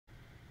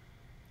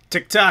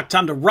Tick-tock,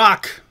 time to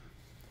rock.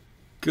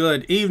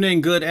 Good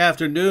evening, good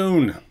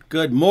afternoon,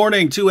 good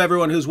morning to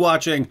everyone who's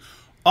watching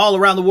all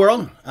around the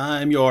world.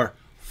 I'm your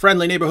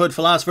friendly neighborhood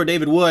philosopher,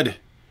 David Wood.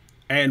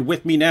 And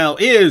with me now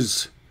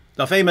is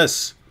the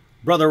famous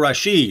Brother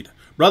Rachid.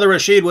 Brother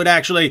Rachid would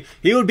actually,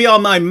 he would be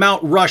on my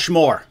Mount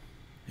Rushmore.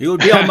 He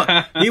would be on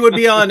my, he would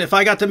be on, if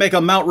I got to make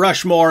a Mount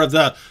Rushmore of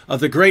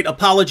the great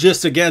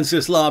apologists against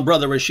Islam,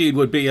 Brother Rachid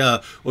would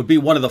be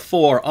one of the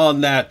four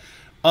on that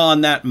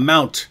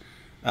mount.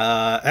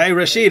 Hey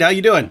Rachid, how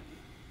you doing?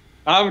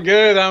 I'm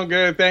good. I'm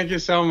good. Thank you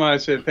so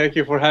much. Thank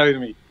you for having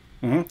me.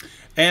 Mm-hmm.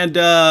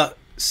 And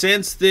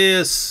since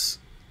this,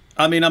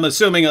 I mean, I'm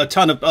assuming a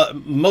ton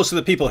of most of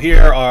the people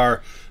here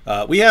are.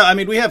 We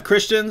have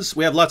Christians.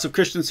 We have lots of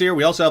Christians here.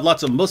 We also have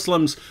lots of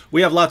Muslims.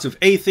 We have lots of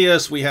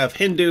atheists. We have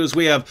Hindus.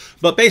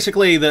 But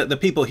basically, the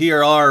people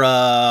here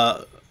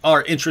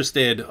are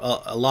interested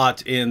a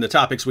lot in the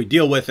topics we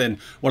deal with, and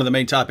one of the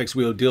main topics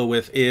we will deal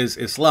with is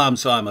Islam.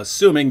 So I'm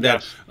assuming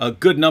that a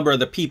good number of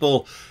the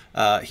people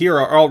here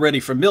are already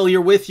familiar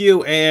with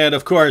you, and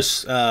of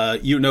course,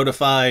 you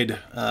notified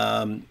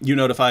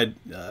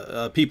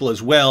people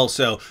as well,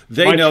 so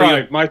they know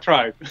you. My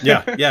tribe.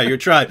 Yeah, your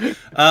tribe.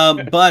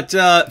 But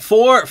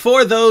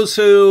for those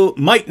who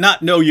might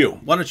not know you,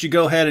 why don't you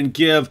go ahead and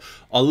give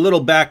a little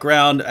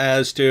background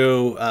as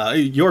to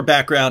your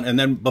background, and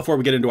then before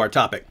we get into our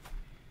topic.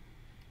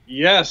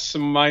 Yes,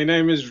 my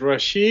name is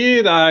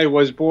Rachid. I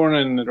was born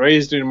and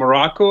raised in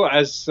Morocco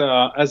as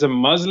a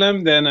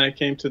Muslim. Then I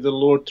came to the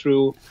Lord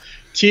through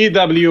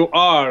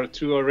TWR,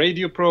 through a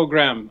radio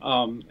program.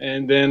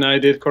 And then I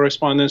did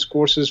correspondence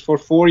courses for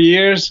 4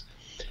 years.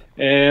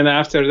 And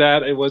after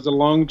that, it was a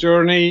long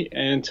journey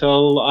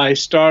until I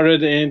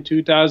started in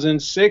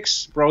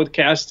 2006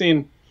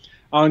 broadcasting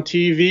on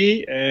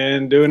TV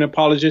and doing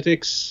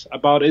apologetics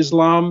about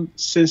Islam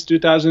since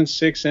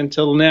 2006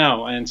 until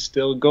now, and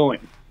still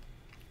going.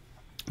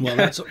 Well,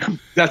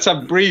 that's a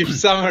brief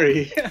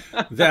summary.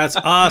 That's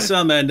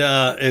awesome, and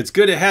it's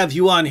good to have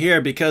you on here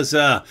because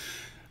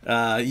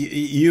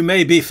you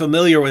may be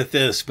familiar with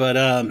this, but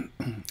a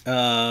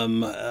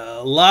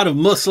lot of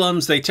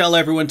Muslims, they tell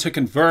everyone to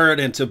convert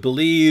and to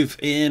believe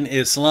in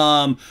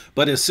Islam,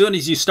 but as soon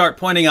as you start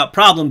pointing out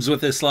problems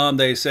with Islam,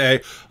 they say,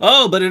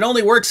 "Oh, but it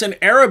only works in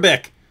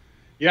Arabic."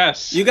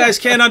 Yes. You guys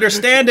can't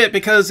understand it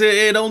because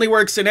it only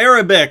works in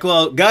Arabic.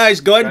 Well,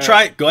 guys, go ahead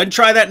and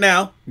try that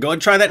now. Go ahead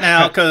and try that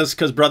now because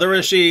Brother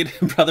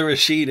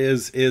Rachid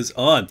is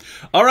on.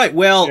 All right.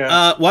 Well,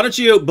 why don't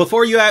you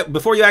before you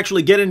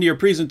actually get into your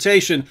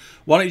presentation,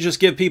 why don't you just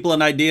give people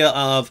an idea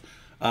of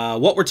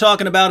what we're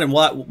talking about and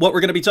what we're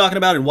going to be talking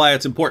about and why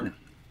it's important.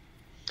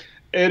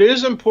 It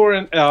is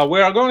important.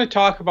 We are going to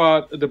talk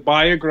about the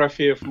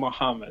biography of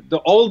Muhammad.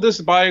 The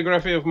oldest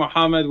biography of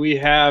Muhammad we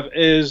have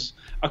is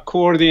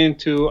according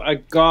to a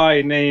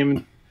guy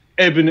named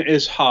Ibn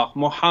Ishaq,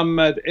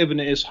 Muhammad Ibn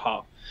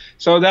Ishaq.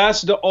 So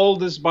that's the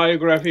oldest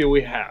biography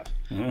we have.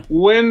 Mm-hmm.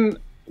 When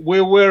we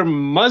were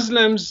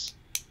Muslims,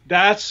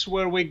 that's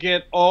where we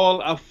get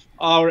all of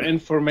our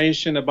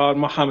information about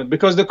Muhammad,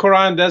 because the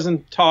Quran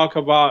doesn't talk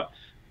about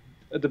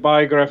the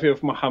biography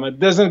of Muhammad,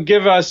 doesn't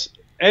give us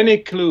any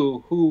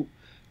clue who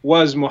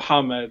was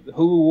Muhammad,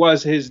 who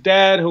was his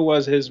dad, who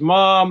was his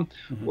mom,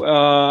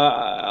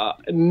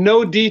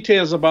 no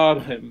details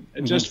about him.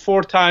 Just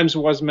 4 times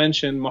was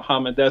mentioned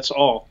Muhammad, that's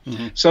all.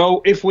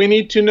 So if we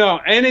need to know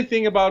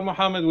anything about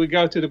Muhammad, we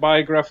go to the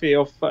biography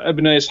of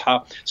Ibn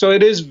Ishaq. So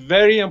it is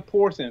very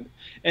important.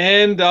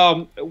 And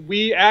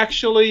we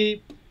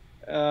actually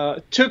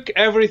took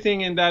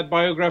everything in that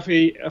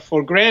biography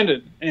for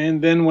granted. And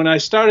then when I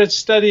started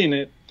studying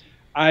it,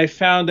 I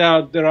found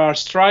out there are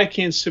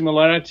striking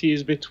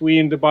similarities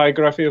between the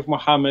biography of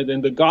Muhammad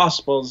and the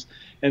Gospels,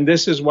 and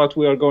this is what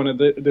we are going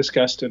to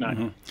discuss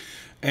tonight.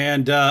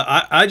 And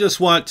I just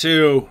want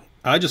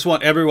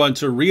everyone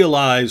to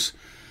realize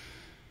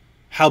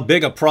how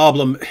big a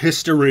problem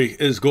history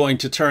is going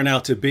to turn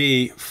out to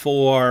be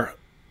for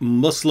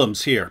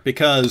Muslims here,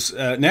 because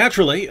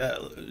naturally,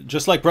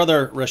 just like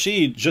Brother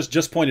Rachid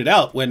just pointed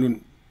out,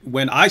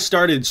 when I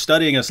started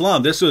studying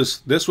Islam, this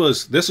was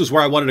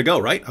where I wanted to go,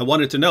 right? I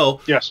wanted to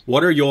know,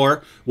 what are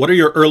your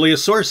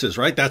earliest sources,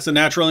 right? That's the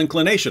natural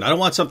inclination. I don't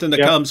want something that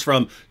comes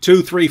from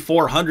 200, 300,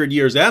 400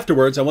 years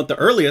afterwards. I want the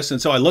earliest,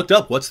 and so I looked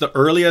up what's the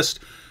earliest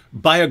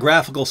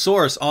biographical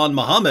source on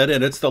Muhammad,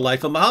 and it's the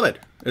life of Muhammad.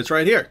 It's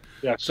right here.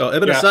 So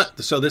Ibn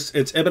Ishaq,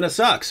 it's Ibn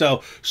Ishaq.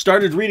 So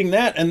started reading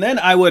that, and then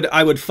I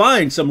would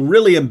find some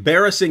really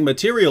embarrassing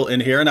material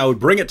in here, and I would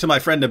bring it to my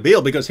friend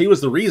Nabil, because he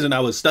was the reason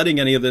I was studying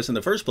any of this in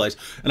the first place.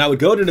 And I would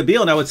go to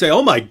Nabil and I would say,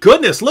 "Oh my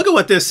goodness, look at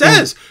what this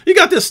says. You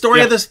got this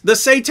story of the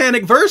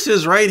satanic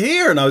verses right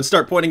here." And I would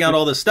start pointing out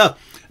all this stuff.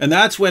 And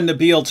that's when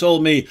Nabil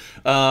told me,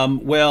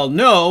 well,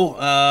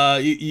 no,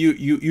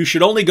 you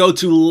should only go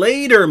to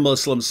later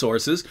Muslim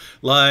sources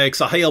like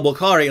Sahih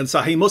al-Bukhari and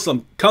Sahih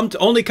Muslim.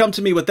 Only come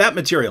to me me with that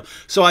material.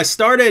 So I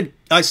started.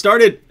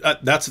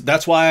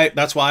 That's why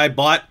I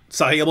bought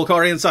Sahih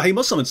Bukhari and Sahih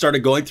Muslim and started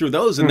going through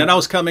those. And then I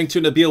was coming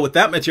to Nabil with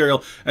that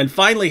material. And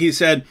finally he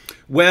said,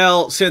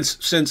 well, since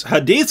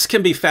hadiths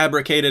can be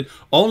fabricated,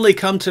 only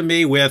come to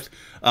me with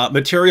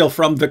material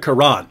from the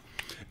Quran.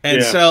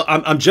 And so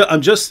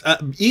I'm just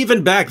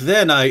even back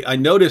then I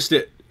noticed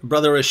it,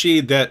 Brother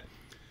Rachid, that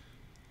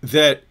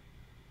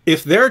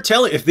if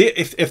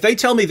they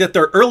tell me that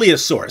their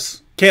earliest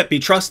source can't be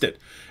trusted,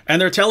 and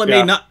they're telling me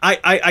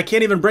I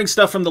can't even bring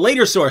stuff from the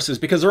later sources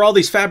because there are all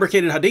these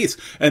fabricated hadiths,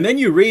 and then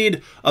you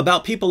read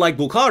about people like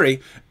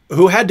Bukhari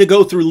who had to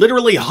go through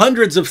literally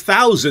hundreds of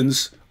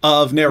thousands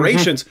of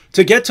narrations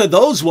to get to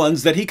those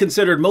ones that he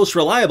considered most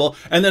reliable,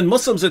 and then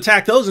Muslims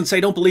attack those and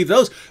say don't believe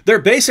those. They're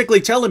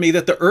basically telling me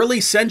that the early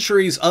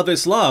centuries of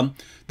Islam,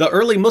 the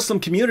early Muslim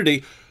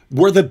community,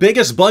 were the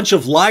biggest bunch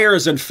of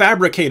liars and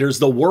fabricators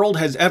the world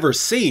has ever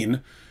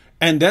seen.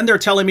 And then they're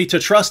telling me to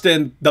trust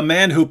in the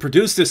man who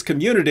produced this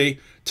community,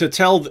 to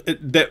tell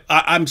that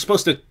I'm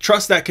supposed to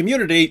trust that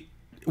community,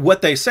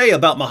 what they say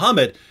about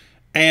Muhammad.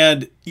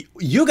 And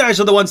you guys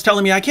are the ones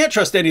telling me I can't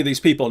trust any of these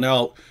people.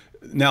 Now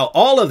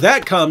all of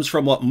that comes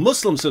from what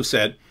Muslims have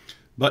said,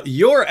 but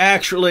you're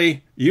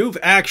going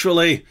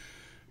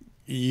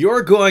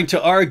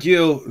to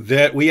argue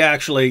that we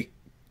actually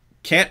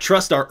can't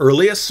trust our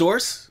earliest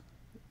source?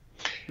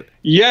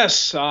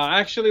 Yes,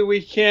 actually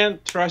we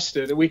can't trust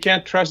it. We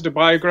can't trust the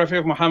biography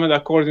of Muhammad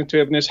according to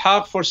Ibn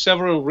Ishaq for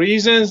several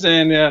reasons,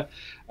 and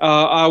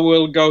I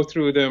will go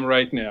through them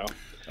right now.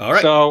 All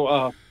right. So,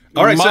 all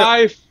right.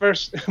 My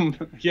first,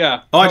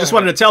 yeah. Oh, I just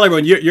wanted to tell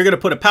everyone you're going to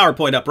put a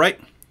PowerPoint up, right?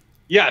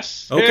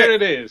 Yes, okay. Here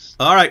it is.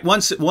 All right,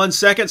 one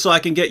second so I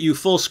can get you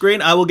full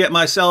screen. I will get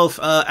myself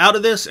out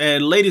of this,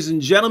 and ladies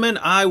and gentlemen,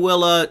 I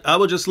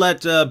will just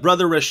let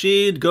Brother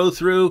Rachid go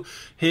through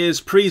his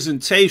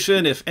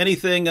presentation. If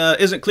anything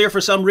isn't clear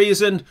for some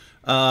reason,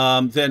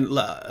 then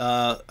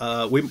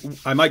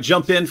I might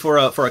jump in for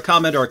a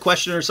comment or a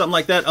question or something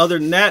like that. Other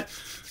than that,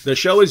 the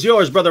show is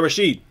yours, Brother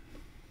Rachid.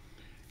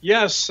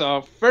 Yes,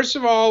 first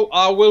of all,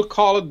 I will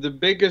call it the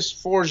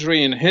biggest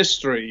forgery in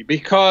history,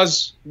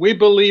 because we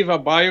believe a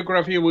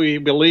biography, we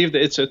believe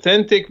that it's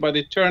authentic, but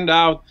it turned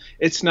out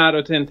it's not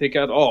authentic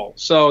at all.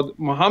 So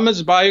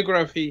Muhammad's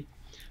biography,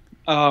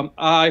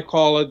 I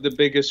call it the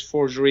biggest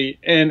forgery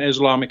in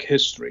Islamic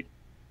history.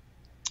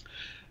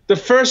 The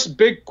first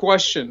big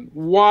question,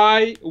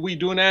 why we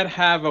do not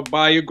have a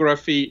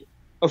biography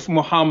of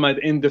Muhammad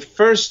in the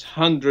first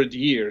 100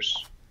 years?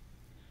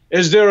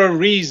 Is there a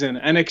reason,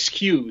 an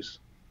excuse?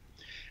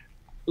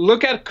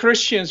 Look at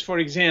Christians, for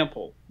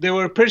example. They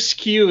were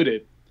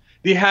persecuted.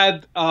 They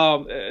had,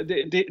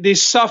 they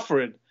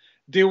suffered.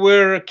 They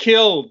were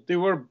killed. They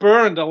were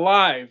burned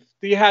alive.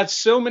 They had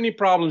so many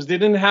problems. They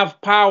didn't have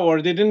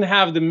power. They didn't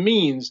have the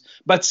means.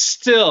 But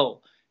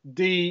still,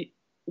 they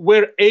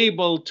were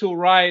able to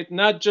write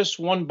not just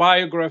one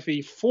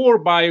biography, 4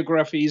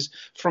 biographies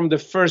from the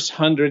first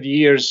 100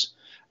 years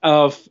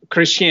of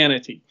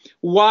Christianity.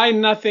 Why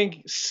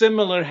nothing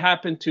similar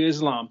happened to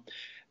Islam?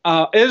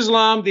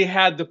 Islam, they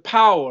had the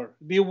power,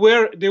 they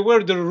were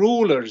the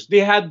rulers,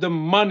 they had the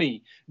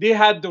money, they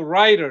had the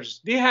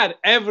writers, they had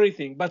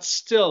everything, but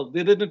still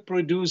they didn't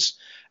produce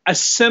a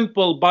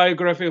simple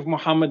biography of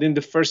Muhammad in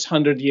the first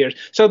 100 years.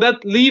 So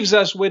that leaves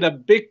us with a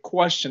big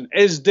question.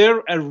 Is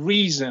there a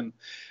reason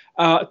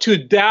to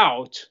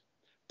doubt?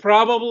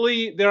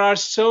 Probably there are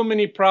so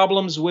many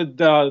problems with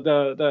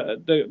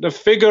the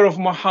figure of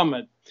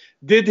Muhammad.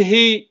 Did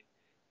he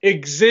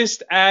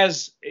exist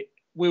as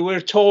we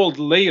were told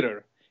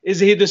later? Is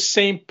he the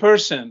same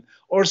person,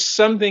 or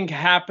something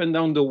happened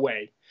on the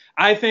way?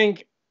 I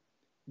think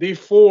they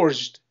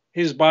forged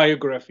his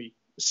biography.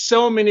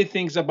 So many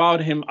things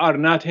about him are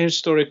not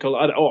historical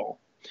at all.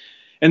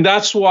 And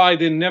that's why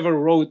they never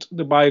wrote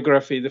the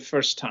biography the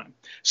first time.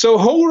 So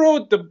who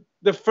wrote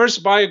the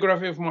first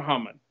biography of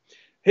Muhammad?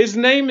 His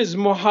name is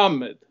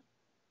Muhammad,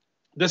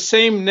 the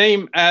same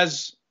name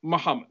as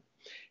Muhammad.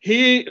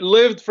 He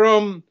lived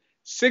from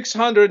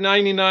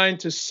 699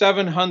 to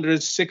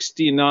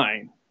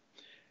 769.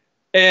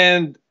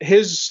 And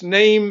his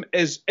name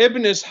is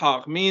Ibn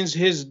Ishaq, means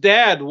his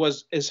dad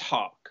was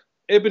Ishaq.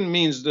 Ibn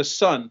means the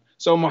son.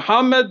 So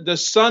Muhammad, the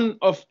son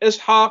of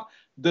Ishaq,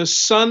 the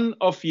son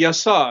of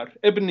Yasar,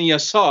 Ibn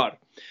Yasar.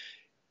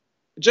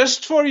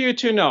 Just for you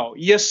to know,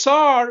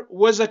 Yasar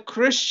was a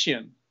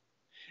Christian.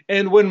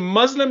 And when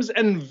Muslims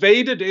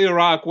invaded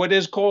Iraq, what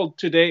is called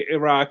today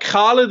Iraq,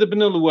 Khalid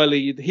ibn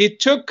al-Walid, he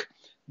took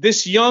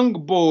this young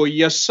boy,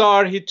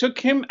 Yasar, he took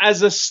him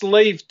as a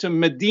slave to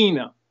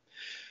Medina.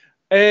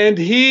 And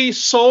he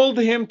sold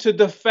him to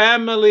the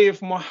family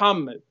of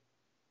Muhammad.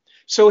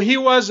 So he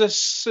was a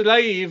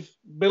slave,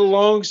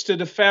 belongs to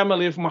the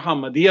family of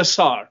Muhammad,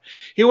 Yasar.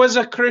 He was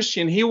a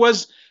Christian. He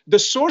was the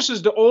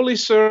sources, the only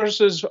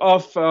sources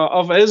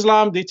of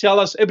Islam. They tell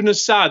us, Ibn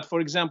Sa'd,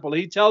 for example,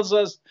 he tells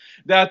us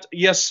that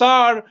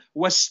Yasar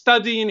was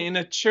studying in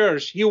a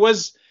church. He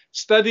was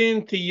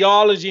studying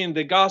theology in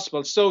the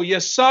gospel. So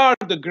Yasar,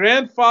 the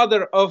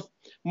grandfather of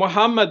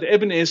Muhammad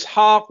ibn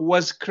Ishaq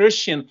was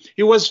Christian.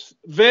 He was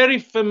very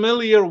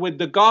familiar with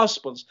the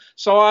Gospels.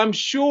 So I'm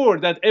sure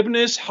that Ibn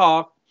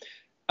Ishaq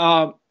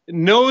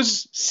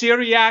knows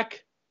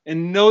Syriac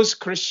and knows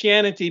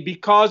Christianity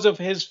because of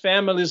his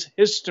family's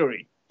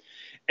history.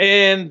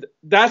 And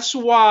that's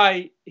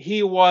why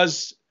he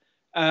was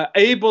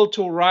able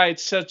to write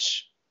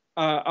such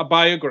a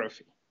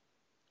biography.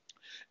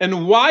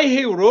 And why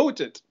he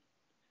wrote it,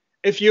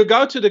 if you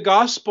go to the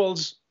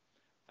Gospels,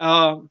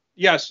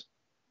 yes,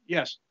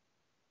 yes,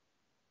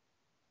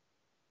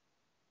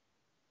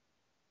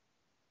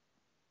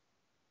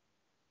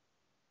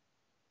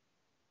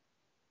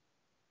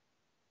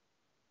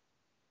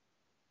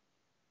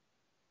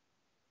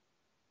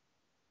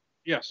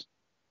 yes,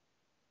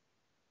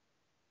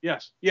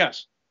 yes,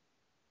 yes,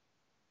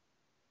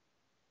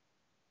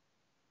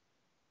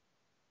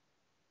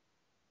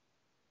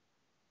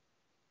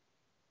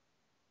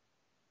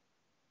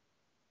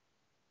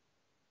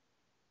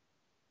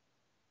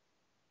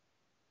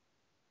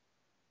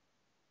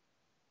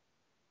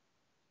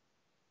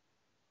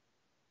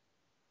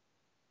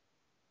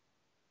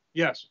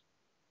 yes,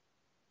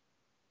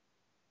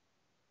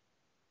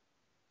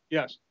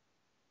 yes,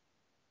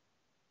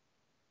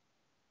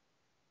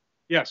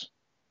 yes,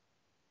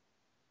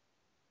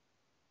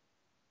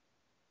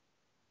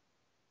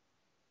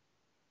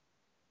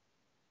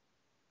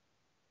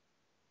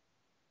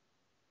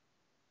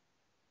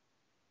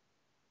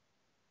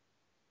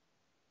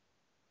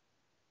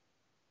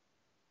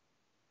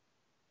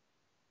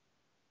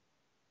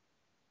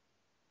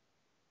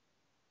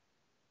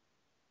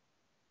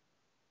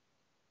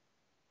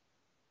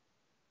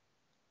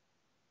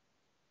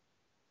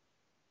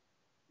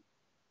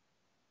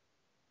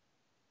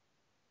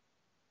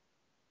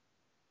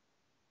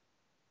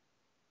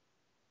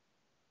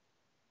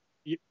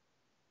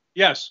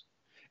 yes.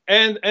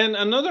 And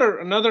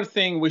another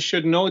thing we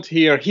should note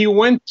here, he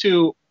went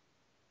to,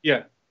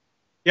 yeah,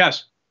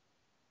 yes.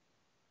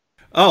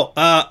 Oh,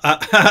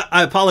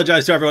 I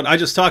apologize to everyone. I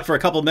just talked for a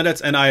couple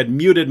minutes and I had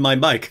muted my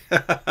mic.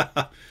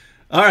 All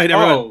right,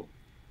 everyone. Oh,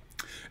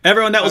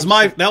 Everyone, I'm so,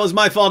 that was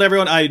my fault.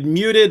 Everyone, I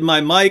muted my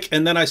mic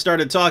and then I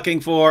started talking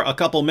for a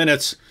couple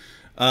minutes.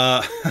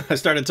 I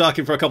started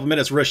talking for a couple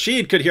minutes.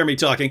 Rachid could hear me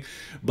talking,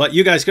 but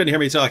you guys couldn't hear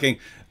me talking.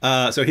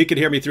 So he could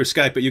hear me through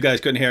Skype, but you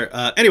guys couldn't hear.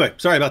 Anyway,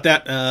 sorry about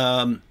that.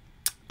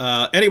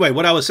 Anyway,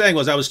 what I was saying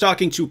was I was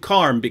talking to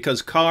Karm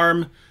because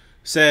Karm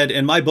said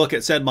in my book,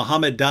 it said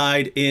Muhammad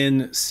died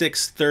in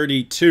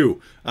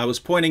 632. I was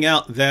pointing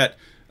out that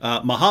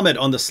Muhammad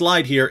on the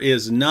slide here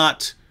is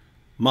not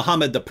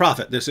Muhammad the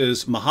prophet. This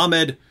is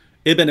Muhammad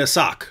ibn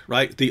Ishaq,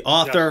 right? The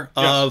author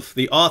yes, of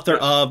the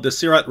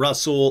Sirat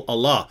Rasul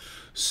Allah.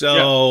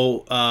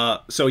 So,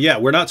 so yeah,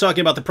 we're not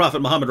talking about the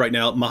Prophet Muhammad right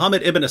now.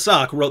 Muhammad ibn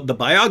Ishaq wrote the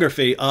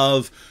biography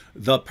of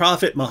the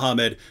Prophet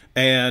Muhammad,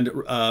 and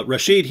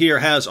Rachid here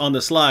has on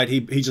the slide, he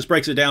just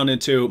breaks it down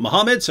into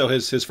Muhammad. So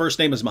his first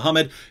name is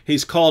Muhammad.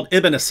 He's called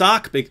Ibn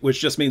Ishaq, which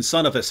just means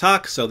son of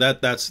Ishaq. So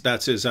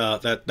that's his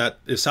that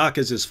Ishaq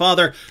is his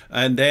father,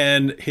 and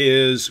then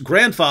his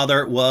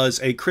grandfather was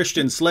a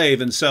Christian slave,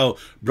 and so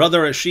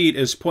Brother Rachid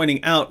is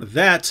pointing out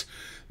that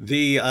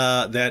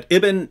that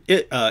Ibn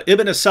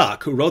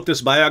Ishaq, who wrote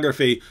this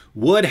biography,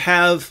 would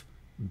have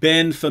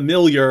been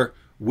familiar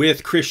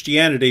with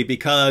Christianity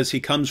because he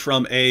comes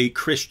from a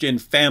Christian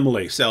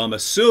family. So I'm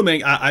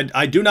assuming,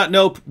 I do not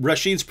know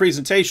Rashid's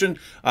presentation.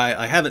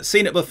 I haven't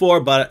seen it before,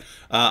 but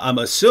I'm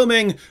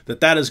assuming that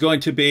that is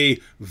going to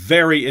be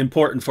very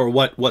important for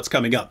what's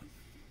coming up.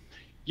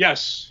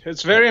 yes.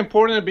 It's very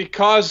important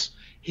because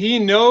he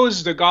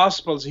knows the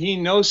Gospels. He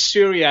knows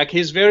Syriac.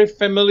 He's very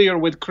familiar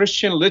with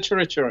Christian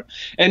literature.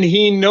 And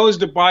he knows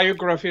the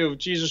biography of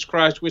Jesus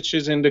Christ, which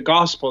is in the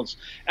Gospels.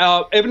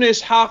 Ibn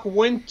Ishaq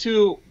went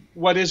to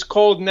what is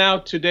called now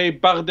today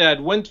Baghdad,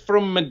 went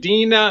from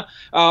Medina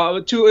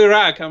to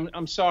Iraq.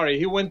 I'm sorry.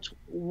 He went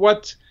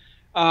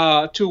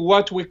to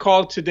what we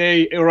call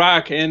today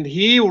Iraq. And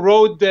he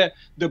wrote the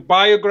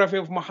biography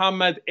of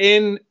Muhammad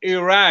in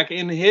Iraq,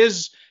 in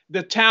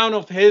the town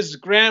of his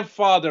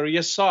grandfather,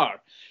 Yasar.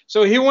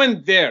 So he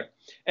went there.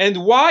 And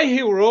why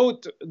he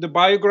wrote the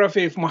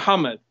biography of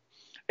Muhammad?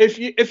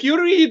 If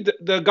you read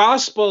the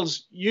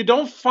Gospels, you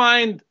don't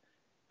find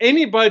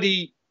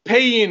anybody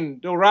paying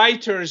the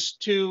writers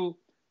to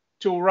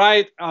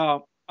write a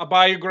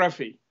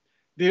biography.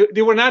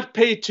 They were not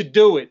paid to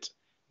do it.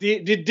 They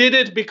did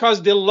it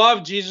because they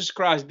loved Jesus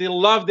Christ. They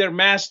loved their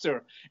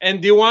master.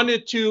 And they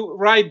wanted to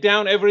write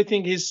down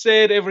everything he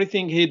said,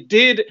 everything he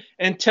did,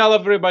 and tell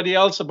everybody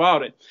else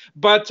about it.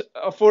 But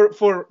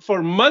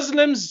for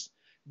Muslims,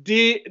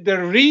 the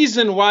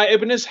reason why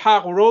Ibn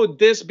Ishaq wrote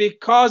this,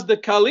 because the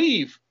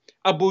Caliph,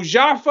 Abu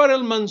Ja'far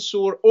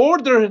al-Mansur,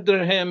 ordered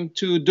him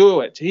to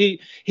do it. He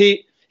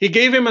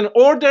gave him an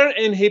order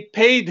and he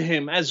paid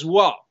him as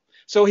well.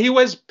 So he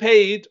was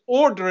paid,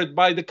 ordered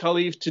by the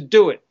Caliph to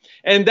do it.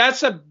 And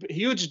that's a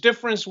huge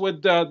difference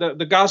with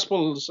the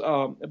Gospels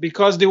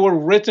because they were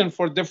written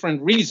for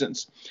different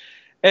reasons.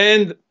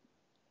 And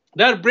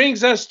that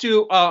brings us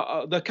to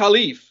the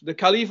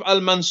Caliph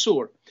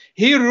al-Mansur.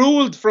 He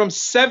ruled from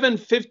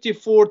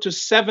 754 to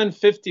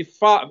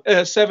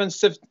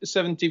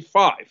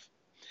 775.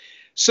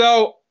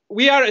 So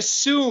we are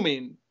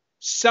assuming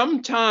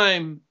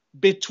sometime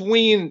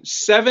between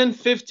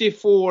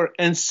 754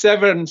 and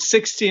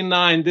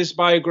 769 this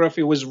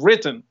biography was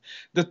written,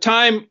 the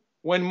time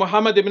when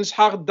Muhammad ibn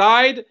Ishaq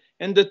died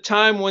and the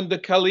time when the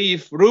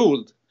Caliph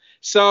ruled.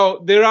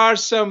 So there are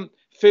some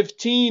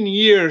 15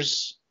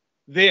 years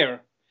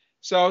there.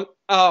 So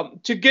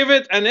to give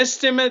it an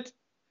estimate,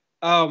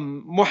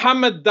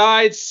 Muhammad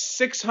died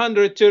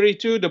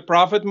 632, the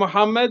Prophet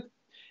Muhammad,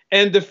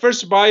 and the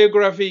first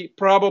biography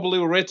probably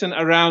written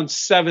around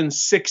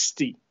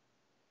 760.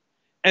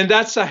 And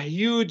that's a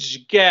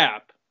huge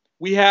gap.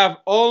 We have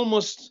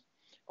almost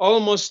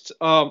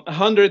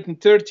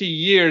 130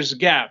 years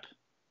gap.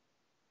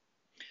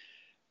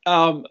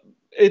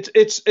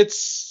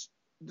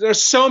 There's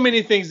so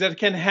many things that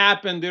can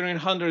happen during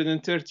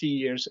 130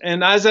 years.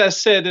 And as I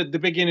said at the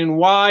beginning,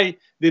 why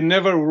they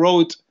never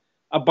wrote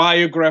a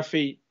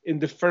biography in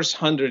the first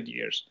 100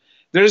 years.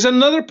 There's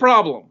another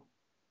problem.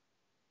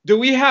 Do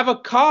we have a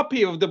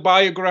copy of the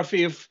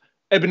biography of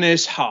Ibn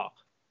Ishaq?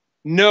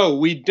 No,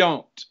 we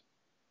don't.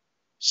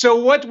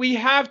 So what we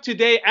have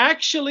today,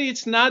 actually,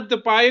 it's not the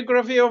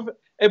biography of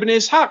Ibn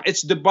Ishaq.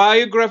 It's the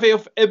biography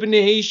of Ibn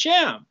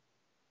Hisham.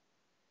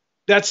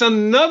 That's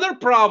another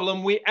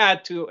problem we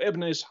add to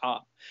Ibn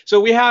Ishaq. So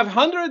we have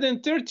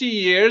 130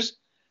 years,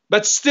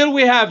 but still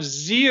we have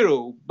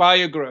zero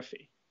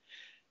biography.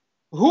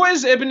 Who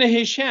is Ibn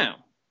Hisham?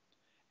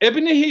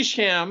 Ibn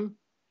Hisham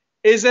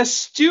is a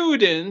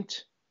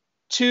student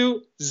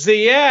to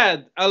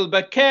Ziyad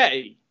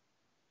al-Bakai.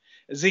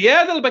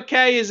 Ziyad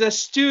al-Bakai is a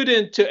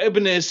student to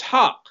Ibn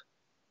Ishaq.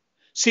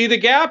 See the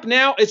gap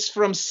now? It's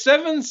from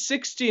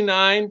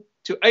 769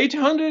 to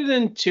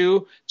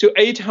 802 to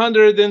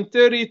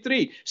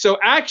 833. So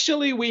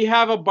actually we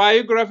have a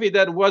biography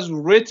that was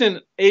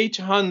written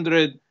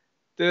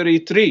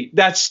 833.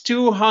 That's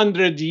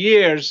 200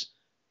 years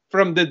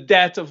from the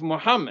death of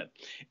Muhammad.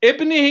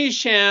 Ibn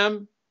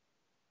Hisham,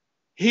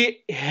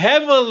 he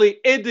heavily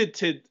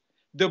edited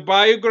the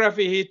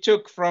biography he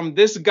took from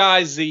this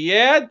guy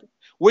Ziyad,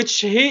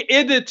 which he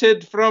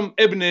edited from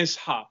Ibn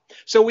Ishaq.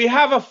 So we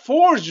have a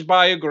forged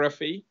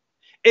biography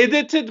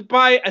edited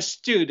by a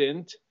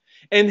student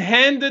and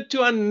handed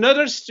to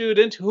another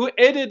student who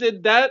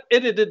edited that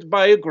edited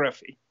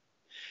biography.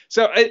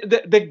 So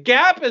the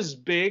gap is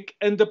big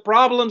and the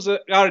problems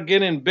are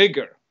getting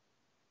bigger.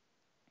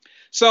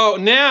 So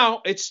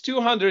now it's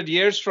 200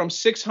 years from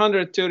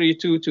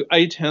 632 to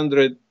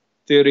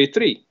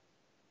 833.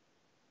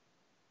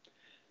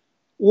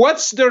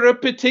 What's the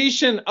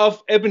reputation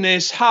of Ibn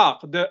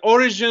Ishaq, the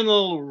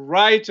original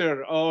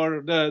writer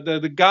or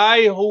the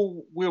guy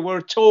who we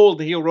were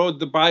told he wrote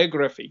the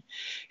biography?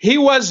 He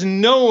was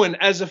known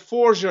as a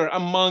forger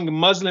among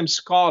Muslim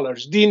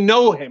scholars. Do you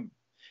know him?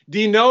 Do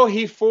you know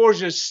he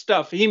forges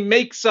stuff? He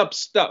makes up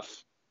stuff.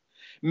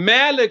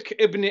 Malik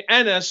ibn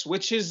Anas,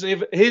 which is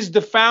he's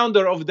the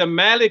founder of the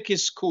Maliki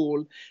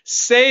school,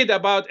 said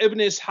about Ibn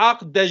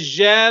Ishaq,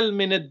 Dajjal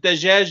min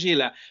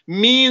ad-Dajajila,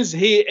 means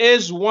he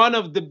is one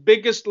of the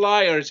biggest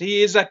liars.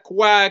 He is a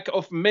quack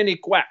of many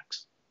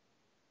quacks.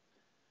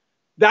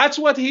 That's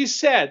what he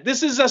said.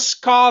 This is a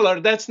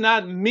scholar. That's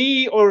not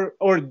me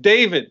or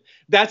David.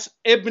 That's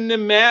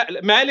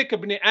Malik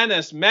ibn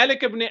Anas.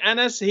 Malik ibn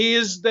Anas,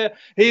 he's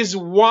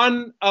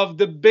one of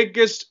the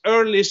biggest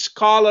early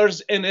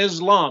scholars in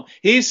Islam.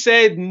 He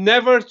said,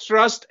 never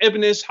trust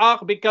Ibn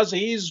Ishaq because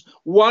he's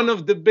one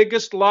of the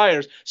biggest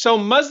liars. So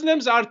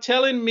Muslims are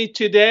telling me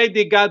today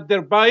they got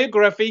their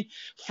biography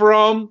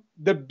from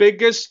the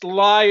biggest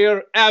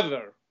liar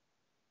ever.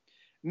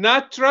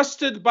 Not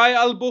trusted by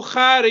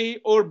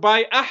al-Bukhari or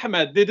by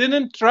Ahmad. They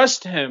didn't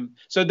trust him.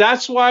 So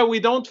that's why we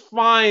don't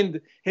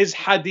find his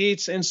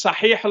hadiths in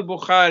Sahih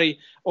al-Bukhari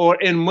or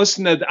in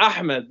Musnad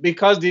Ahmad,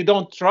 because they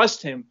don't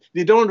trust him.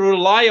 They don't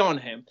rely on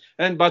him.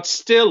 But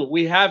still,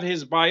 we have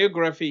his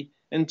biography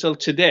until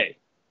today.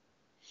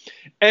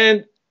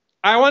 And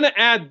I want to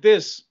add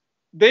this.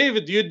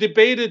 David, you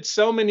debated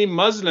so many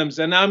Muslims,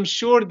 and I'm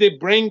sure they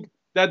bring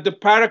that the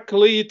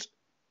Paraclete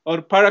or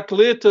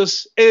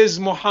Paracletus is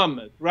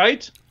Muhammad,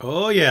 right?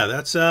 Oh yeah,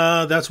 that's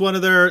one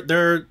of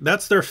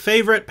that's their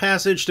favorite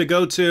passage to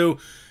go to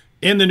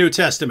in the New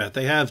Testament.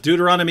 They have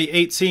Deuteronomy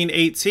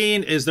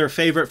 18:18 is their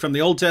favorite from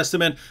the Old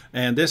Testament,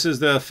 and this is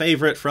the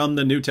favorite from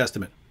the New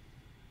Testament.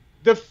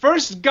 The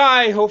first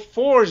guy who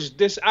forged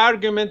this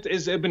argument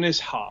is Ibn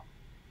Ishaq.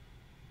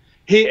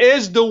 He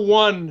is the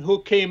one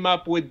who came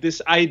up with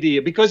this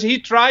idea because he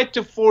tried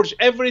to forge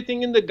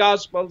everything in the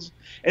Gospels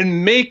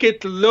and make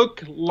it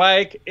look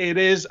like it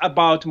is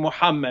about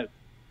Muhammad,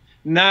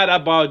 not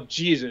about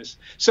Jesus.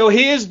 So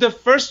he is the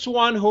first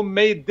one who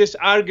made this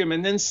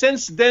argument. And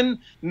since then,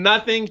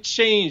 nothing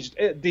changed.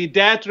 The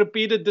dad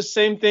repeated the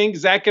same thing.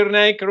 Zakir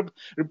Naik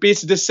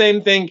repeats the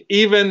same thing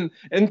even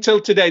until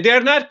today.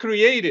 They're not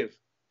creative.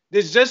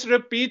 They just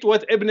repeat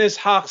what Ibn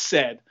Ishaq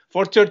said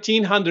for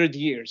 1,300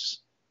 years.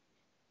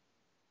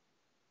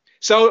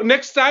 So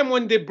next time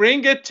when they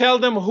bring it, tell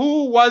them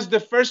who was the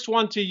first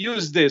one to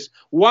use this.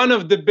 One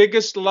of the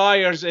biggest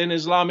liars in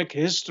Islamic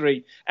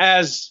history,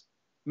 as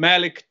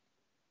Malik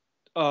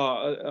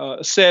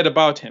said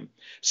about him.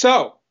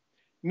 So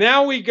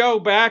now we go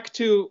back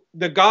to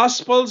the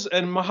Gospels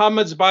and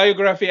Muhammad's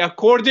biography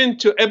according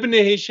to Ibn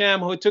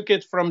Hisham, who took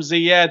it from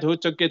Ziyad, who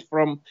took it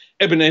from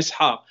Ibn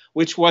Ishaq,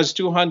 which was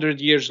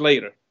 200 years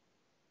later,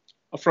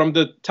 from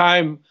the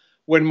time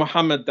when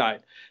Muhammad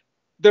died.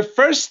 The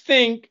first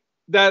thing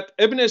that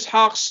Ibn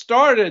Ishaq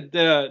started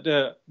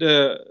the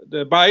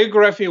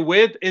biography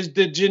with is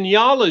the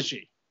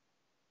genealogy.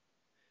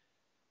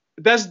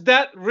 Does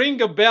that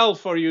ring a bell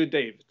for you,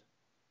 David?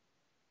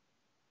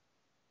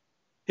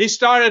 He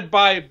started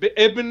by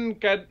Ibn,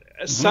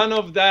 son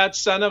of that,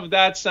 son of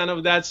that, son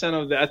of that, son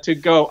of that, to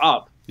go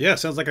up. Yeah,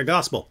 sounds like a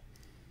gospel.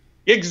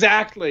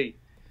 Exactly.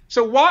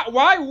 So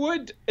why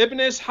would Ibn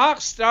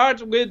Ishaq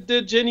start with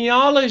the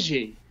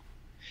genealogy?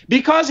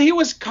 Because he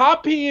was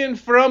copying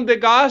from the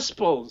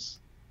Gospels.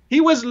 He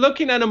was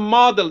looking at a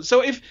model.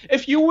 So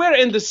if you were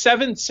in the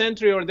 7th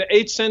century or the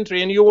 8th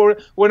century and you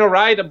want to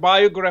write a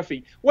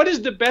biography, what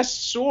is the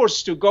best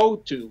source to go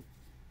to?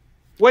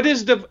 What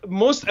is the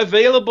most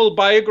available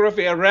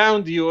biography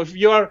around you? If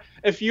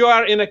you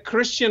are in a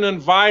Christian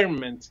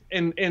environment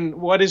in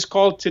what is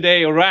called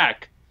today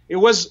Iraq, it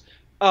was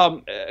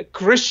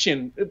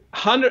Christian,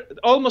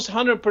 almost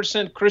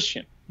 100%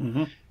 Christian.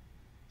 Mm-hmm.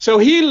 So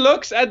he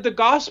looks at the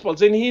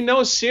Gospels and he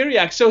knows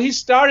Syriac. So he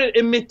started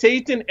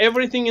imitating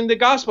everything in the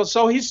Gospels.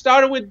 So he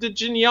started with the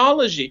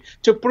genealogy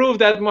to prove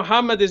that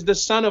Muhammad is the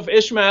son of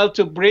Ishmael,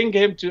 to bring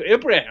him to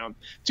Abraham,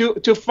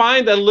 to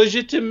find a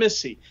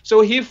legitimacy.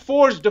 So he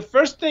forged, the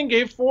first thing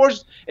he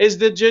forged is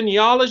the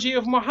genealogy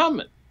of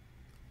Muhammad.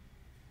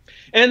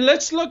 And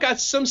let's look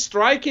at some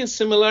striking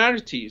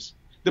similarities.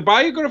 The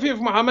biography of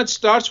Muhammad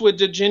starts with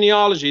the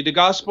genealogy. The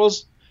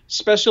Gospels,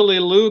 especially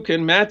Luke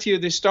and Matthew,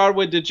 they start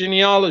with the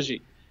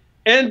genealogy.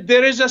 And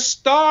there is a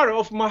star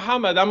of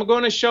Muhammad. I'm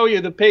going to show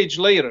you the page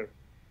later.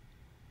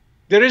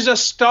 There is a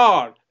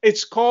star.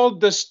 It's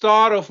called the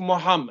Star of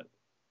Muhammad.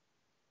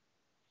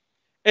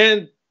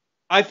 And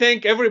I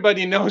think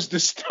everybody knows the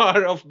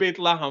Star of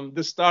Bethlehem,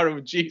 the Star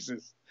of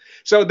Jesus.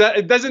 So that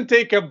it doesn't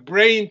take a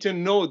brain to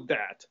know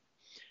that.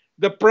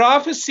 The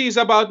prophecies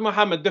about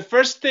Muhammad, the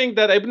first thing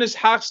that Ibn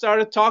Ishaq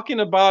started talking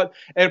about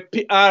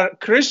are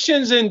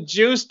Christians and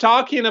Jews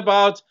talking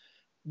about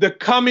the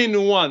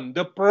coming one,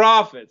 the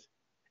prophet.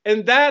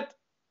 And that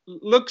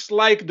looks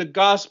like the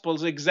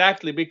Gospels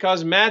exactly,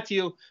 because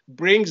Matthew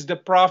brings the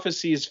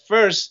prophecies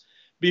first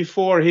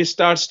before he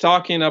starts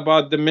talking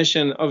about the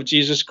mission of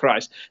Jesus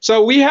Christ.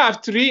 So we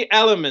have three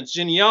elements: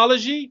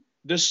 genealogy,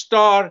 the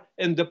star,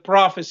 and the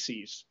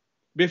prophecies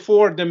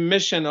before the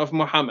mission of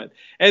Muhammad.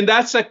 And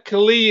that's a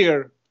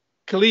clear,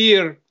 if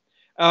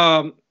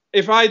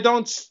I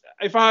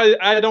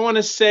don't want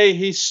to say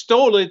he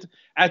stole it,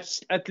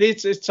 at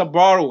least it's a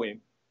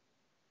borrowing.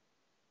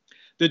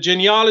 The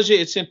genealogy,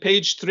 it's in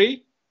page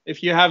 3.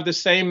 If you have the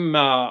same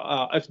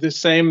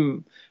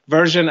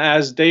version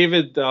as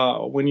David,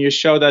 when you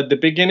showed at the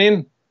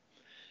beginning,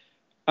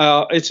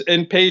 it's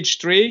in page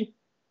 3,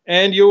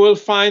 and you will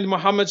find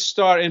Muhammad's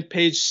star in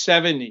page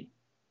 70.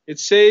 It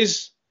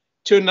says,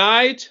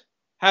 "Tonight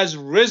has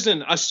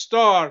risen a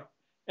star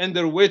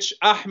under which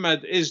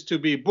Ahmad is to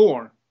be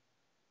born."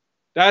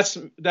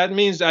 That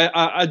means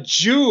a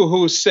Jew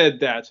who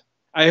said that.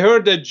 I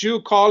heard a Jew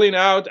calling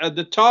out at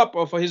the top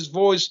of his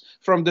voice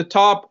from the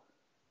top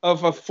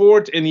of a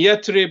fort in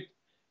Yathrib,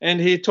 and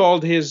he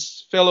told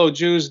his fellow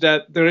Jews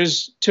that there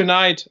is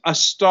tonight a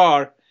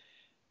star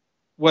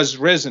was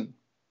risen,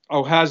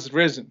 or has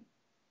risen.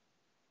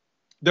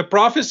 The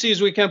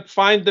prophecies, we can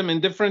find them in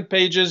different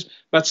pages,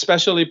 but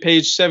especially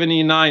page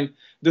 79,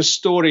 the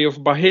story of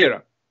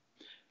Bahira.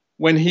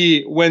 When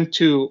he went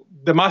to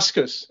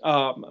Damascus,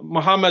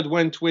 Muhammad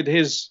went with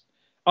his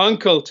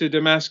uncle to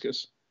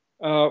Damascus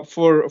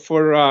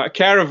for a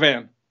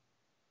caravan,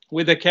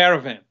 with a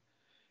caravan.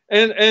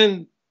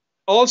 And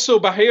also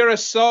Bahira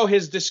saw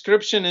his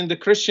description in the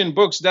Christian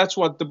books. That's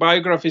what the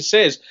biography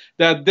says,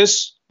 that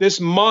this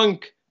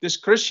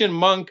Christian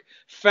monk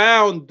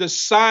found the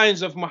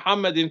signs of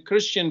Muhammad in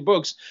Christian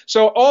books.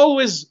 So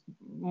always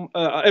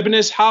Ibn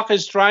Ishaq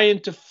is trying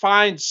to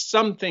find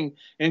something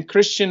in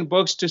Christian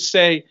books to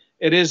say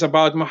it is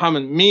about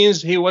Muhammad.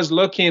 Means he was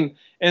looking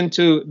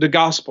into the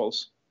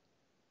Gospels.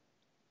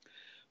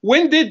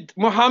 When did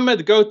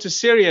Muhammad go to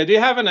Syria? Do you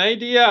have an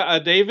idea,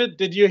 David?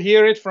 Did you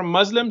hear it from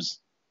Muslims?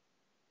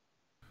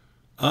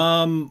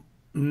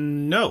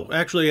 No,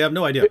 actually, I have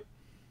no idea.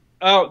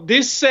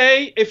 They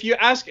say, if you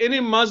ask any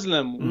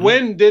Muslim,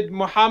 when did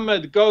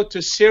Muhammad go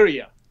to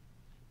Syria?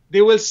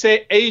 They will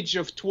say age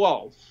of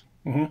 12.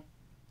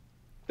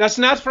 That's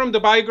not from the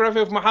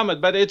biography of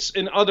Muhammad, but it's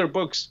in other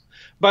books.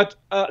 But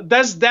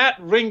does that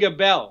ring a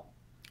bell?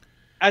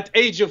 At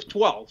age of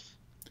 12?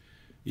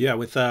 Yeah,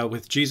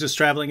 with Jesus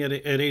traveling at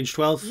age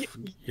 12?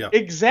 Yeah.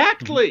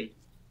 Exactly.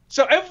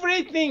 So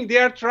everything, they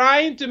are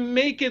trying to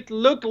make it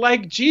look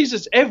like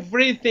Jesus,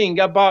 everything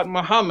about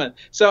Muhammad.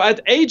 So at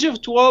age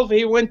of 12,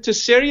 he went to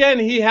Syria and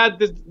he had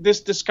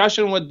this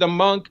discussion with the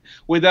monk,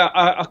 with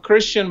a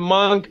Christian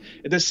monk.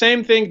 The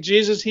same thing,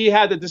 Jesus, he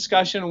had a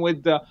discussion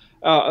with the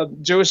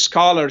Jewish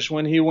scholars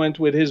when he went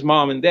with his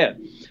mom and dad.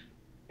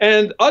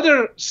 And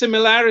other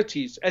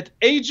similarities, at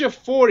age of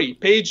 40,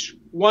 page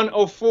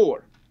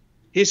 104,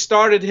 he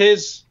started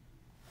his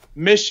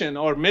mission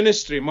or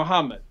ministry,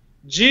 Muhammad.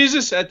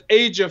 Jesus at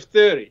age of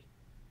 30.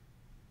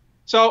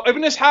 So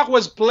Ibn Ishaq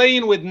was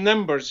playing with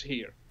numbers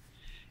here.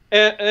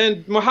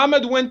 And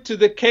Muhammad went to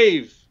the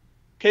cave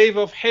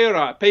of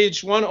Hira,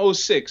 page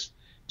 106.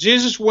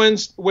 Jesus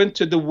went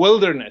to the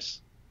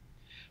wilderness.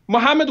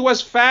 Muhammad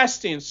was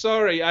fasting.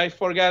 Sorry, I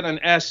forgot an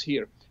S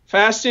here.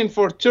 Fasting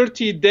for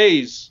 30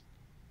 days,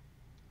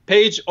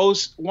 page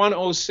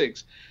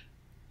 106.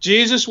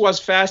 Jesus was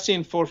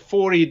fasting for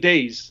 40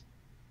 days.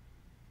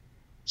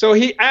 So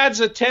he adds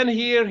a 10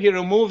 here, he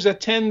removes a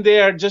 10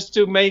 there just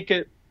to make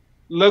it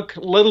look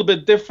a little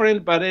bit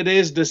different, but it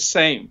is the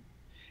same.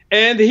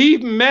 And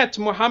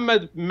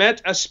Muhammad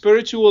met a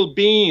spiritual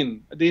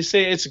being. They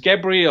say it's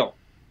Gabriel,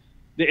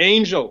 the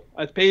angel,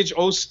 at page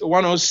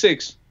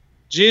 106.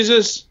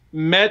 Jesus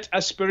met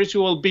a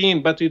spiritual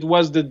being, but it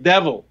was the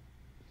devil.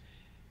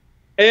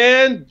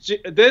 And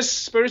this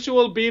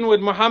spiritual being with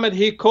Muhammad,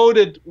 he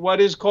quoted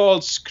what is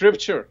called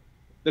scripture,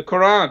 the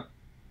Quran.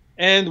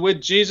 And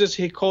with Jesus,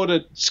 he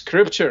quoted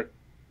scripture,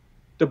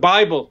 the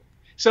Bible.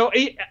 So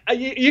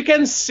you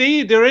can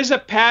see there is a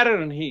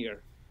pattern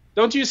here.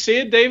 Don't you see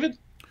it, David?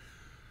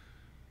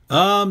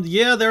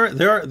 Yeah,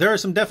 there are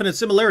some definite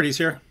similarities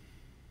here.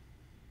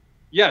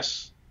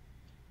 Yes.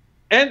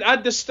 And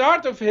at the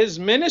start of his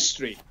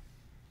ministry,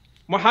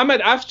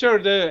 Muhammad,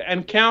 after the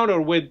encounter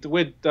with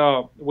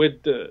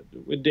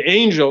the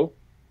angel,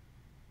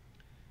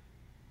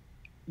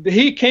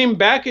 he came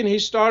back and he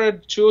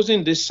started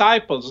choosing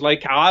disciples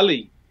like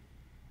Ali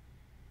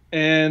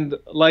and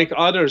like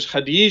others,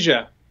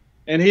 Khadija,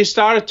 and he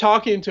started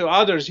talking to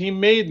others. He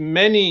made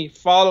many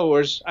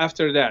followers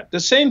after that. The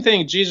same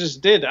thing Jesus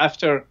did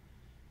after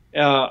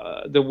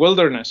the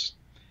wilderness.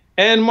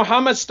 And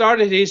Muhammad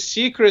started his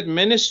secret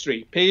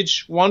ministry,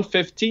 page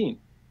 115.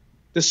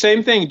 The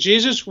same thing.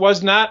 Jesus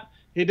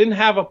he didn't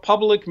have a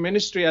public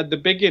ministry at the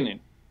beginning.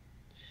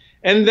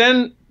 And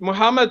then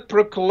Muhammad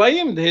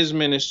proclaimed his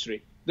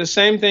ministry. The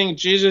same thing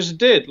Jesus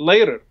did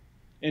later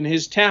in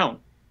his town.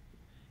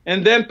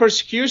 And then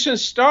persecution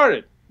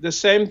started. The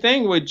same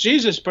thing with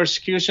Jesus,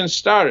 persecution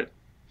started.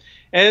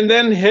 And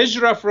then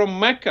Hijrah from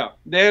Mecca.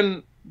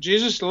 Then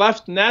Jesus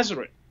left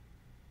Nazareth.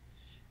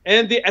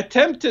 And they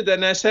attempted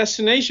an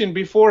assassination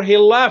before he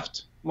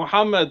left.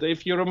 Muhammad,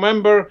 if you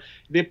remember,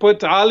 they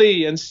put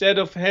Ali instead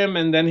of him,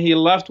 and then he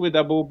left with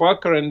Abu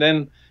Bakr, and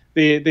then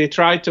they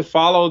tried to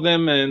follow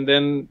them, and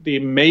then they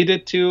made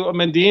it to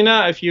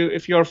Medina,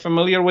 if you're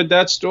familiar with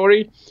that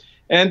story.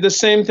 And the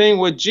same thing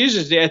with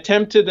Jesus. They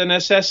attempted an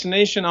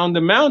assassination on the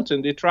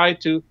mountain. They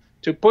tried to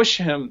push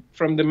him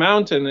from the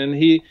mountain, and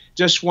he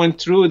just went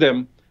through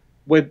them.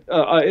 With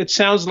it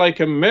sounds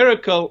like a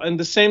miracle. And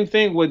the same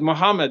thing with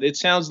Muhammad. It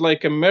sounds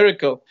like a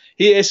miracle.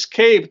 He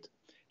escaped.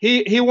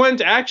 He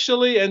went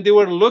actually, and they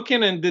were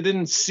looking and they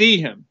didn't see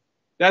him.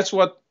 That's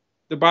what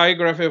the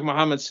biography of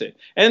Muhammad said.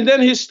 And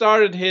then he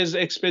started his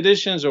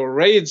expeditions or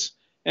raids,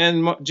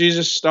 and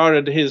Jesus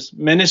started his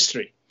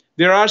ministry.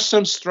 There are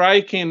some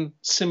striking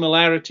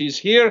similarities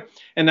here,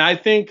 and I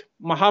think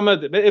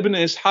Muhammad ibn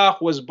Ishaq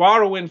was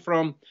borrowing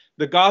from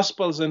the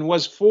Gospels and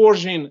was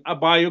forging a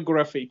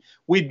biography.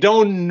 We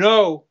don't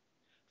know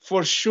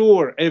for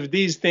sure if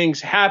these things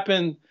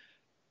happened.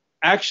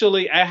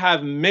 Actually, I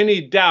have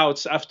many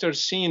doubts after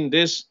seeing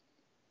this.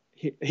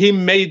 He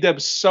made up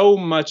so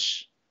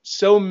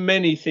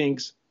many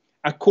things.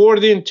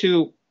 According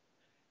to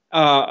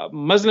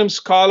Muslim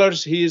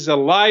scholars, he is a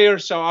liar,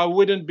 so I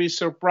wouldn't be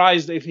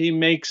surprised if he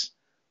makes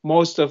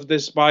most of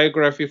this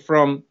biography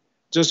from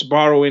just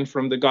borrowing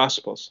from the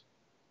Gospels.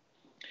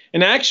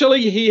 And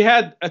actually, he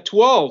had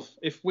 12.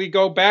 If we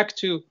go back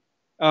to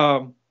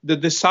the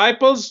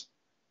disciples,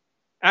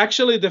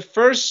 actually the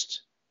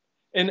first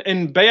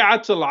in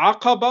Bay'at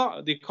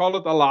al-Aqaba, they call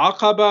it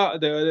al-Aqaba,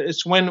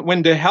 it's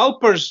when the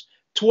helpers,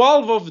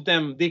 12 of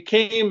them, they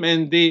came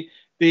and they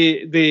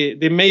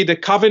made a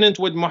covenant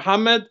with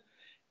Muhammad,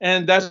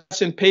 and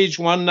that's in page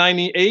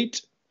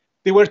 198.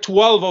 There were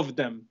 12 of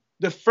them.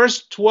 The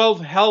first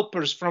 12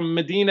 helpers from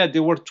Medina,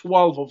 there were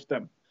 12 of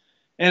them.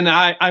 And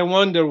I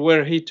wonder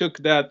where he took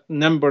that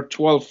number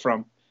 12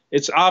 from.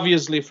 It's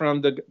obviously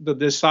from the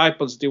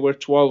disciples. There were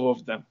 12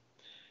 of them.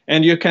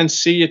 And you can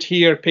see it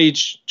here,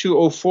 page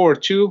 204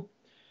 too,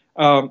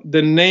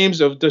 the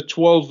names of the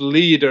 12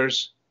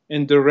 leaders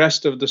in the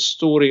rest of the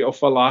story of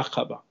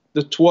Al-Aqaba,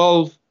 the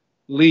 12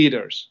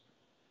 leaders.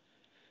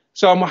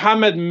 So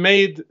Muhammad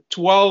made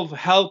 12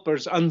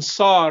 helpers,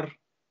 Ansar,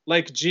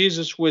 like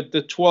Jesus with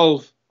the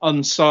 12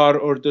 Ansar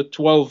or the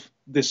 12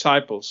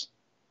 disciples.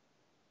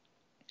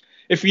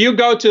 If you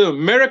go to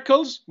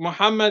miracles,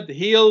 Muhammad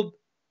healed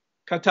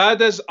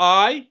Qatada's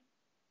eye,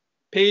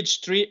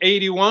 page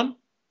 381.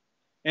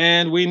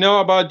 And we know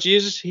about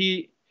Jesus.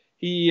 He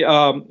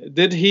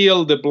did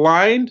heal the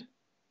blind.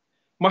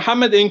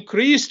 Muhammad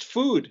increased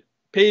food,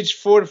 page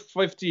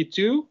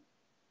 452,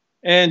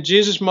 and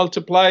Jesus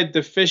multiplied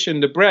the fish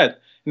and the bread.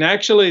 And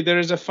actually, there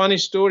is a funny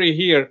story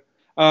here.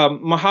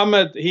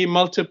 Muhammad, he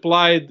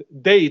multiplied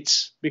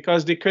dates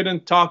because they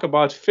couldn't talk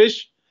about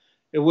fish.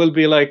 It will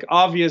be like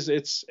obvious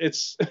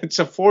it's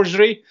a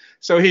forgery.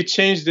 So he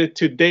changed it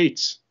to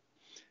dates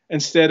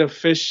instead of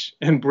fish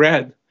and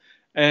bread.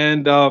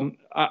 And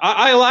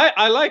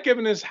I like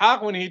Ibn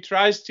Ishaq when he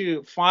tries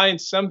to find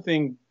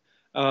something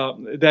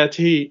that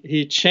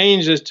he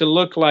changes to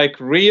look like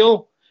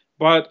real,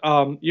 but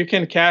you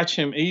can catch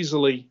him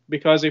easily,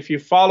 because if you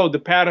follow the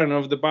pattern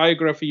of the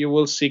biography, you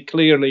will see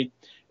clearly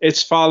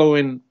it's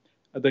following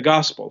the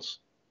Gospels.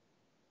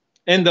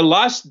 In the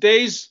last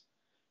days,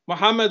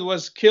 Muhammad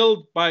was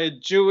killed by a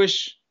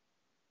Jewish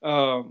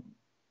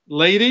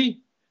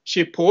lady.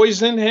 She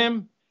poisoned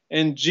him,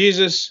 and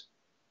Jesus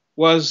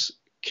was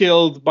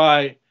killed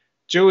by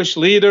Jewish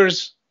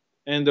leaders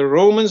and the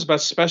Romans, but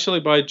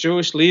especially by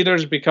Jewish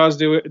leaders because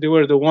they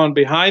were the one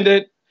behind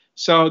it.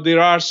 So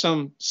there are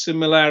some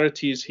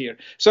similarities here.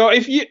 So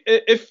if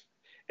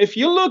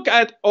you look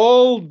at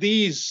all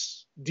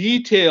these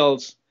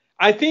details,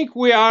 I think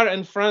we are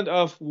in front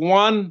of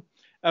one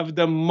of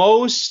the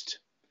most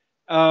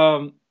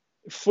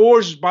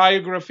forged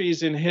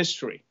biographies in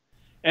history.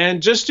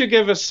 And just to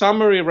give a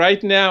summary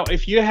right now,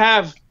 if you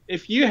have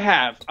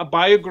a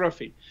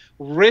biography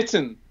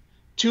written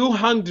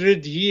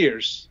 200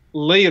 years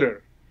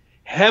later,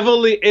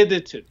 heavily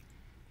edited,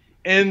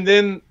 and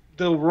then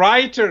the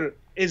writer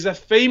is a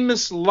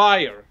famous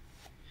liar,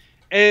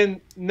 and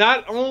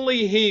not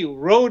only he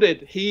wrote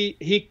it,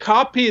 he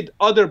copied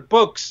other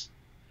books,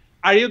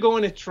 are you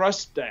going to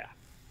trust that?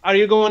 Are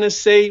you going to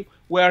say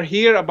we're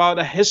here about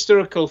a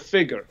historical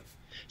figure?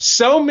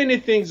 So many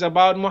things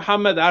about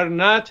Muhammad are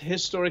not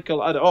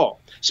historical at all,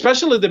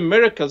 especially the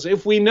miracles.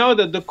 If we know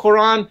that the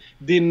Quran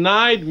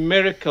denied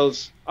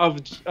miracles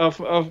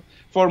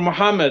for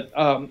Muhammad,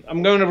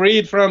 I'm going to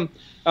read from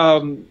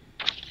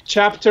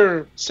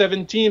chapter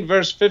 17,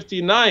 verse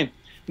 59.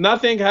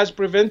 Nothing has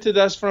prevented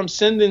us from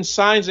sending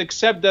signs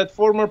except that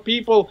former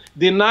people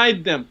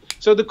denied them.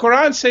 So the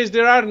Quran says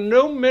there are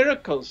no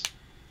miracles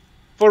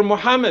for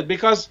Muhammad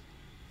because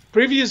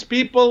previous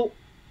people,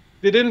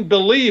 they didn't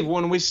believe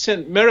when we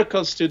sent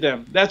miracles to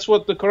them. That's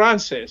what the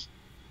Quran says.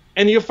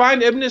 And you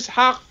find Ibn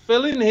Ishaq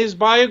filling his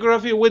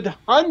biography with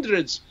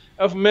hundreds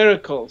of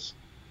miracles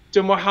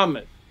to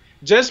Muhammad,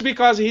 just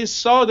because he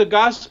saw the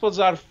Gospels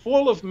are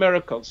full of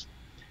miracles.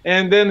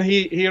 And then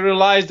he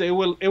realized it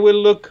will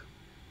look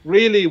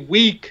really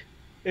weak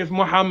if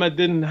Muhammad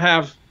didn't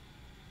have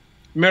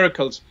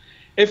miracles.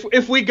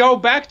 If we go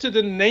back to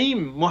the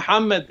name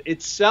Muhammad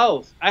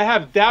itself, I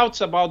have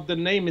doubts about the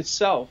name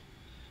itself.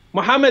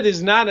 Muhammad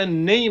is not a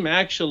name,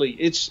 actually.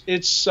 It's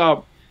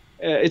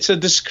a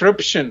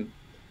description.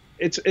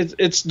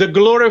 It's the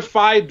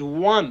glorified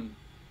one.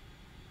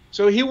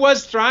 So he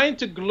was trying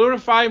to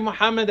glorify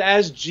Muhammad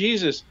as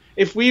Jesus.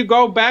 If we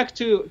go back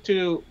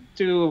to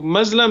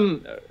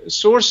Muslim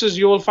sources,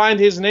 you will find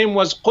his name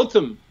was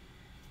Qutum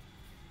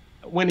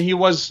when he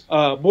was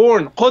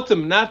born.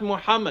 Qutum, not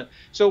Muhammad.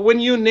 So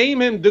when you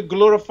name him the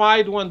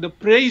glorified one, the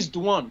praised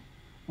one,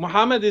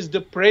 Muhammad is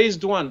the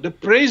praised one. The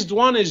praised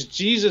one is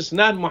Jesus,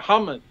 not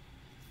Muhammad.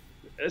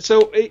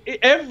 So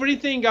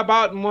everything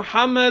about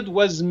Muhammad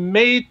was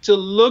made to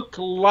look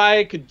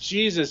like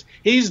Jesus.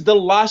 He's the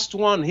last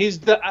one. He's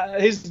the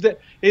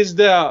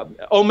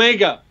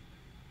Omega.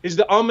 He's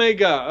the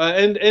Omega,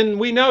 and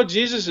we know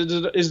Jesus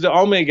is the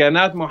Omega,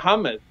 not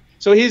Muhammad.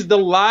 So he's the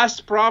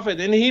last prophet,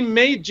 and he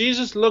made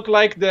Jesus look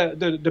like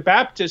the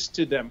Baptist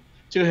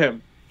to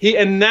him. He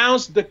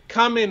announced the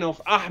coming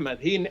of Ahmad.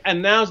 He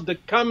announced the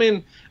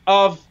coming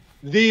of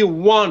the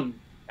one.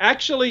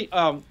 Actually,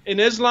 in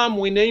Islam,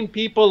 we name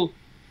people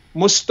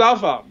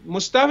Mustafa.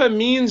 Mustafa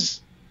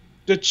means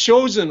the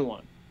chosen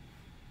one.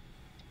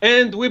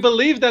 And we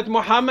believe that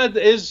Muhammad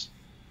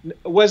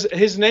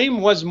his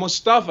name was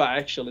Mustafa,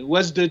 actually,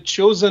 was the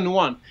chosen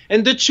one.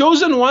 And the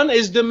chosen one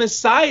is the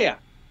Messiah,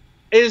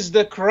 is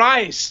the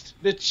Christ,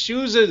 the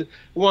chosen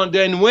one,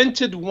 the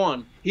anointed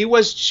one. He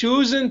was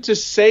chosen to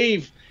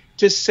save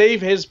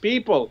his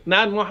people,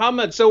 not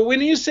Muhammad. So when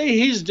you say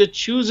he's the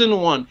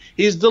chosen one,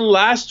 he's the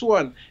last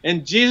one,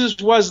 and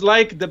Jesus was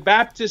like the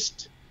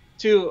Baptist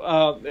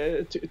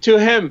to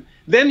him,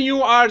 then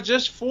you are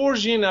just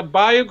forging a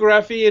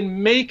biography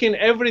and making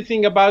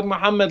everything about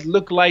Muhammad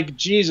look like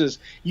Jesus.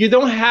 You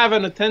don't have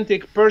an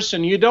authentic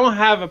person. You don't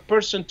have a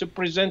person to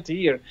present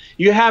here.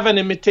 You have an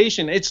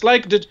imitation. It's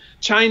like the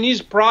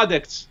Chinese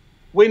products.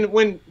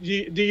 When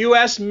the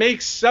US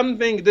makes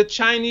something, the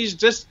Chinese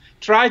just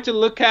try to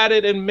look at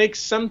it and make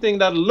something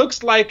that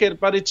looks like it,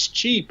 but it's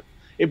cheap.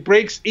 It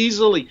breaks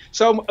easily.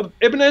 So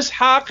Ibn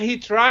Ishaq, he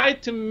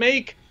tried to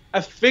make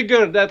a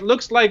figure that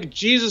looks like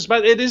Jesus,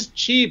 but it is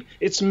cheap.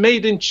 It's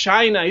made in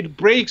China. It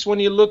breaks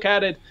when you look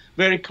at it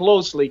very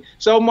closely.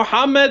 So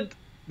Muhammad,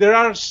 there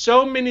are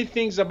so many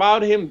things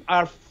about him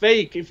are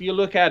fake if you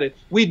look at it.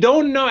 We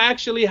don't know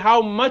actually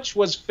how much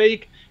was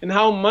fake and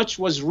how much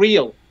was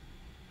real.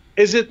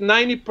 Is it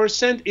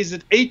 90%? Is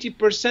it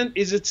 80%?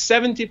 Is it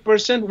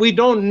 70%? We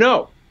don't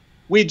know.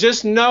 We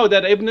just know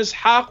that Ibn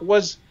Ishaq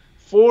was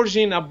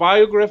forging a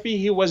biography.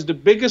 He was the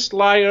biggest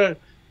liar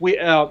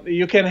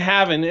you can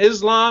have in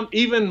Islam.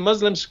 Even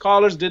Muslim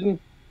scholars didn't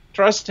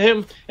trust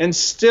him, and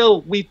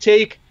still we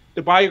take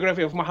the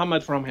biography of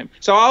Muhammad from him.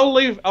 So I'll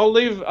leave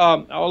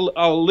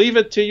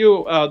it to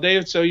you,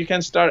 Dave, so you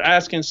can start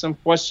asking some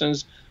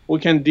questions. We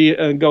can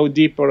go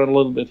deeper a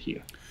little bit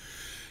here.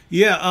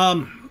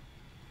 Yeah,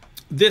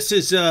 this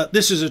is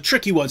a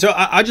tricky one. So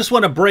I just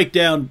want to break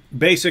down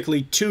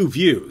basically two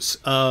views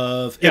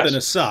of Ibn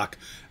Ishaq.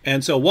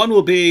 And so one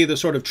will be the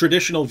sort of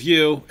traditional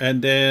view,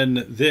 and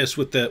then this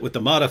with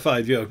the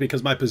modified view,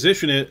 because my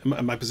position is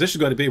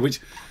going to be, which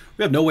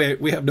we have no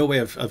way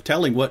of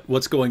telling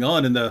what's going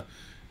on in the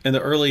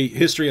early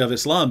history of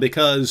Islam,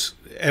 because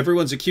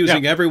everyone's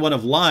accusing everyone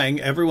of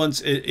lying.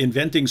 Everyone's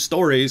inventing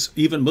stories.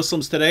 Even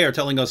Muslims today are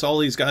telling us all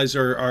these guys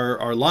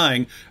are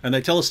lying, and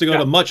they tell us to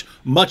go to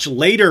much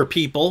later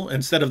people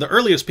instead of the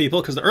earliest people,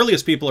 because the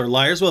earliest people are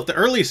liars. Well, if the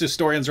earliest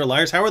historians are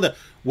liars, how are the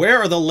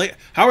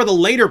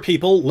later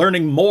people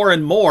learning more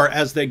and more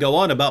as they go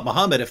on about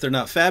Muhammad if they're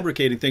not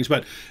fabricating things?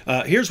 But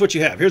here's what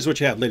you have. Here's what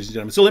you have, ladies and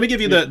gentlemen. So let me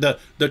give you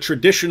the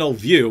traditional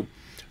view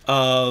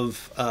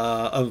of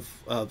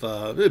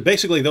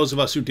basically those of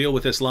us who deal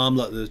with Islam,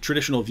 the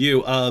traditional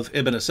view of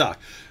Ibn Ishaq.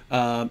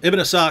 Ibn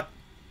Ishaq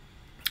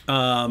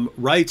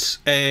writes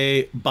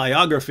a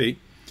biography,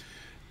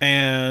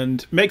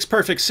 and makes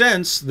perfect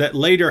sense that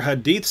later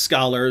Hadith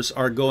scholars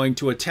are going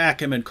to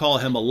attack him and call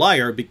him a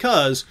liar,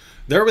 because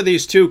there were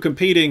these two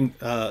competing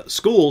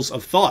schools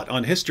of thought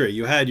on history.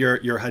 You had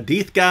your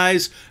Hadith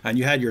guys and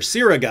you had your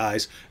Sirah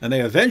guys, and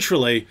they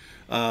eventually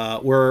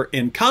were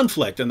in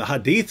conflict, and the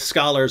Hadith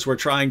scholars were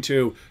trying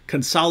to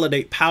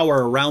consolidate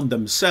power around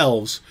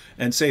themselves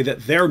and say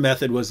that their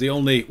method was the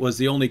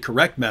only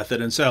correct method.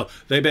 And so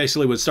they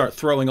basically would start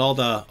throwing all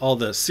the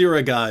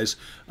Sirah guys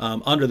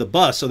under the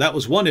bus. So that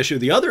was one issue.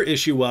 The other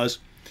issue was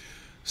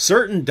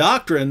certain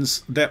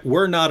doctrines that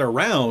were not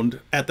around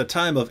at the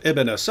time of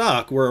Ibn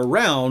Ishaq were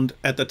around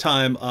at the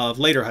time of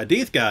later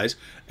Hadith guys.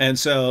 And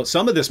so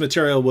some of this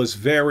material was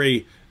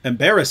very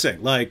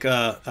embarrassing, like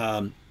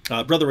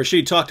Brother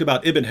Rachid talked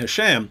about Ibn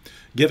Hisham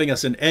giving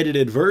us an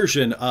edited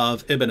version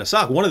of Ibn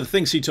Ishaq. One of the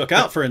things he took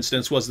out, for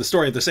instance, was the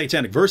story of the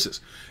satanic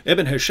verses.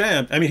 Ibn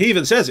Hisham, I mean, he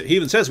even says it. He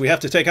even says we have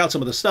to take out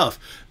some of the stuff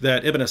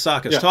that Ibn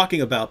Ishaq is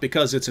talking about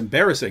because it's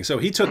embarrassing. So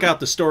he took out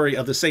the story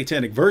of the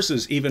satanic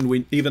verses,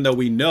 even though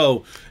we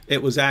know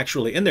it was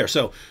actually in there.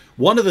 So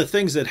one of the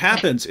things that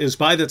happens is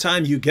by the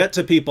time you get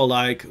to people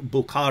like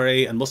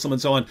Bukhari and Muslim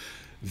and so on,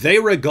 they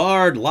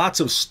regard lots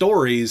of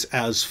stories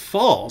as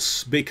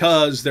false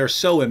because they're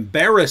so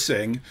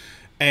embarrassing,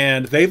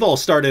 and they've all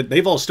started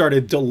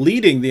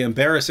deleting the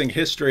embarrassing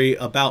history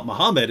about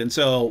Muhammad. And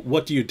so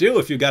what do you do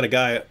if you got a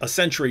guy a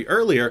century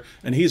earlier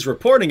and he's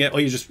reporting it?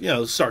 Well, you just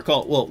start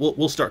calling,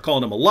 we'll start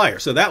calling him a liar.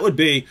 So that would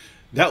be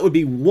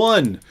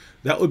one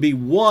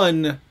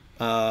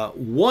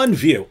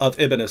view of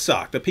Ibn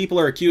Ishaq. The people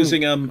are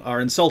accusing him,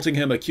 are insulting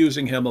him,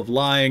 accusing him of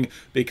lying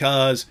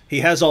because he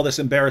has all this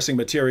embarrassing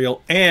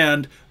material,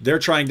 and they're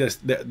trying to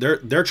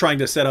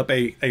set up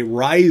a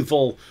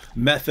rival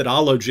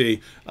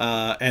methodology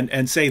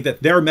and say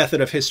that their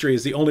method of history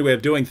is the only way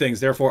of doing things.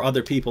 Therefore,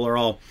 other people are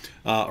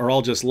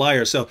all just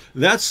liars. So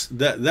that's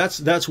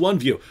one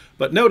view.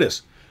 But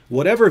notice,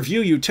 whatever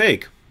view you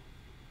take,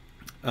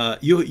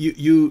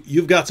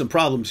 you've got some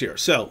problems here.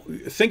 So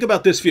think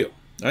about this view.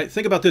 All right,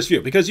 think about this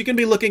view, because you can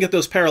be looking at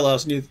those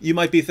parallels and you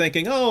might be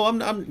thinking, oh,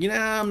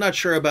 I'm not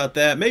sure about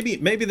that.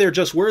 Maybe there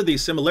just were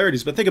these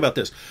similarities. But think about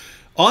this.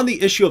 On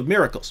the issue of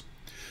miracles,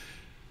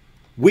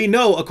 we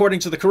know,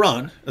 according to the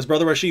Quran, as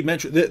Brother Rachid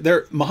mentioned,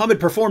 that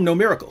Muhammad performed no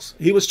miracles.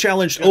 He was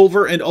challenged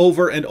over and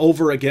over and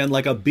over again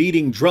like a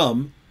beating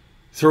drum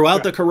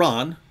throughout the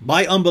Quran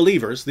by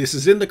unbelievers. This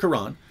is in the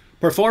Quran.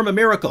 Perform a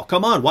miracle.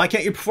 Come on, why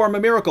can't you perform a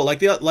miracle like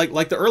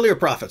the earlier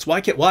prophets? Why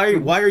do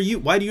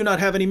you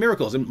not have any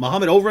miracles? And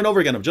Muhammad over and over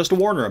again, I'm just a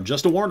warner, I'm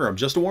just a warner, I'm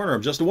just a warner,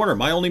 I'm just a warner.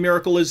 My only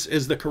miracle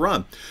is the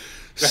Quran.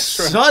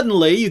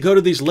 Suddenly you go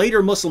to these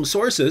later Muslim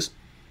sources.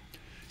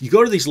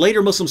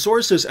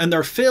 And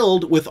they're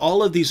filled with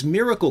all of these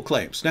miracle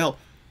claims. Now,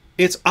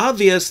 it's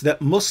obvious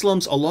that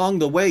Muslims along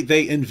the way,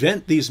 they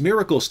invent these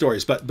miracle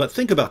stories, but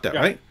think about that,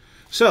 right?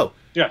 So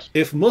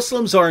if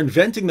Muslims are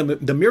inventing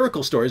the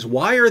miracle stories,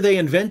 why are they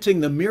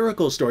inventing the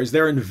miracle stories?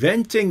 They're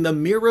inventing the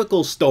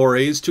miracle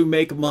stories to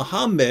make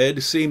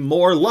Muhammad seem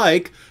more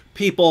like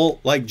people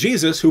like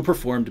Jesus who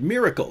performed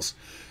miracles.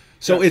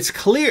 So it's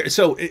clear.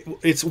 So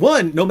it's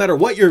one, no matter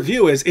what your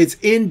view is, it's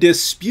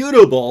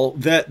indisputable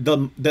that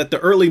the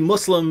early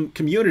Muslim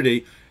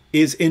community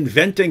is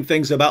inventing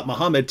things about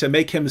Muhammad to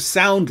make him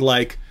sound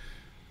like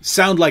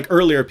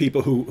earlier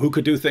people who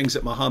could do things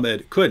that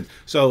Muhammad couldn't.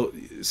 So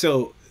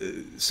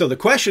the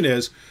question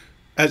is,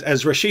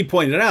 as Rachid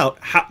pointed out,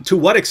 to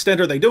what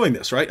extent are they doing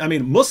this, right? I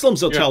mean,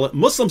 Muslims will tell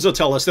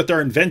us that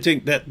they're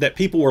inventing, that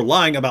people were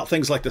lying about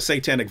things like the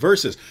satanic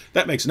verses.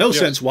 That makes no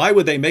sense. Why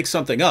would they make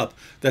something up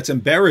that's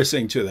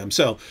embarrassing to them?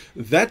 So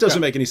that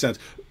doesn't make any sense.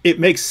 It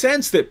makes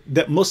sense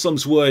that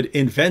Muslims would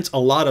invent a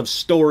lot of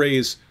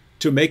stories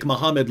to make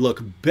Muhammad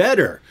look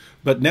better.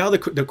 But now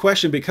the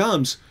question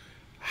becomes,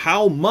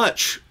 how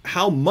much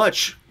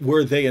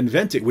were they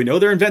inventing? We know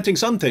they're inventing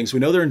some things.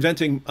 We know they're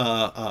inventing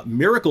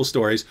miracle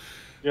stories.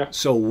 Yeah.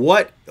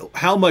 So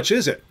how much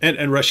is it? And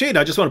Rachid,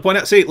 I just want to point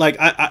out, see, like,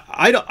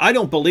 I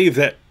don't believe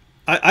that,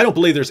 I don't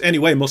believe there's any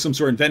way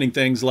Muslims were inventing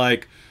things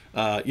like,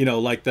 you know,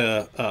 like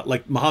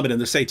like Muhammad and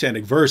the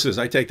satanic verses.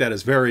 I take that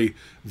as very,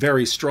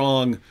 very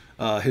strong,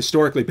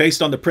 historically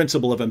based on the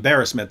principle of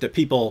embarrassment, that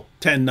people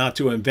tend not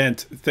to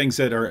invent things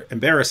that are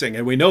embarrassing.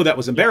 And we know that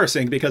was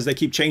embarrassing because they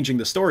keep changing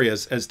the story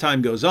as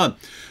time goes on.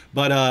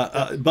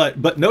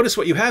 But notice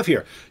what you have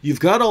here. You've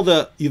got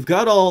the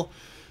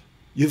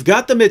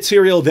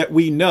material that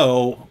we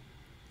know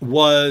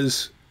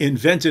was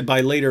invented by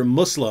later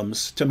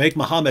Muslims to make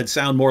Muhammad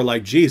sound more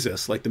like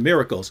Jesus, like the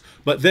miracles.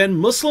 But then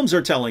Muslims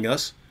are telling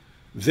us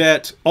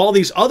that all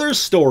these other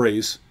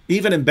stories,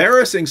 even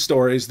embarrassing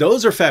stories,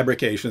 those are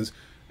fabrications.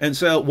 And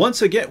so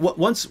once again,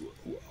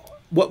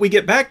 what we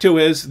get back to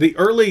is the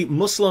early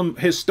Muslim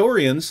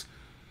historians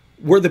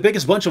were the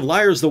biggest bunch of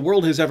liars the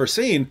world has ever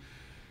seen.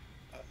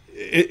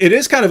 It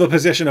is kind of a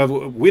position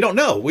of, we don't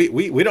know.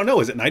 We don't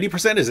know. Is it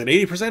 90%? Is it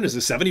 80%? Is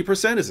it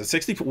 70%? Is it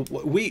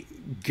 60%?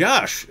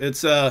 Gosh,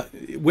 it's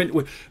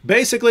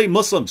basically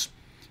Muslims.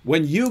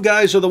 When you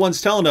guys are the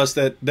ones telling us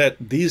that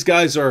these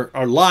guys are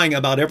lying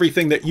about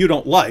everything that you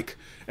don't like,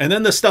 and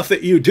then the stuff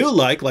that you do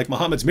like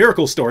Muhammad's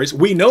miracle stories,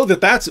 we know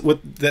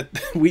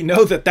we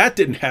know that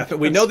didn't happen.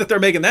 We know that they're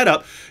making that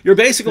up.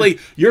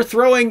 You're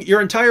throwing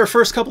your entire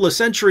first couple of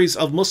centuries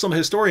of Muslim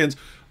historians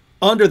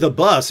under the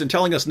bus and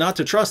telling us not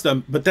to trust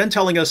them, but then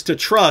telling us to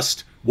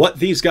trust what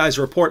these guys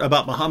report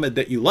about Muhammad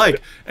that you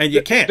like, and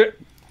you can't.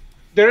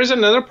 There is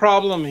another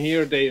problem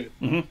here, David.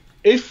 Mm-hmm.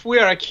 If we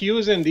are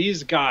accusing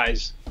these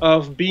guys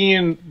of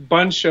being a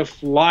bunch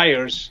of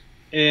liars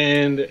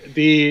and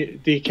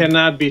they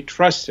cannot be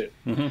trusted,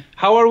 mm-hmm.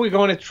 how are we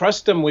going to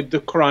trust them with the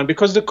Quran?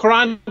 Because the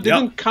Quran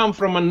didn't come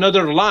from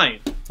another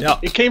line.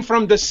 It came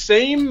from the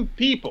same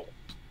people.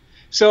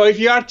 So if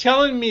you are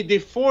telling me they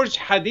forged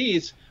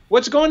hadiths,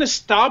 what's going to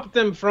stop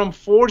them from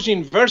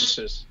forging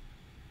verses?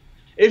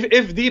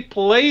 If they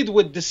played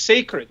with the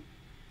sacred,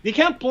 they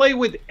can't play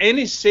with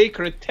any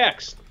sacred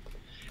text.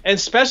 And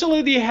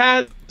especially they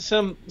had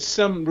some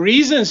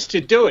reasons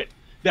to do it.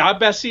 The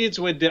Abbasids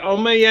with the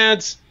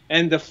Umayyads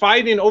and the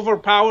fighting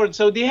overpowered.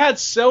 So they had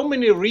so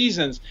many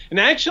reasons. And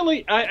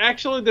actually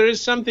there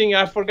is something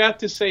I forgot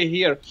to say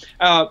here.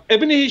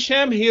 Ibn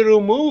Hisham, he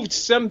removed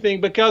something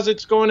because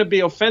it's going to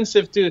be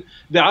offensive to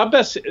the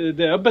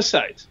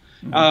Abbasids.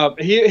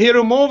 Mm-hmm. He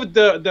removed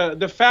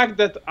the fact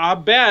that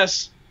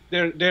Abbas,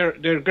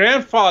 their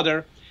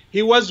grandfather,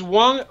 he was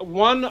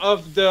one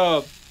of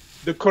the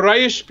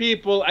Quraysh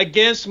people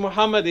against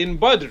Muhammad in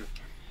Badr.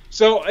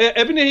 So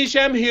Ibn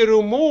Hisham, he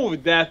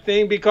removed that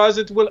thing because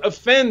it will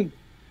offend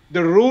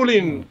the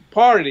ruling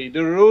party,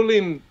 the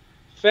ruling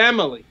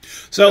family.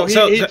 So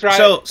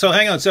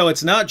hang on. So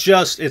it's not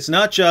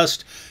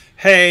just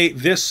hey,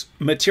 this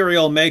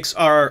material makes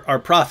our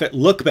prophet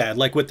look bad,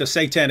 like with the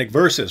satanic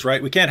verses,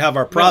 right? We can't have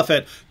our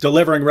prophet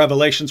delivering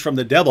revelations from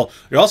the devil.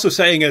 You're also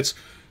saying it's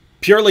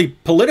purely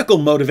political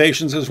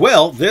motivations as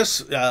well.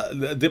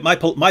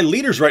 My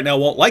leaders right now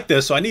won't like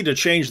this, so I need to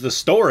change the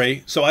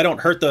story so I don't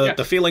hurt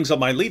the feelings of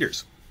my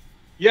leaders.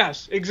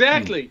 Yes,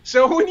 exactly.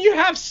 So when you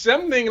have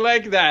something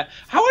like that,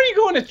 how are you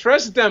going to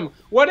trust them?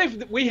 What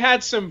if we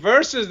had some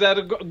verses that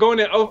are going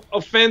to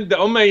offend the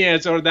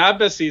Umayyads or the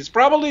Abbasids?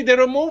 Probably they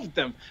removed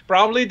them.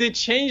 Probably they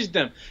changed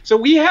them. So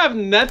we have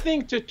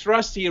nothing to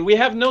trust here. We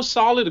have no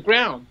solid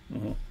ground.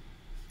 Mm-hmm.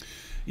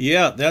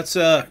 Yeah, that's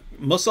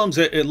Muslims.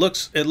 It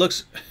looks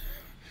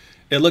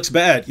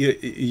bad.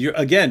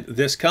 Again,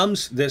 this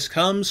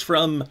comes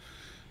from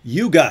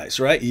you guys,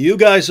 right? You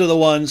guys are the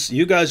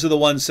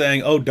ones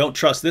saying, oh, don't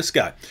trust this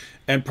guy.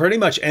 And pretty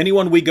much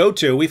anyone we go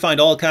to, we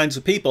find all kinds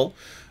of people.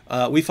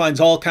 We find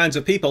all kinds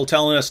of people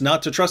telling us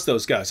not to trust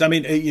those guys. I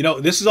mean, you know,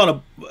 this is on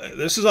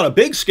a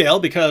big scale,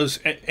 because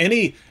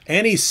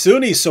any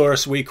Sunni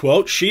source we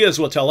quote, Shias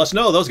will tell us,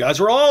 no, those guys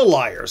were all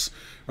liars.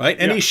 Right?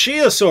 Any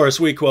Shia source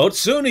we quote,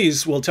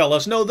 Sunnis will tell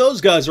us, no,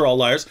 those guys are all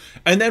liars.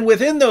 And then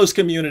within those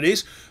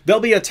communities, they'll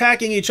be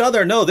attacking each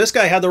other. No, this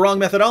guy had the wrong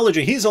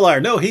methodology. He's a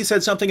liar. No, he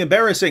said something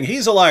embarrassing.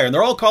 He's a liar. And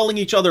they're all calling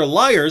each other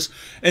liars.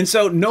 And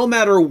so no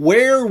matter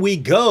where we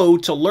go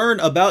to learn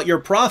about your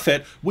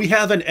prophet, we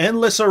have an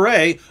endless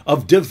array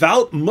of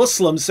devout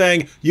Muslims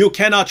saying, you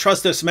cannot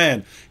trust this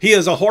man. He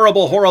is a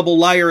horrible, horrible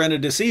liar and a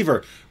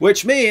deceiver,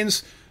 which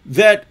means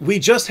that we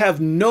just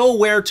have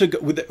nowhere to go.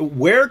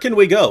 Where can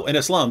we go in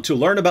Islam to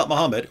learn about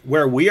Muhammad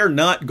where we are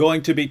not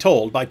going to be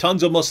told by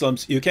tons of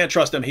Muslims, you can't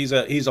trust him, he's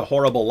a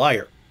horrible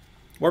liar?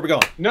 Where are we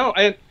going? No,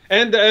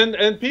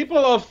 and people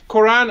of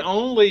Quran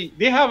only,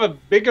 they have a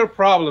bigger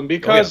problem,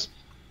 because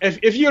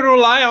if you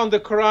rely on the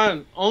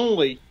Quran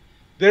only,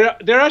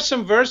 there are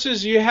some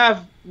verses you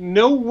have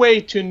no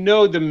way to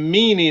know the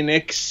meaning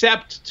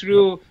except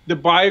through the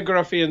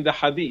biography and the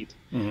hadith.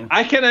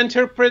 I can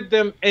interpret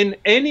them in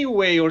any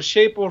way or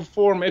shape or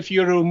form if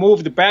you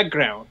remove the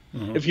background,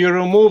 if you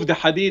remove the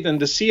hadith and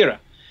the seerah.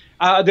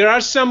 There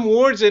are some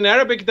words in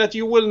Arabic that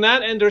you will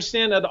not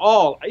understand at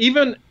all,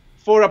 even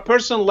for a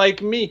person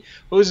like me,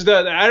 who's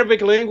the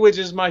Arabic language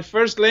is my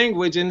first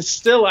language, and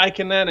still I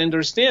cannot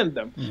understand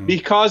them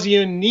because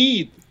you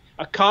need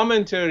a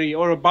commentary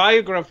or a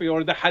biography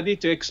or the hadith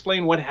to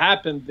explain what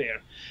happened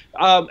there.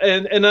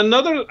 And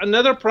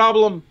another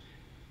problem,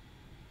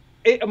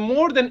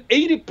 more than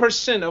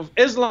 80% of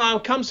Islam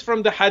comes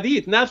from the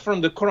hadith, not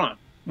from the Quran.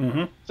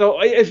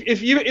 So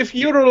if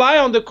you rely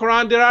on the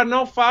Quran, there are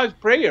no 5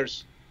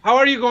 prayers. How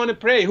are you going to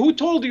pray? Who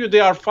told you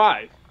there are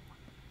 5?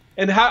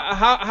 And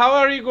how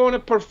are you going to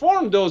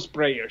perform those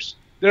prayers?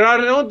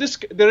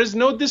 There is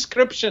no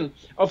description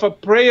of a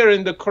prayer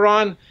in the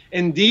Quran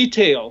in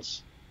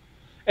details.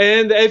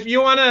 And if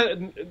you want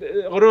to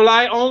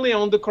rely only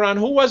on the Quran,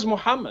 who was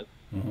Muhammad?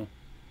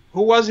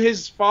 Who was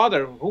his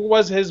father? Who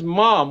was his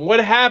mom?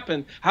 What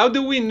happened? How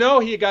do we know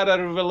he got a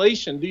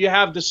revelation? Do you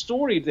have the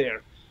story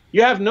there?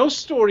 You have no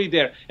story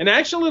there. And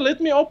actually,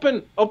 let me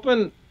open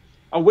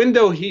a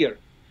window here.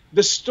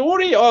 The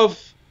story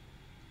of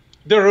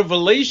the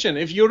revelation,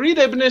 if you read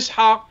Ibn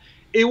Ishaq,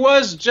 it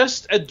was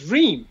just a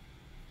dream.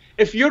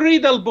 If you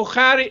read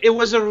Al-Bukhari, it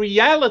was a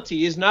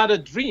reality, it's not a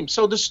dream.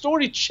 So the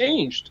story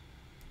changed.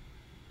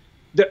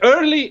 The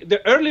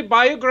early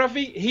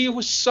biography,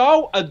 he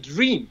saw a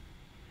dream.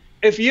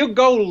 If you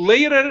go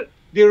later,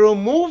 they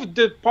removed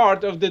the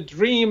part of the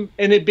dream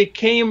and it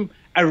became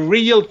a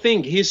real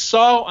thing. He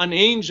saw an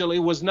angel, it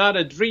was not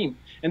a dream.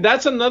 And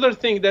that's another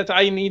thing that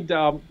I need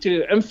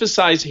to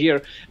emphasize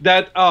here,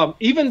 that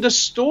even the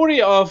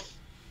story of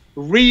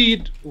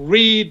read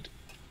in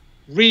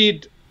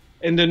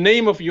the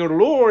name of your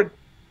Lord,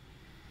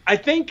 I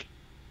think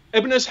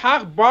Ibn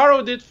Ishaq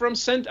borrowed it from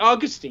St.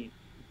 Augustine.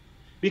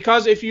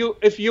 Because if you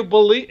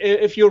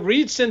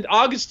read St.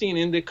 Augustine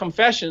in the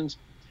Confessions,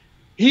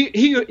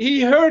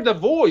 he heard a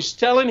voice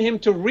telling him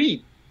to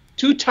read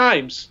 2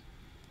 times.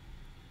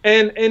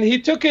 And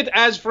he took it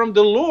as from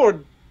the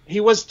Lord. He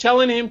was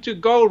telling him to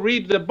go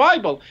read the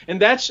Bible, and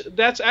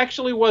that's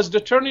actually was the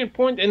turning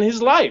point in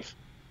his life.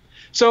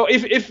 So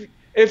if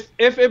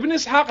Ibn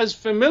Ishaq is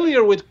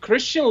familiar with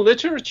Christian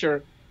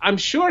literature, I'm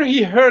sure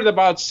he heard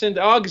about St.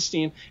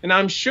 Augustine, and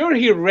I'm sure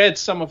he read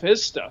some of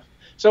his stuff.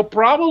 So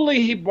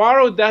probably he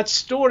borrowed that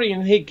story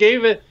and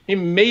he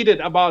made it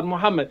about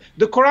Muhammad.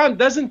 The Quran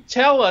doesn't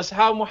tell us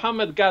how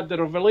Muhammad got the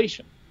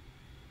revelation.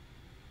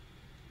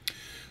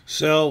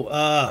 So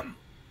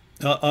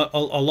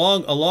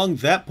along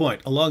that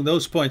point, along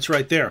those points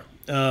right there,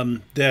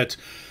 that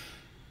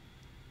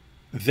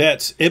Ibn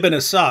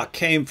Ishaq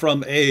came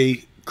from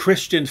a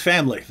Christian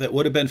family that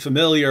would have been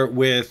familiar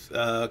with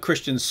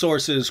Christian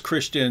sources,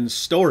 Christian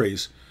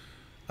stories,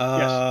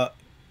 Yes.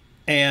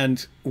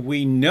 and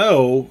we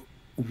know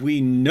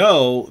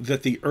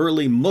that the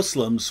early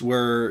Muslims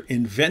were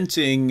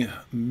inventing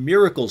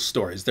miracle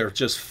stories. They're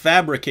just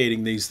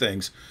fabricating these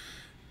things,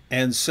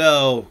 and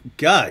so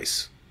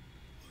guys,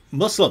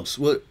 Muslims,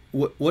 what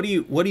do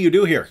you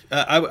do here?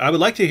 I would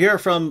like to hear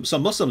from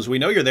some Muslims. We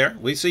know you're there.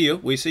 We see you.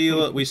 We see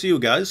you. We see you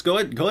guys. Go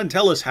ahead and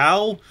tell us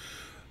how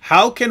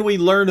can we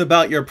learn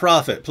about your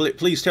prophet?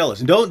 Please tell us.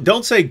 And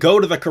don't say go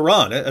to the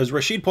Quran. As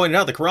Rachid pointed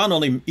out, the Quran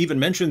only even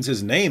mentions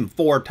his name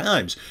 4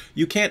 times.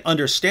 You can't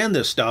understand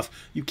this stuff.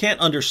 You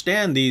can't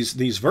understand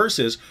these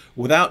verses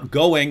without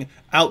going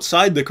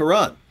outside the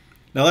Quran.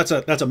 Now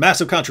that's a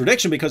massive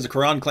contradiction because the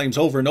Quran claims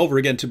over and over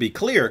again to be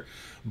clear.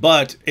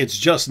 But it's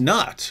just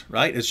not,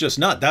 right? It's just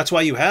not. That's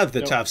why you have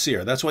the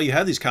tafsir. That's why you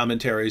have these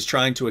commentaries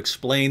trying to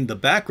explain the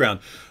background.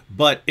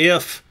 But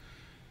if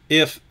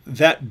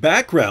that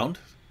background,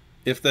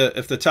 if the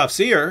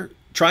tafsir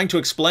trying to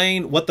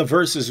explain what the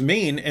verses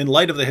mean in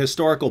light of the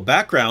historical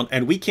background,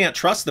 and we can't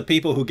trust the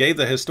people who gave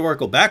the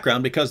historical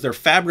background because they're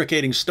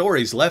fabricating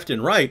stories left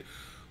and right,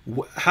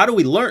 how do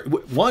we learn?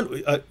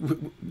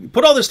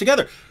 Put all this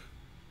together.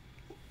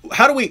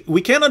 How do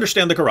we can't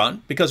understand the Quran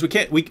because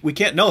we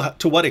can't know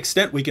to what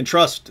extent we can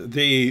trust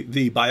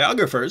the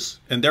biographers,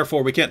 and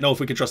therefore we can't know if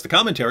we can trust the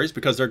commentaries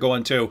because they're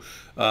going to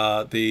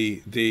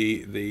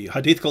the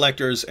hadith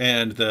collectors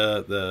and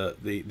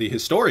the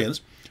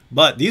historians.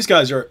 But these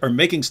guys are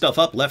making stuff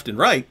up left and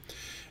right,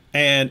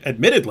 and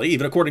admittedly,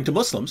 even according to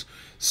Muslims.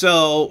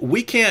 So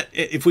we can't,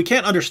 if we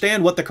can't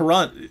understand what the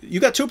Quran, you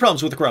got 2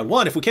 problems with the Quran.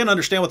 One, if we can't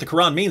understand what the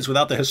Quran means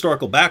without the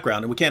historical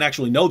background, and we can't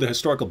actually know the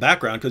historical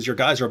background because your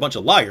guys are a bunch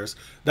of liars,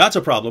 that's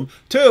a problem.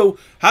 2,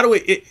 how do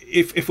we,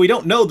 if we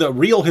don't know the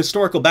real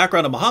historical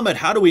background of Muhammad,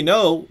 how do we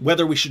know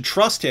whether we should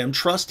trust him,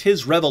 trust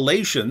his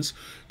revelations,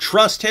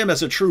 trust him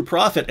as a true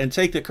prophet, and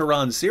take the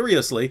Quran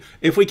seriously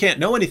if we can't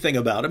know anything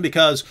about him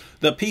because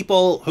the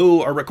people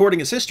who are recording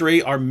his history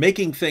are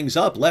making things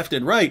up left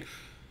and right?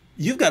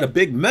 you've got a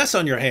big mess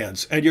on your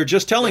hands, and you're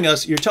just telling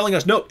us,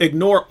 no,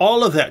 ignore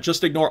all of that,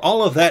 just ignore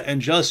all of that,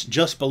 and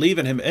just believe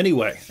in him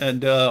anyway.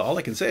 And all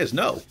I can say is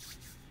no.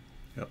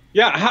 Yep.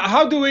 Yeah.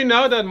 How do we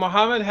know that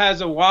Muhammad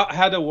had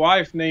a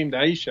wife named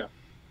Aisha?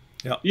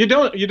 Yep. You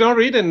don't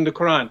read it in the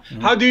Quran. Mm-hmm.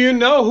 How do you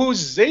know who's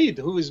Zayd,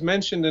 who is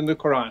mentioned in the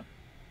Quran,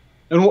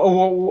 and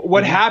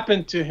what mm-hmm.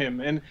 happened to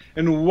him,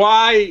 and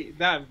why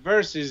that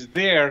verse is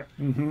there,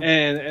 mm-hmm.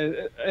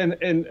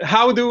 and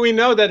how do we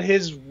know that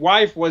his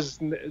wife was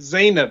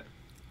Zainab?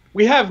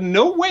 We have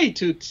no way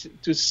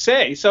to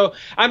say. So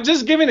I'm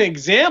just giving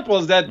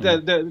examples that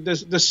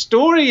mm-hmm. the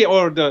story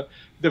or the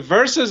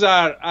verses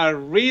are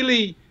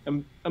really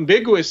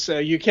ambiguous.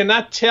 You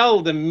cannot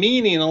tell the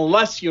meaning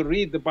unless you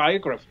read the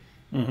biography.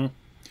 Mm-hmm.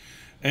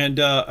 And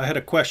I had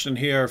a question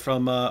here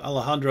from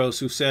Alejandro's,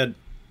 who said,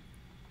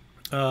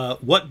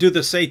 what do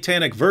the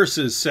satanic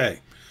verses say?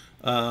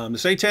 The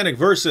satanic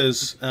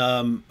verses,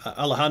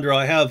 Alejandro,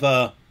 I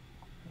have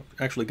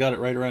actually got it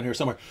right around here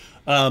somewhere.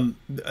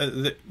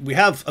 We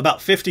have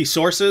about 50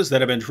 sources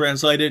that have been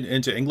translated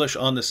into English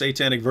on the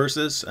satanic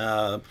verses.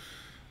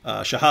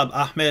 Shahab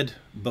Ahmed,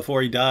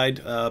 before he died,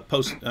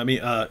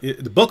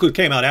 the book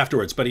came out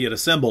afterwards, but he had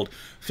assembled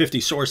 50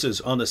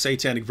 sources on the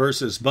satanic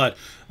verses. But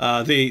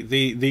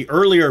the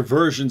earlier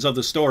versions of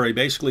the story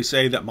basically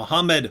say that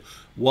Muhammad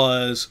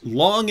was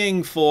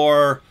longing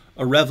for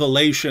a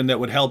revelation that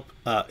would help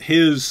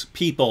his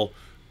people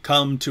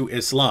come to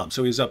Islam.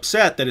 So he's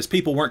upset that his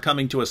people weren't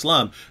coming to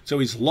Islam. So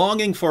he's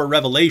longing for a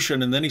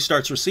revelation, and then he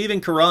starts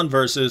receiving Quran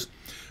verses.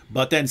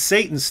 But then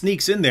Satan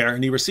sneaks in there,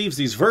 and he receives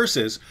these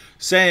verses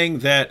saying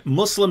that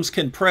Muslims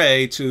can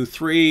pray to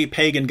 3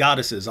 pagan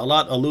goddesses,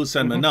 Alat, Aluz,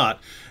 and Manat,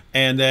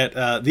 and that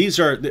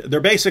they're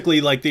basically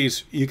like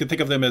these. You can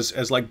think of them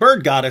as like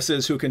bird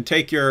goddesses who can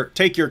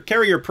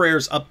carry your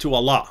prayers up to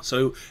Allah.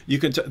 So you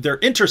can they're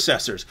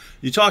intercessors.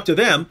 You talk to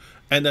them,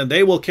 and then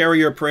they will carry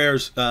your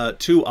prayers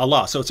to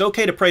Allah. So it's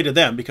okay to pray to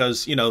them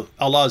because, you know,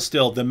 Allah is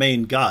still the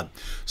main God.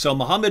 So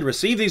Muhammad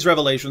received these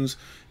revelations.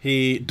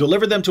 He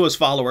delivered them to his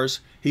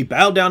followers. He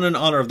bowed down in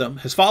honor of them.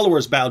 His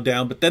followers bowed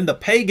down, but then the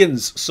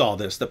pagans saw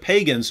this. The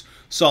pagans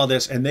saw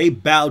this, and they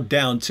bowed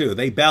down too.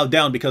 They bowed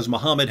down because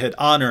Muhammad had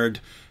honored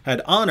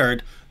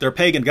their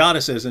pagan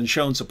goddesses and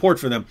shown support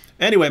for them.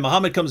 Anyway,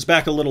 Muhammad comes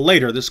back a little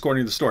later. This is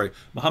according to the story.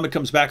 Muhammad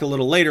comes back a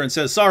little later and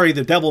says, sorry,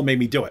 the devil made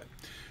me do it.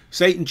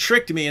 Satan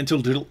tricked me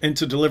into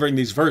delivering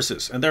these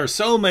verses. And there are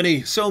so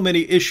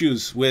many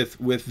issues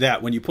with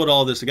that when you put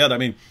all this together. I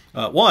mean,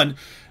 one,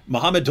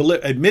 Muhammad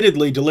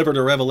admittedly delivered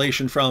a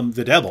revelation from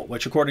the devil,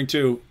 which according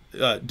to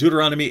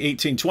Deuteronomy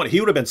 18:20, he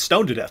would have been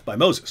stoned to death by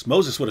Moses.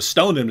 Moses would have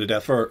stoned him to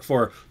death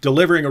for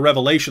delivering a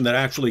revelation that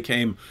actually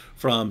came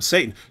from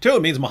Satan. Two,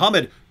 it means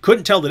Muhammad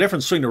couldn't tell the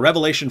difference between a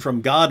revelation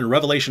from God and a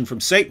revelation from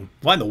Satan.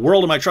 Why in the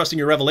world am I trusting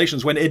your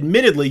revelations when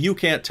admittedly you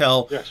can't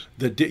tell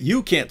the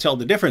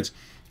difference?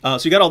 So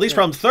you got all these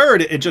problems.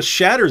 Third, it just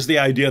shatters the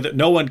idea that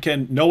no one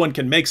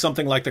can make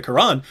something like the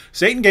Quran.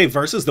 Satan gave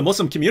verses. The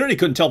Muslim community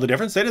couldn't tell the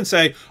difference. They didn't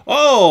say,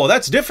 "Oh,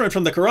 that's different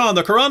from the Quran.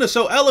 The Quran is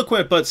so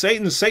eloquent, but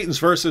Satan's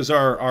verses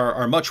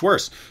are much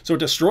worse." So it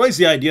destroys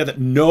the idea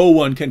that no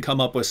one can come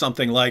up with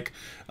something like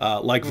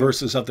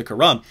verses of the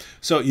Quran.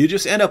 So you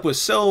just end up with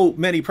so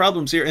many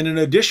problems here. And in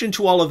addition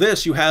to all of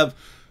this, you have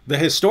the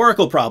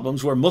historical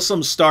problems where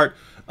Muslims start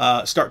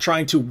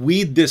trying to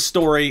weed this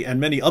story and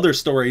many other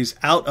stories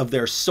out of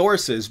their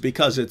sources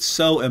because it's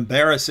so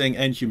embarrassing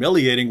and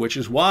humiliating, which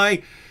is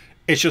why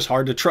it's just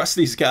hard to trust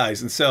these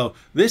guys. And so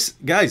this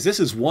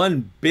is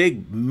one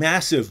big,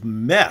 massive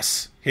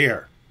mess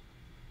here.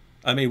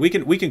 I mean, we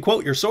can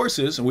quote your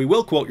sources, and we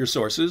will quote your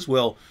sources.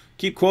 We'll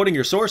keep quoting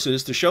your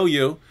sources to show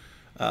you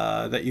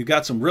that you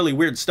got some really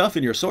weird stuff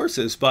in your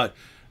sources, but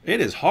it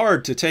is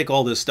hard to take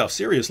all this stuff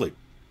seriously.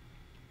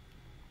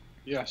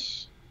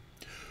 Yes.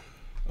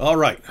 All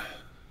right.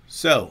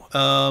 So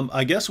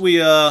I guess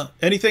we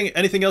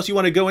anything else you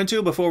want to go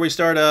into before we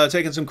start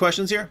taking some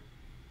questions here?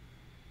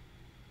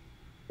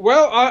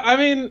 Well, I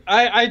mean,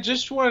 I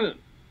just want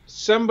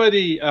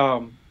somebody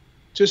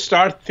to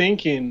start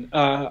thinking.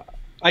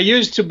 I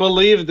used to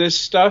believe this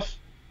stuff.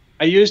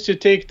 I used to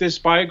take this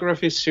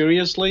biography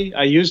seriously.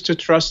 I used to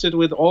trust it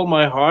with all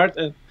my heart.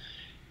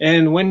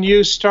 And when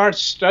you start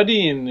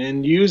studying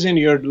and using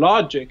your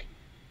logic,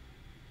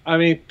 I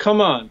mean,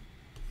 come on.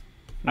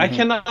 I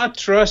cannot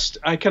trust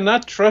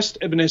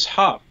Ibn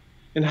Ishaq.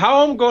 And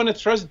how I'm going to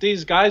trust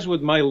these guys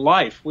with my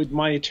life, with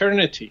my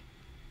eternity?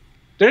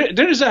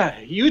 There's a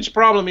huge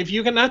problem. If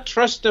you cannot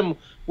trust them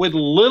with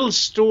little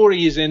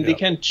stories and they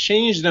can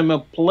change them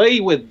and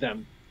play with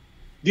them,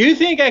 do you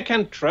think I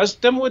can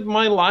trust them with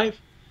my life?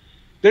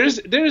 There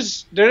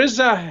is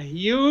a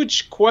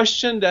huge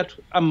question that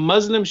a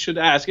Muslim should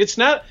ask. It's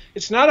not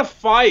a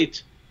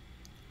fight,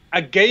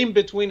 a game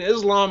between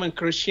Islam and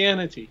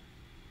Christianity.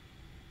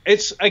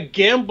 It's a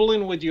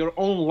gambling with your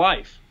own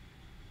life.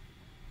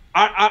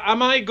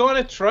 Am I going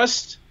to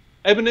trust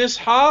Ibn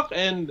Ishaq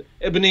and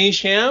Ibn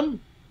Hisham?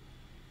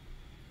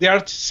 They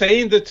are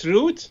saying the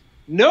truth?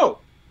 No.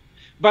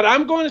 But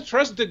I'm going to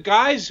trust the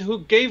guys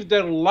who gave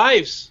their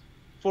lives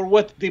for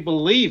what they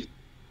believed.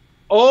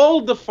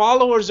 all the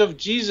followers of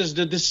Jesus,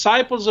 the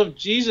disciples of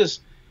Jesus,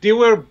 they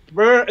were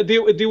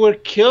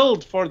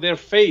killed for their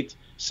faith.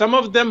 Some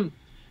of them,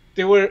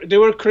 they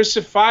were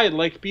crucified,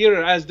 like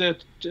Peter, as the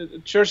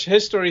church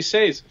history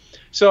says.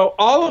 So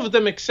all of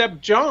them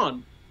except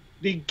John,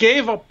 they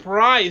gave a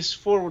price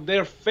for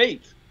their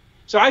faith.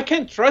 So I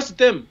can trust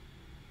them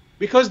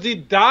because they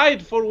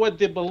died for what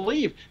they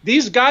believe.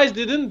 These guys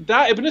didn't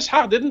die. Ibn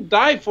Ishaq didn't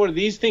die for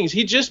these things.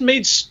 He just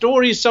made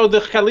stories so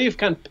the Caliph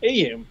can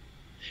pay him.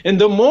 And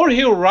the more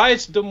he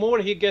writes, the more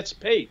he gets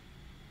paid.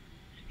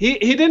 He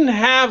didn't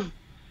have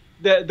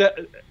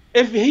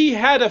if he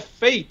had a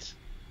faith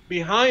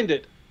behind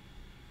it,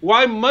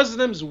 why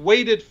Muslims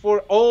waited for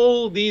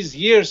all these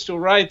years to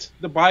write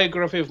the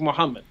biography of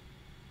Muhammad?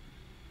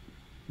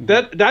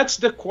 That's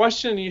the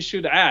question you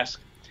should ask.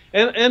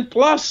 And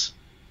plus,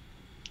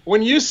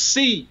 when you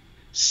see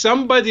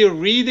somebody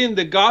reading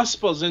the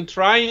Gospels and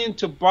trying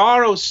to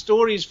borrow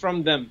stories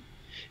from them,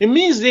 it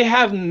means they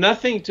have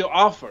nothing to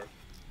offer.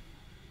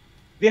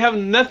 They have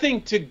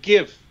nothing to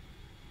give.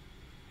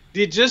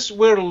 They just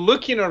were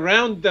looking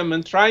around them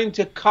and trying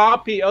to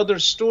copy other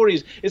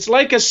stories. It's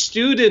like a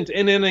student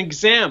in an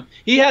exam.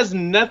 He has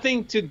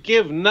nothing to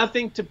give,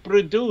 nothing to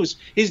produce.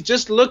 He's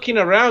just looking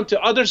around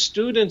to other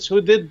students who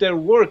did their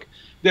work,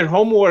 their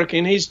homework,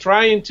 and he's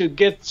trying to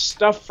get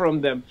stuff from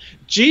them.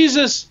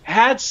 Jesus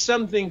had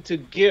something to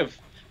give.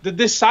 The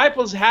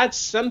disciples had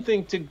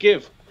something to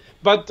give.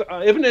 But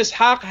Ibn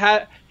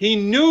Ishaq he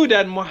knew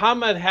that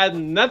Muhammad had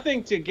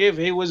nothing to give.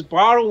 He was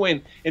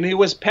borrowing and he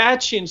was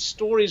patching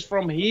stories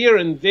from here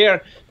and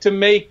there to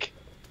make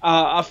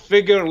a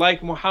figure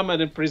like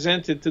Muhammad and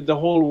present it to the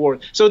whole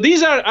world. So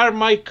these are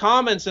my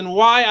comments and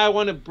why I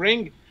want to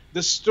bring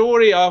the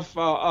story of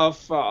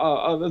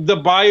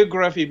the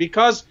biography,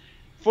 because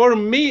for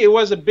me it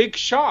was a big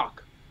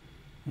shock.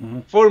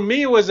 Mm-hmm. For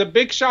me it was a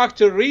big shock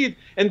to read,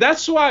 and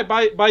that's why,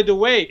 by the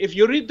way, if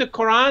you read the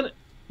Quran,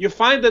 you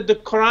find that the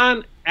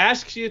Quran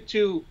asks you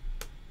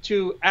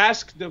to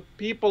ask the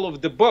people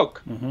of the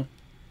book. Mm-hmm.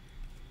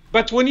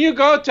 But when you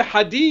go to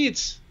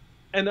hadiths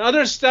and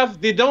other stuff,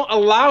 they don't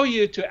allow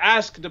you to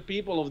ask the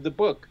people of the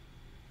book.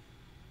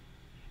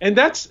 And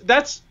that's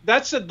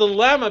a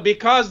dilemma,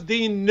 because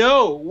they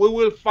know we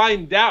will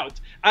find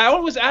out. I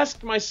always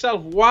ask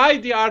myself why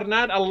they are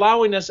not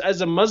allowing us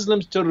as a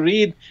Muslims to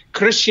read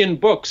Christian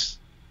books.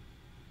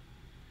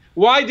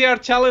 Why they are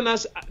telling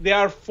us they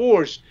are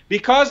forced?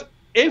 Because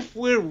if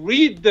we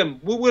read them,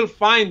 we will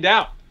find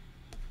out.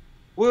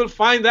 We will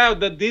find out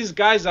that these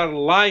guys are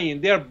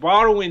lying. They are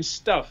borrowing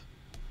stuff.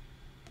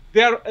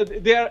 They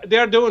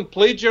are doing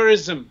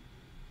plagiarism.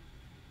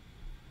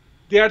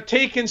 They are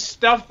taking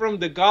stuff from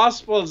the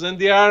Gospels and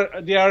they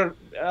are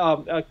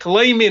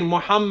claiming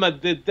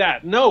Muhammad did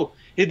that. No,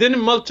 he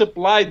didn't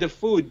multiply the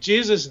food.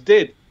 Jesus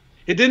did.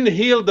 He didn't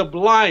heal the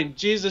blind.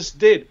 Jesus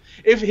did.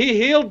 If he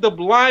healed the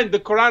blind, the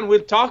Quran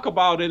will talk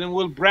about it and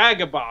will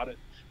brag about it.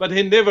 But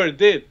he never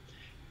did.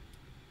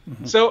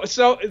 Mm-hmm.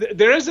 So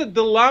there is a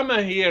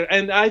dilemma here,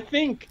 and I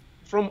think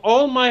from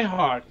all my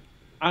heart,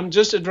 I'm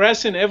just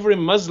addressing every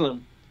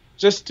Muslim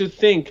just to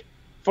think,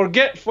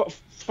 forget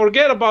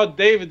about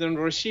David and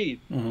Rachid.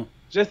 Mm-hmm.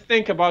 Just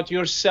think about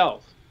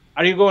yourself.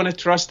 Are you going to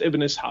trust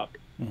Ibn Ishaq?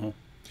 Mm-hmm.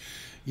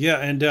 Yeah,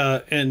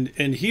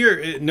 and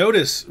here,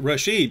 notice,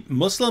 Rachid,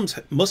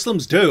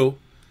 Muslims do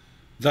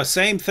the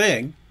same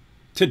thing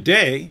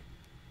today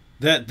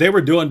that they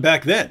were doing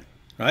back then,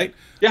 right?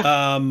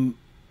 Yeah.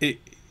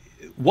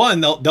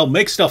 One, they'll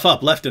make stuff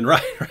up left and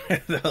right.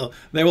 Right?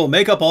 They will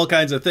make up all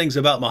kinds of things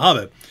about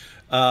Muhammad.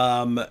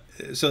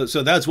 So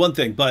that's one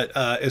thing. But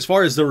as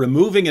far as the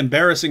removing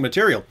embarrassing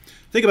material,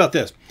 think about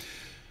this.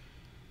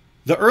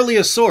 The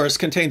earliest source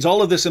contains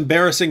all of this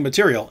embarrassing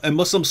material, and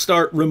Muslims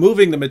start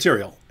removing the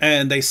material,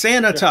 and they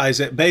sanitize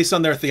it based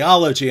on their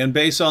theology and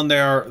based on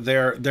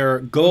their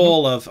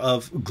goal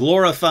of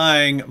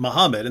glorifying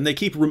Muhammad, and they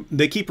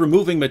keep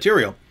removing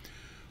material.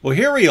 Well,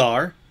 here we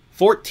are,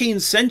 14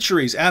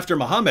 centuries after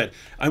Muhammad,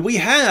 and we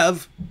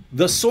have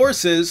the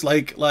sources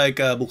like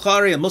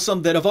Bukhari and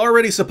Muslim that have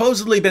already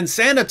supposedly been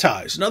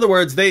sanitized. In other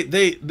words,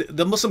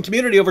 the Muslim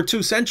community over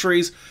 2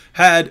 centuries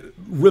had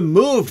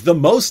removed the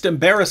most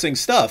embarrassing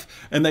stuff,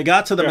 and they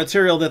got to the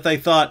material that they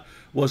thought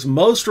was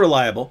most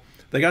reliable.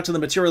 They got to the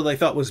material they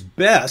thought was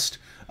best.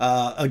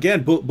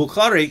 Again,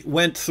 Bukhari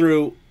went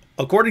through,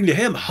 according to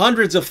him,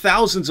 hundreds of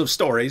thousands of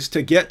stories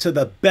to get to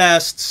the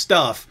best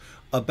stuff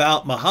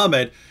about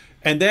Muhammad.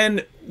 And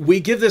then we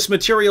give this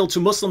material to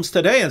Muslims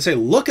today and say,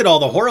 look at all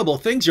the horrible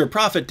things your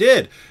prophet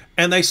did.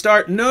 And they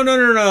start, no,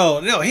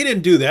 he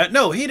didn't do that.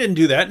 No, he didn't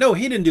do that. No,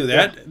 he didn't do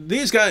that. Yeah.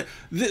 These guys,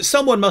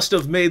 someone must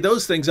have made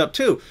those things up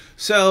too.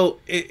 So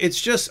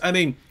it's just, I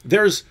mean,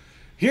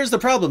 here's the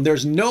problem.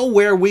 There's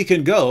nowhere we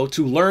can go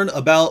to learn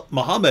about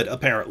Muhammad,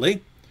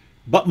 apparently.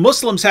 But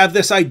Muslims have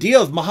this idea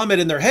of Muhammad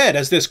in their head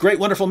as this great,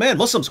 wonderful man.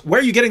 Muslims, where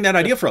are you getting that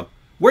idea from?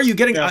 Where are you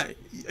getting,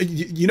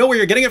 you know where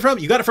you're getting it from?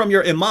 You got it from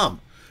your imam.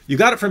 You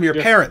got it from your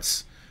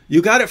parents.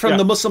 You got it from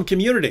the Muslim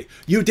community.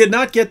 You did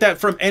not get that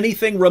from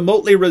anything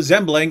remotely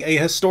resembling a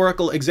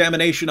historical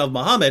examination of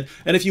Muhammad.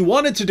 And if you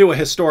wanted to do a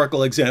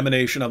historical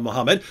examination of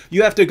Muhammad,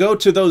 you have to go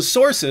to those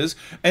sources.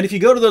 And if you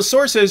go to those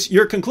sources,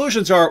 your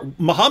conclusions are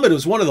Muhammad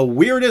was one of the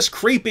weirdest,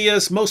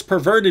 creepiest, most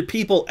perverted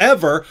people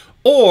ever,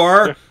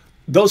 or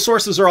those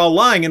sources are all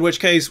lying, in which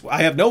case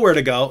I have nowhere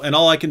to go, and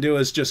all I can do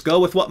is just go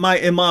with what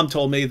my imam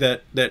told me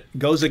that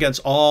goes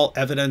against all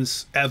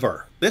evidence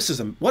ever. This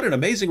is what an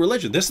amazing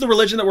religion. This is the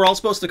religion that we're all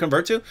supposed to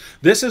convert to.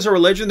 This is a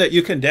religion that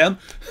you condemn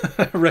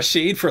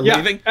Rachid for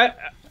leaving.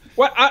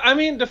 Well, I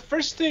mean, the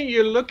first thing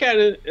you look at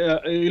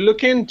you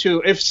look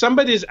into, if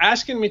somebody is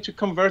asking me to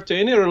convert to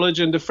any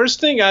religion, the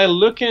first thing I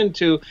look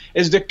into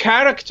is the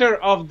character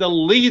of the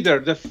leader,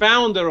 the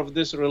founder of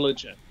this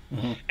religion.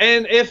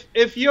 And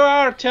if you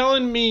are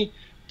telling me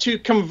to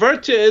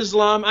convert to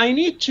Islam, I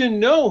need to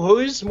know who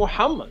is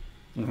Muhammad,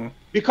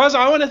 because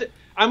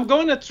I'm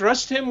going to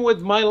trust him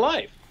with my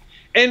life.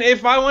 And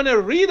if I want to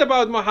read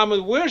about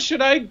Muhammad, where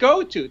should I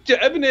go to?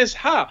 To Ibn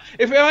Ishaq.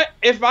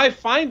 If I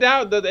find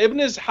out that Ibn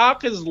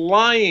Ishaq is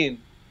lying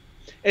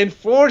and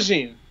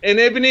forging, and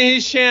Ibn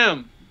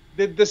Hisham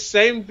did the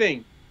same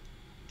thing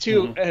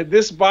to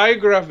this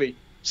biography,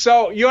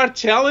 so you are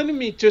telling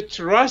me to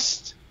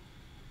trust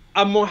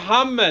a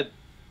Muhammad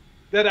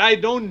that I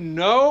don't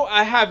know?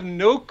 I have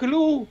no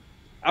clue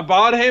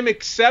about him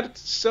except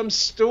some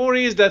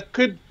stories that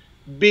could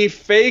be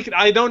fake.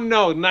 I don't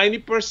know,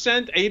 90%,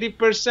 80%,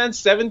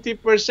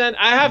 70%.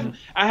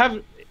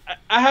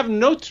 I have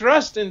no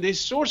trust in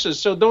these sources.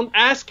 So don't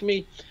ask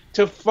me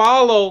to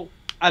follow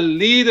a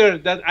leader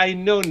that I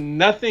know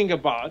nothing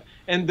about,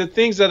 and the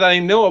things that I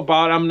know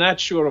about, I'm not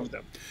sure of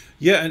them.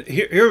 Yeah, and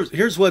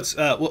here's what's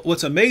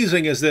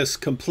amazing is this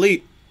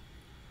complete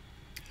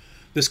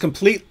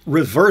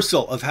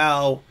reversal of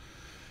how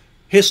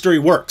history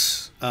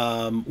works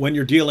when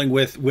you're dealing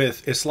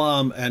with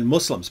Islam and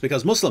Muslims,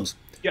 because Muslims,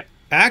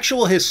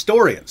 actual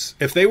historians,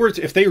 if they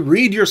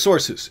read your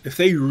sources,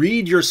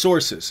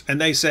 and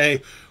they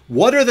say,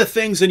 what are the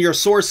things in your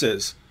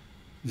sources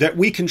that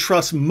we can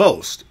trust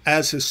most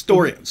as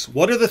historians?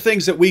 What are the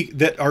things that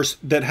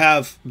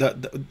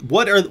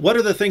what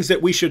are the things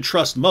that we should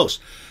trust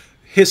most?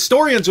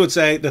 Historians would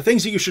say the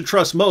things that you should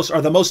trust most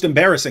are the most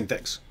embarrassing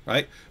things,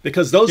 right?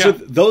 Because those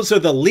are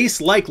the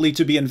least likely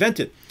to be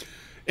invented.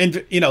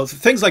 And, you know,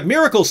 things like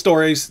miracle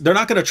stories, they're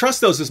not going to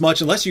trust those as much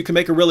unless you can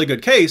make a really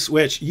good case,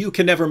 which you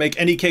can never make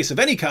any case of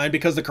any kind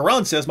because the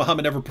Quran says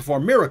Muhammad never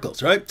performed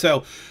miracles, right?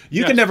 So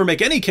you can never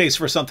make any case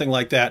for something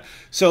like that.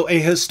 So a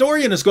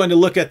historian is going to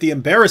look at the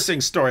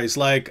embarrassing stories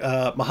like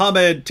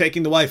Muhammad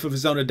taking the wife of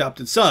his own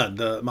adopted son,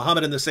 the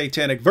Muhammad in the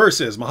satanic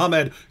verses,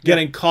 Muhammad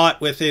getting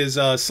caught with his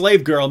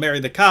slave girl,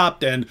 Mary the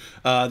Copt, and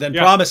then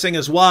promising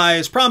his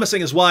wives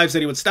that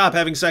he would stop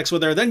having sex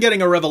with her, then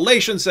getting a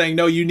revelation saying,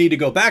 no, you need to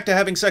go back to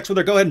having sex with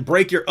her. Go ahead and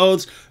break your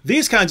oaths.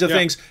 These kinds of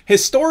things.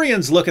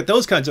 Historians look at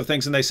those kinds of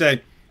things and they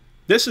say,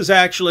 this is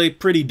actually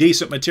pretty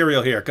decent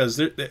material here, because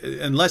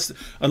unless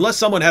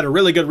someone had a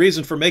really good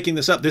reason for making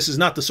this up, this is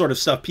not the sort of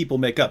stuff people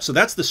make up. So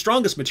that's the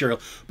strongest material.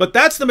 But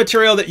that's the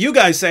material that you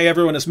guys say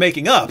everyone is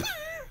making up.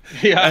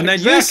 Yeah, and then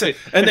exactly.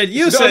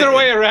 you say the other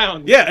way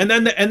around. Yeah, and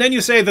then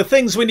you say the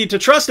things we need to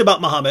trust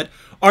about Muhammad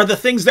are the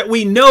things that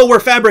we know were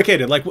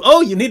fabricated. Like,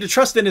 oh, you need to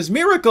trust in his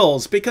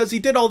miracles because he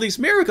did all these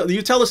miracles.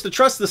 You tell us to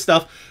trust the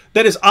stuff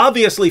that is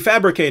obviously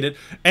fabricated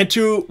and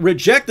to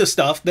reject the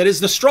stuff that is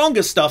the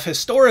strongest stuff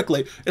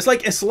historically. It's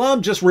like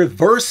Islam just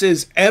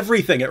reverses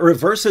everything. It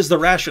reverses the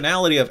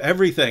rationality of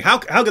everything. How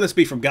can this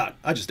be from God?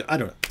 I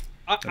don't know.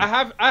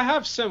 I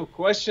have some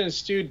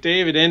questions too,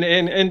 David,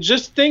 and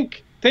just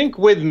think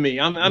with me.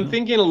 I'm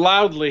thinking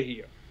loudly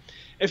here.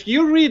 If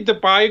you read the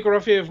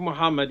biography of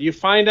Muhammad, you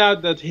find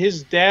out that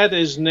his dad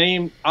is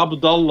named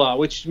Abdullah,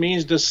 which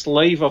means the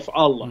slave of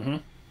Allah.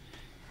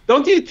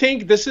 Don't you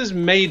think this is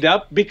made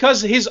up?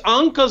 Because his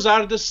uncles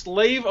are the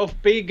slave of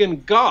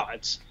pagan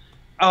gods.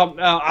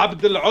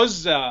 Abdul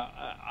Uzza,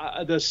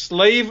 the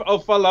slave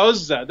of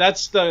Al-Uzza.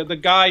 That's the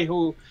guy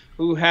who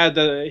had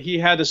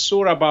a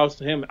surah about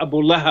him,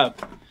 Abu Lahab.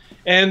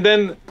 And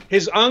then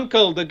his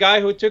uncle, the guy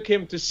who took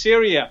him to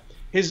Syria,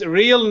 his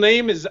real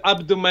name is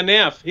Abdul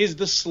Manaf. He's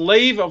the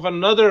slave of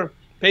another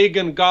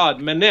pagan god,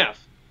 Manaf.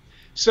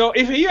 So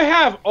if you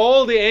have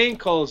all the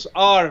uncles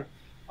are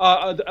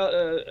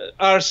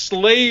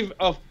slave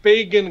of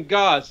pagan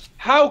gods,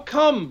 how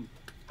come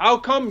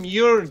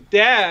your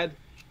dad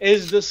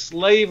is the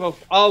slave of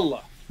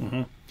Allah?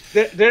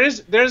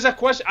 There's a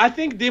question. I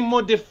think they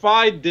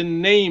modified the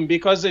name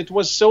because it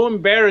was so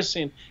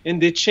embarrassing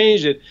and they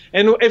changed it.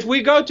 And if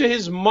we go to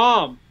his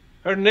mom,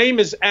 her name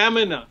is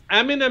Amina.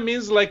 Amina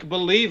means like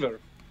believer.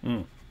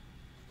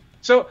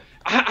 So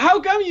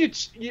how come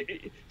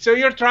so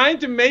you're trying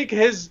to make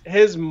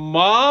his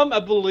mom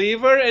a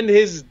believer and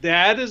his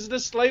dad is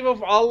the slave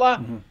of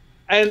Allah?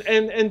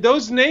 And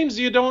those names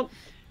you don't.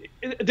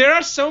 There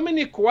are so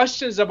many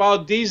questions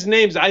about these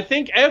names. I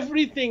think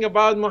everything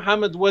about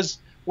Muhammad was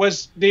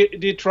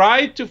they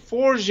tried to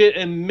forge it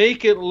and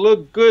make it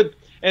look good.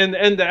 And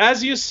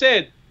as you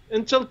said,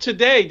 until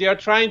today they are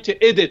trying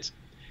to edit.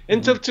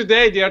 Until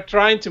today, they are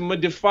trying to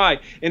modify.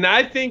 And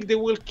I think they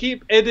will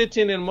keep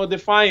editing and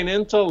modifying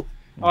until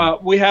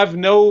we have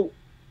no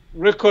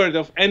record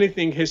of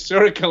anything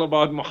historical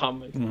about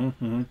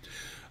Muhammad.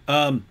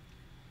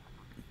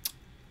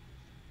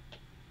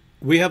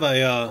 We have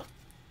a,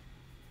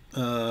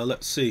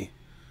 let's see,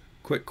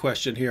 quick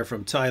question here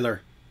from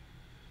Tyler.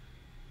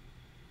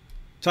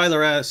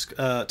 Tyler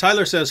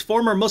says,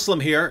 former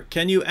Muslim here,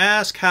 can you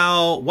ask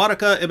how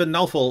Waraka ibn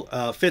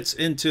Nawfal fits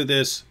into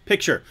this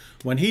picture?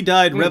 When he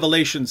died,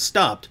 revelation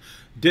stopped.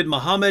 Did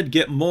Muhammad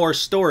get more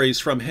stories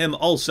from him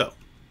also?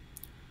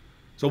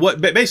 So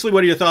basically,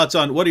 what are your thoughts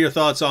on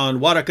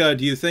Waraka?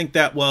 Do you think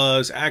that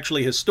was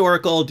actually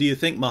historical? Do you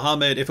think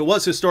Muhammad, if it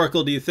was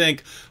historical, do you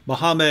think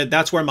Muhammad,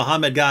 that's where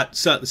Muhammad got,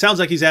 it sounds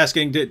like he's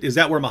asking, is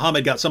that where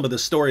Muhammad got some of the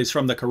stories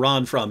from the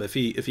Quran from, if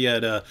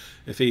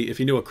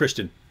he knew a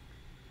Christian?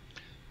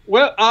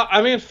 Well,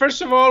 I mean,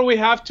 first of all, we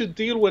have to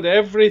deal with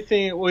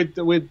everything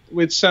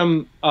with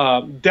some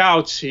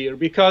doubts here,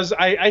 because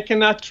I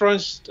cannot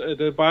trust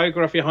the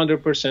biography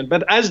 100%.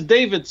 But as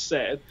David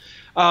said,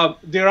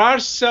 there are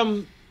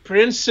some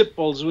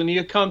principles when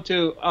you come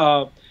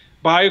to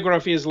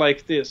biographies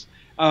like this.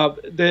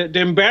 The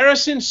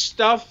embarrassing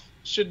stuff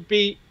should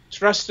be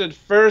trusted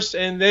first,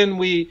 and then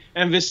we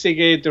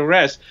investigate the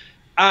rest.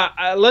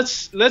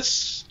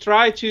 Let's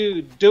try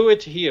to do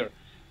it here.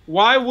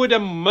 Why would a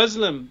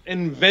Muslim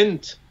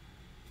invent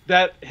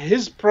that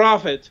his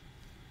prophet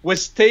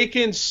was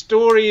taking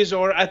stories,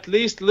 or at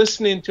least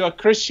listening to a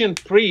Christian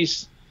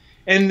priest,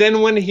 and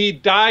then when he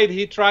died,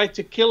 he tried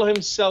to kill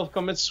himself,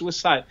 commit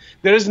suicide?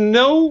 There is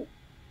no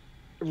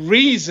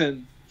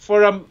reason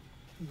for a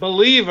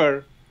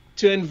believer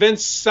to invent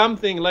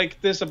something like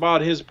this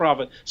about his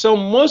prophet. So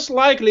most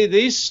likely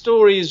these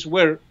stories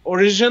were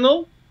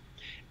original,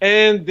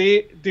 and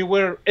they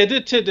were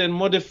edited and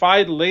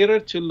modified later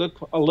to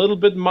look a little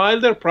bit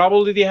milder.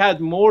 Probably they had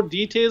more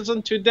details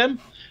into them,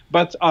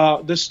 but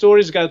the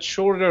stories got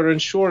shorter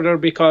and shorter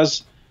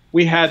because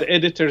we had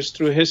editors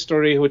through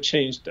history who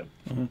changed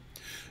them.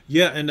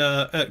 Yeah,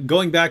 and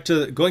going back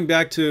to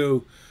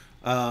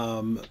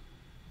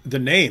the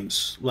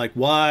names, like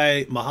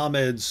why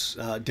Muhammad's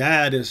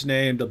dad is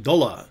named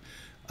Abdullah.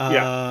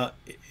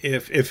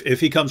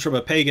 If he comes from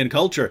a pagan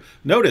culture,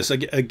 notice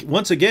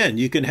once again,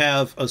 you can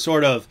have a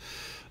sort of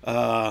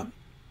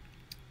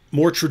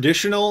more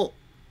traditional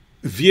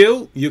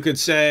view. You could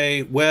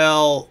say,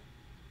 well,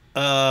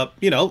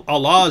 you know,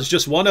 Allah is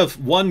just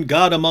one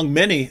God among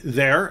many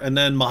there, and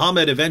then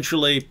Muhammad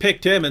eventually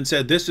picked him and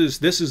said, this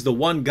is the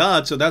one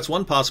God. So that's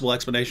one possible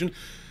explanation.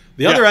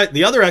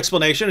 The other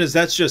explanation is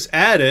that's just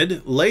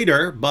added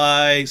later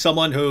by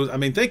someone who, I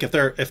mean, think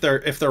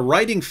if they're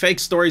writing fake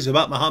stories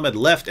about Muhammad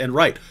left and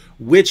right,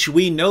 which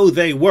we know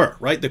they were,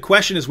 right? The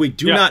question is we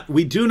do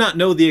not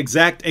know the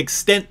exact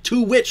extent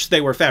to which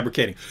they were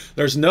fabricating.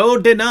 There's no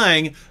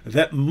denying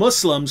that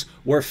Muslims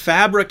were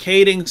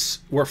fabricating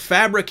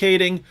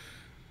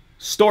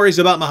stories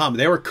about Muhammad.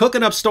 They were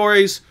cooking up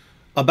stories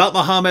about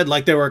Muhammad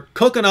like they were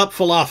cooking up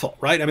falafel,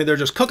 right? I mean, they're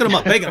just cooking them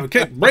up, baking them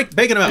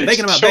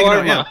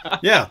out.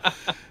 Yeah.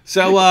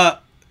 So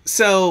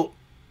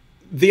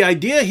the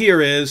idea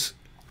here is,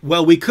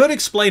 well, we could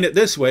explain it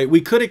this way,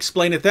 we could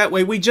explain it that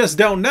way. We just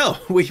don't know.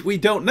 We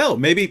don't know.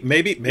 Maybe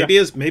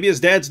his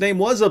dad's name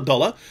was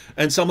Abdullah,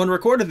 and someone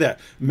recorded that.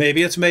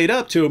 Maybe it's made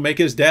up to make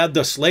his dad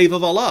the slave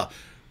of Allah.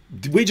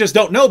 We just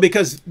don't know,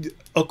 because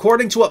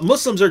according to what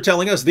Muslims are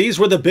telling us, these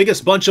were the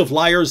biggest bunch of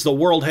liars the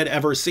world had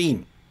ever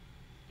seen.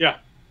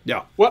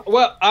 Yeah.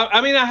 Well,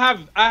 I mean, I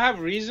have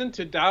reason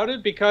to doubt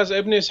it, because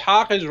Ibn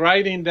Ishaq is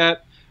writing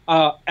that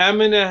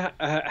Amina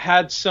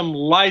had some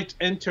light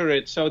enter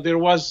it. So there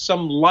was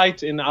some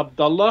light in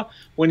Abdullah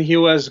when he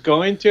was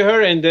going to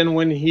her, and then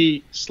when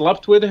he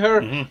slept with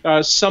her,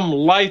 some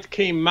light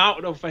came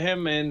out of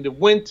him and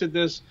went to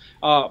this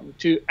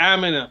to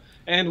Amina.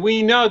 And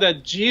we know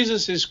that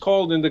Jesus is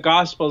called in the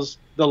Gospels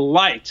the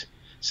light.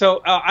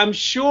 So I'm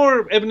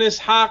sure Ibn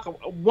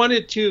Ishaq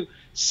wanted to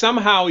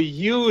somehow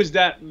use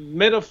that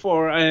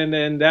metaphor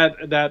and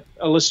that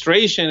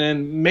illustration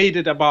and made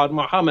it about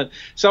Muhammad.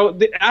 So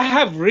I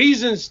have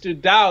reasons to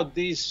doubt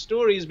these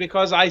stories,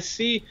 because I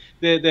see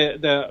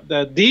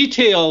the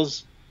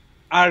details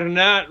are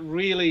not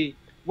really,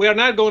 we are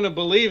not going to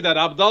believe that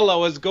Abdullah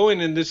was going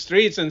in the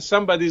streets and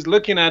somebody's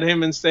looking at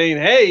him and saying,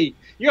 hey,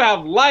 you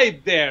have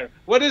light there.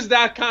 What is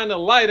that kind of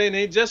light? And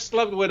he just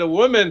slept with a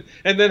woman,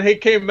 and then he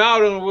came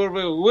out, and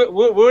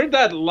where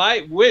that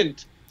light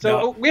went.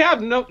 So we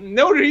have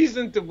no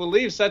reason to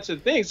believe such a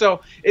thing.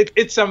 So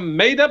it's a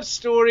made-up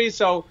story.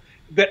 So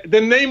the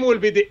name will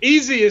be the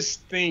easiest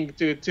thing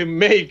to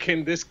make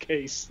in this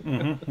case.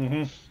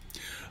 We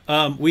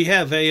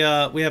have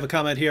a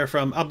comment here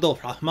from Abdul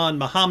Rahman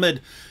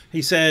Muhammad.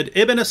 He said,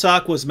 Ibn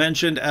Ishaq was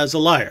mentioned as a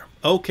liar.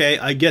 Okay,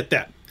 I get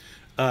that.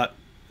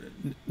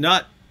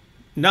 Not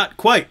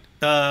quite,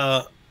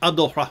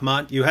 Abdul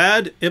Rahman. You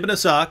had Ibn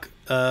Ishaq,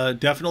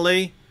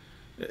 definitely.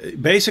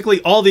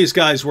 Basically, all these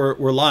guys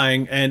were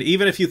lying, and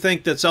even if you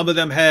think that some of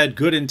them had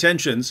good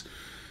intentions,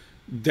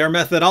 their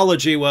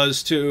methodology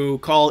was to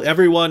call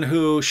everyone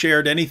who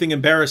shared anything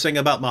embarrassing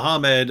about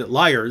Muhammad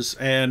liars,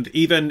 and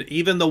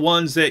even the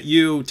ones that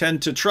you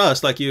tend to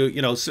trust, like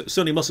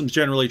Sunni Muslims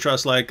generally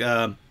trust, like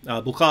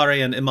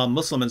Bukhari and Imam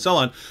Muslim and so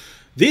on.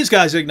 These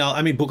guys acknowledge.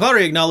 I mean,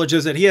 Bukhari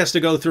acknowledges that he has to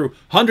go through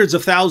hundreds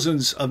of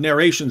thousands of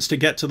narrations to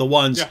get to the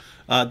ones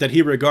that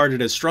he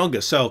regarded as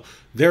strongest. So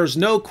there's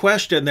no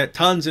question that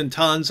tons and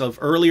tons of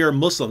earlier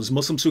Muslims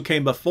who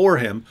came before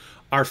him,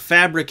 are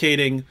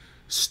fabricating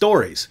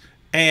stories.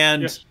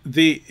 And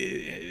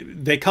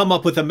they come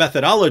up with a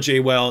methodology.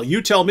 Well,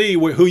 you tell me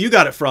who you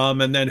got it from,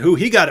 and then who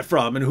he got it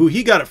from, and who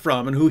he got it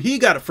from, and who he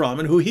got it from,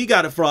 and who he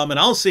got it from, and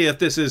I'll see if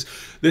this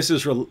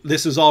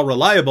is all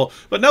reliable.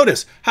 But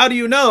notice, how do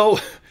you know?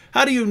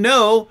 How do you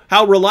know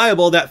how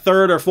reliable that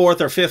third or fourth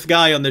or fifth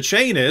guy on the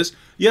chain is?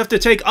 You have to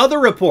take other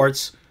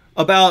reports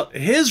about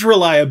his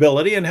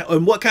reliability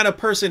and what kind of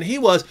person he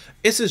was.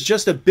 This is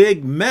just a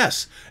big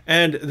mess.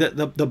 And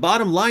the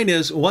bottom line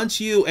is,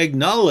 once you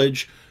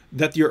acknowledge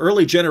that your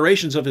early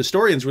generations of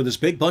historians were this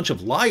big bunch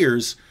of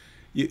liars,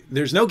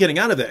 there's no getting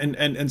out of it.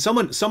 And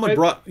someone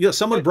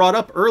brought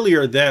up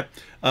earlier that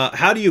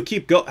how do you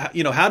keep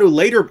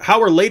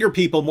how are later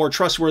people more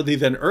trustworthy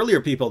than earlier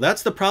people?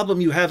 That's the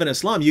problem you have in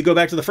Islam. You go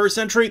back to the 1st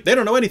century, they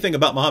don't know anything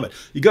about Muhammad.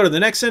 You go to the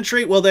next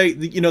century, well, they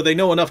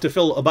know enough to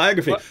fill a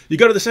biography. You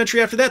go to the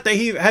century after that,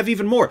 they have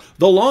even more.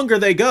 The longer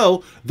they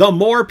go, the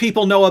more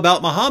people know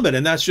about Muhammad,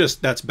 and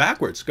that's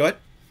backwards. Go ahead.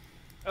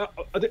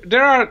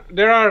 There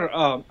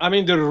are I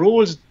mean, the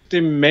rules they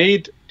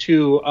made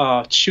to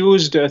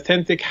choose the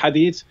authentic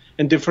hadith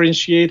and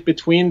differentiate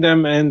between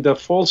them and the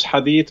false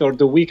hadith or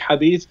the weak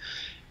hadith.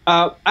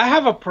 I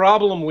have a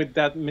problem with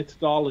that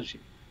methodology.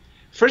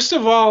 First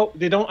of all,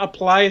 they don't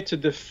apply it to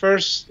the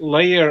first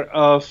layer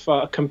of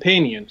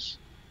companions.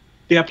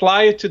 They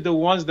apply it to the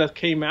ones that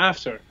came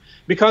after.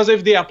 Because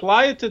if they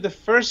apply it to the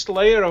first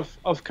layer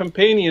of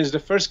companions, the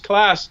first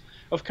class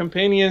of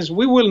companions,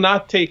 we will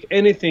not take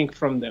anything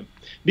from them.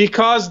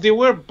 Because they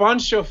were a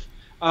bunch of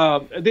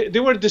they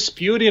were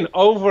disputing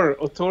over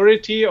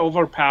authority,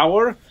 over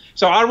power.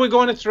 So are we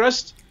going to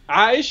trust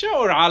Aisha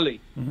or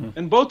Ali?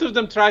 And both of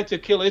them tried to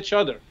kill each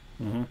other.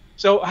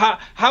 So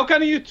how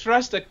can you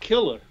trust a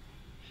killer?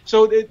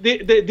 So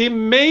they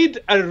made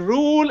a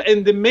rule,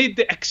 and they made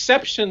the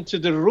exception to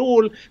the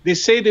rule. They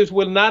said it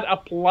will not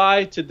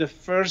apply to the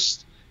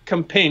first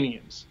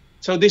companions.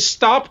 So they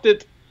stopped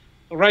it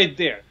right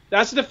there.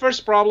 That's the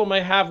first problem I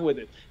have with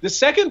it. The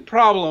second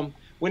problem,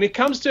 when it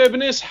comes to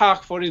Ibn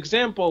Ishaq, for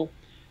example,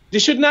 they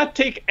should not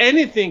take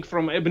anything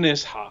from Ibn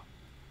Ishaq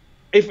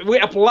if we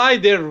apply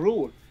their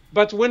rule.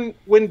 But when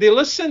they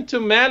listen to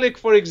Malik,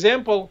 for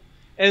example,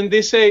 and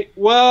they say,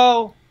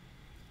 well,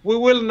 we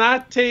will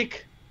not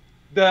take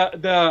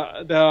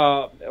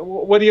the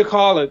what do you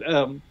call it?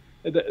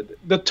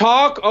 The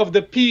talk of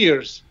the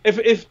peers.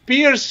 If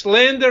peers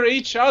slander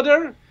each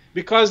other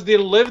because they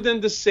lived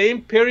in the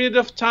same period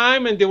of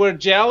time and they were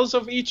jealous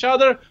of each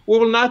other, we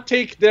will not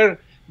take their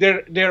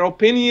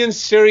opinions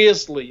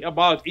seriously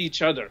about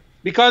each other.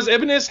 Because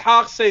Ibn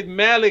Ishaq said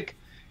Malik,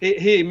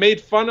 he made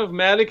fun of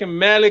Malik, and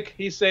Malik,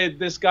 he said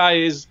this guy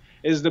is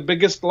the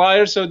biggest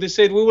liar. So they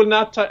said we will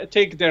not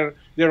take their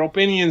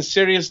opinions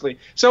seriously.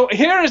 So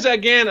here is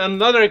again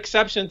another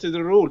exception to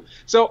the rule.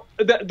 So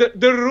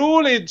the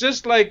rule is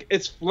just like,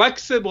 it's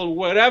flexible.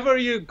 Wherever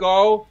you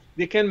go,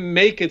 they can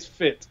make it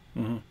fit.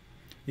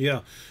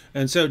 Yeah.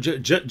 And so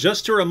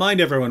just to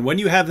remind everyone, when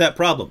you have that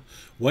problem,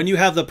 when you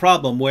have the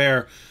problem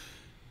where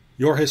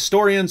your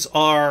historians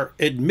are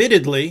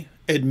admittedly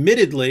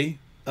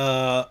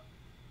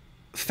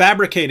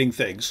fabricating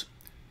things,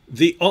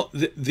 the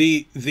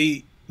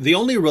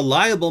only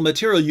reliable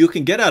material you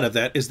can get out of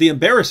that is the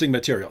embarrassing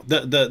material,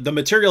 the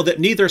material that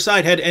neither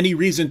side had any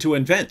reason to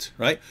invent,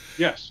 right?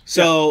 Yes.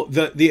 So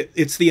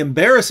it's the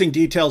embarrassing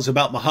details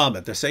about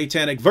Muhammad, the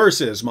satanic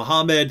verses,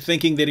 Muhammad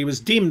thinking that he was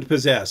demon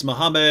possessed,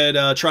 Muhammad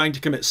trying to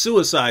commit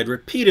suicide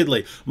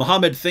repeatedly,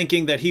 Muhammad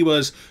thinking that he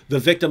was the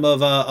victim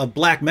of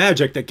black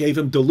magic that gave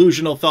him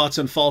delusional thoughts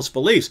and false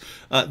beliefs.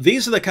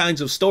 These are the kinds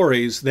of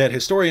stories that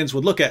historians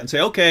would look at and say,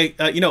 okay,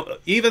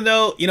 even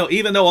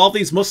though all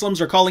these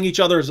Muslims are calling each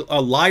other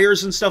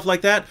liars and stuff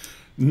like that,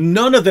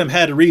 none of them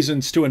had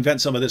reasons to invent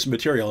some of this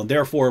material, and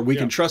therefore we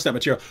can trust that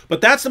material. But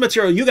that's the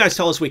material you guys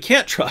tell us we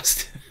can't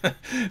trust.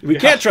 We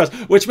can't trust,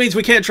 which means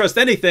we can't trust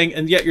anything,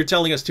 and yet you're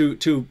telling us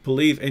to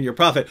believe in your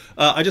prophet.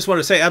 I just want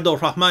to say, Abdul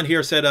Rahman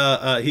here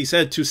said, he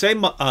said, to say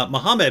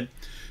Muhammad,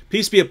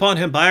 peace be upon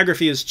him,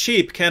 biography is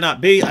cheap,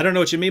 cannot be. I don't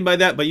know what you mean by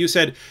that, but you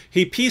said,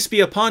 he, peace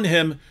be upon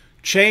him,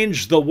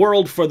 change the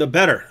world for the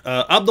better.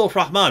 Abdul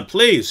Rahman,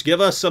 please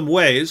give us some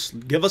ways,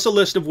 give us a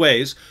list of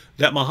ways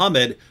that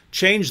Muhammad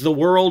changed the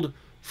world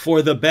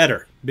for the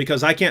better,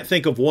 because I can't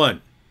think of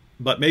one.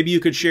 But maybe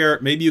you could share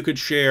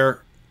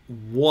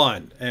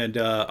one, and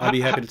I'll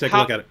be happy to take a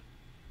look at it.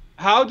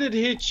 How did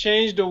he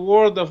change the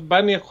world of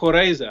Bani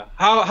Qurayza?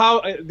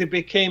 How they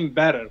became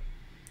better?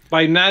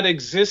 By not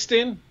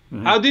existing?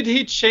 How did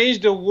he change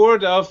the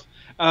world of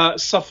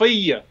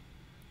Safiya?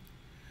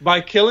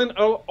 By killing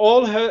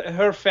all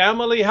her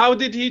family? How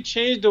did he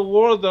change the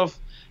world of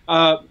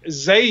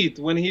Zayd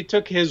when he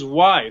took his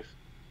wife.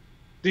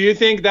 Do you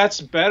think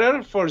that's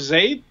better for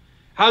Zayd?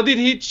 How did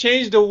he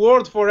change the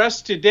world for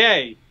us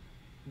today?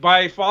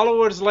 By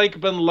followers like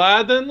Bin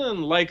Laden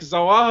and like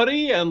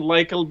Zawahiri and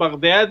like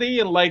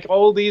al-Baghdadi and like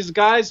all these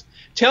guys?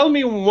 Tell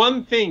me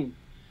one thing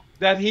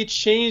that he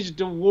changed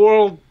the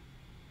world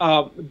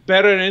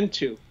better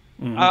into.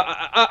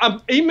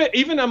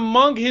 Even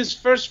among his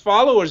first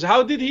followers,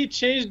 how did he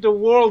change the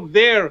world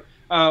there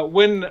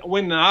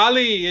when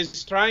Ali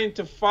is trying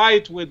to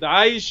fight with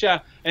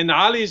Aisha and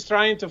Ali is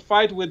trying to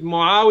fight with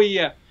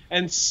Muawiyah,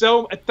 and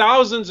so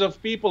thousands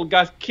of people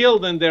got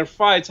killed in their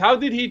fights? How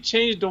did he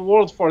change the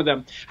world for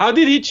them? How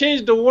did he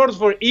change the world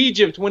for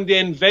Egypt when they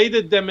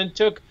invaded them and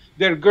took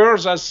their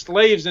girls as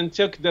slaves and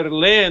took their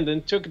land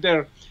and took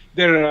their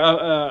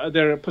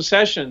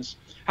possessions?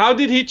 How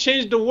did he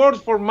change the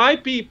world for my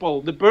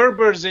people, the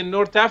Berbers in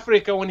North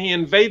Africa, when he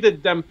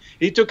invaded them?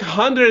 He took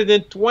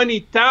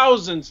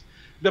 120,000.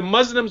 The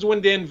Muslims,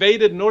 when they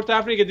invaded North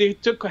Africa, they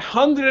took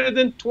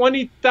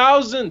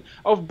 120,000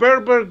 of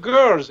Berber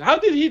girls. How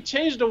did he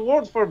change the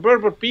world for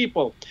Berber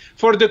people?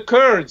 For the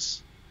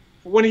Kurds,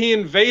 when he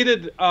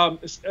invaded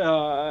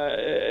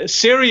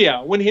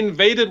Syria, when he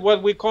invaded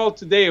what we call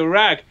today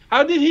Iraq,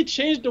 how did he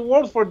change the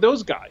world for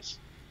those guys?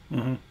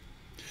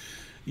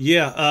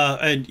 Yeah,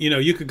 and you know,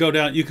 you could go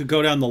down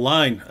the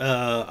line.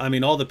 I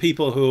mean, all the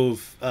people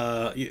who've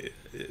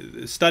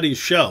studies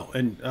show,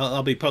 and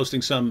I'll be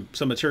posting some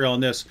material on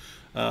this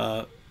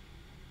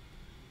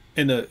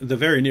in the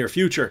very near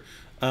future.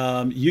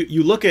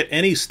 You look at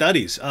any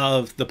studies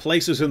of the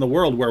places in the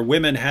world where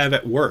women have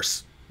it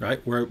worse,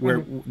 right? Where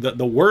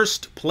the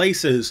worst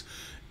places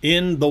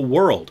in the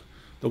world,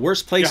 the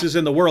worst places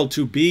in the world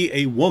to be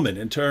a woman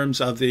in terms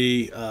of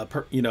the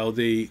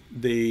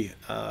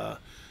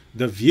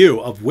the view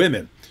of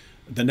women,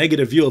 the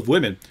negative view of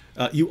women.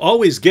 You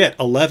always get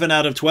 11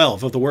 out of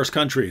 12 of the worst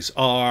countries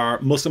are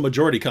Muslim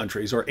majority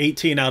countries, or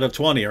 18 out of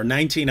 20, or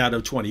 19 out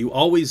of 20. You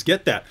always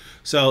get that.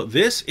 So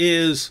this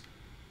is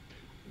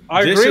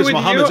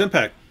Muhammad's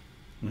impact.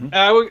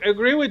 I would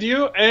agree with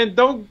you, and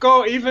don't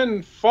go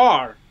even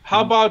far.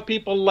 How about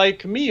people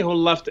like me who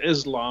left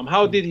Islam?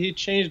 How did he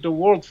change the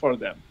world for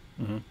them?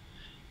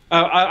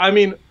 I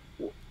mean,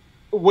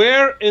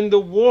 where in the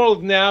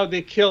world now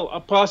they kill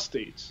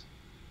apostates?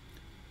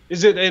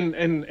 Is it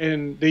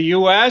in the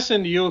US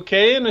and the UK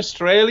and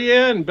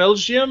Australia and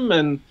Belgium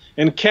and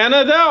in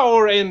Canada,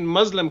 or in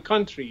Muslim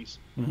countries?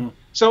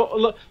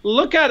 So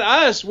look at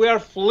us. We are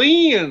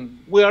fleeing.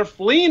 We are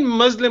fleeing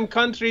Muslim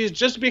countries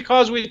just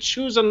because we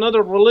choose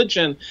another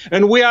religion,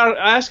 and we are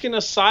asking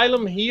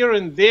asylum here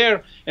and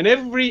there. And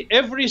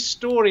every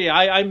story,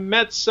 I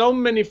met so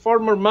many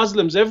former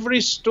Muslims.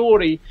 Every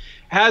story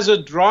has a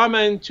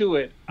drama into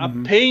it, a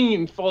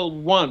painful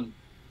one.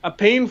 A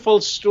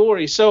painful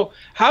story. So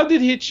how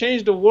did he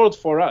change the world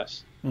for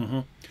us?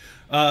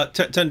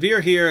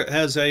 Tanvir here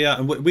has a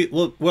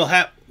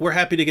we're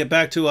happy to get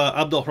back to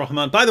Abdul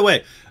Rahman. By the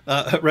way,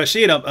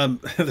 Rachid,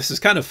 this is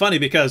kind of funny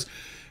because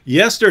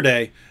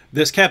yesterday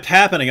this kept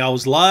happening. I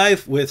was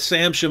live with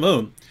Sam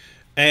Shamoon,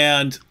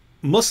 and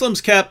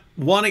Muslims kept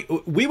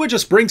wanting, we would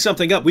just bring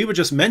something up, we would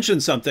just mention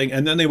something,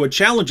 and then they would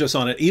challenge us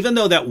on it, even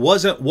though that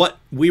wasn't what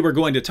we were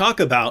going to talk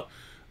about.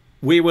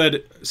 We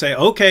would say,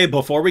 okay,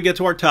 before we get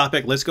to our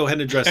topic, let's go ahead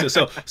and address this.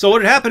 So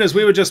what would happen is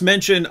we would just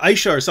mention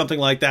Aisha or something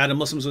like that, and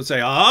Muslims would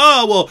say,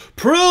 oh, well,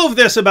 prove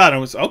this about it.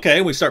 And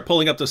okay, we start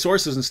pulling up the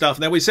sources and stuff,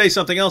 and then we say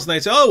something else, and they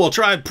say, oh, well,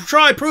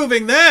 try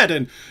proving that.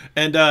 And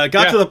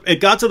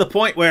it got to the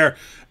point where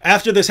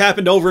after this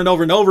happened over and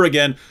over and over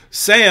again,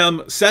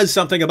 Sam says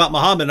something about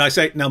Muhammad, and I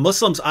say, now,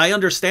 Muslims, I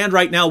understand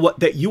right now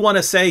that you want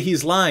to say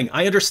he's lying.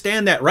 I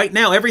understand that right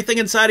now. Everything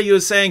inside of you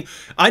is saying,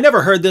 I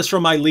never heard this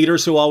from my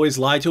leaders who always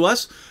lie to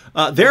us.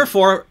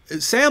 Therefore,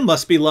 Sam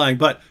must be lying.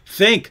 But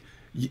think,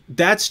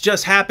 that's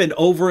just happened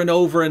over and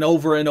over and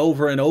over and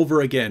over and over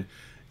again.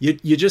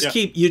 You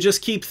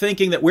just keep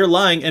thinking that we're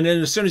lying, and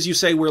then as soon as you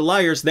say we're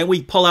liars, then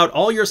we pull out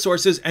all your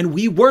sources, and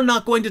we were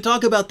not going to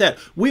talk about that.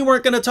 We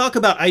weren't going to talk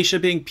about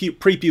Aisha being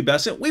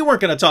prepubescent. We weren't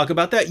going to talk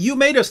about that. You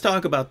made us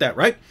talk about that,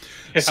 right?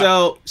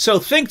 Yeah. So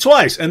think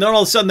twice, and then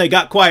all of a sudden they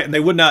got quiet, and they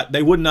would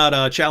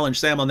not challenge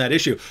Sam on that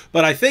issue.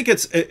 But I think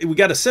we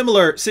got a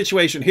similar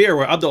situation here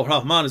where Abdul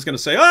Rahman is going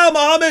to say, "Oh,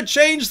 Muhammad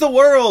changed the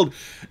world,"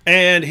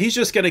 and he's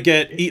just going to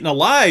get eaten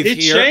alive. He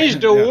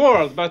changed the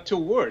world, but to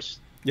worse.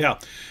 Yeah.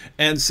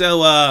 And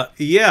so,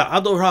 yeah,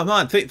 Abdul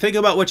Rahman, think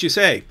about what you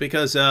say,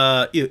 because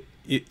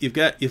you've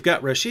got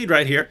Rachid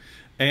right here,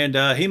 and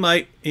he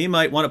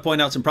might want to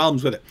point out some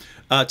problems with it.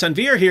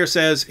 Tanvir here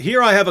says,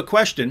 here I have a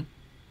question.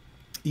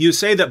 You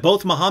say that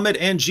both Muhammad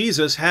and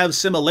Jesus have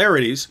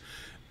similarities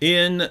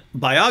in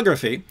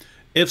biography.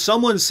 If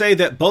someone say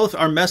that both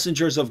are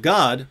messengers of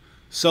God,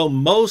 so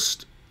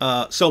must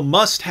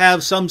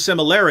have some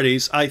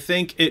similarities, I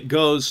think it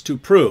goes to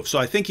prove. So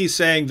I think he's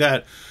saying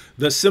that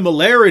the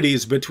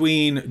similarities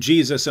between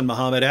Jesus and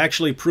Muhammad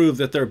actually prove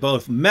that they're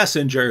both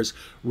messengers,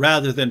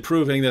 rather than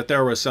proving that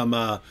there was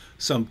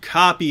some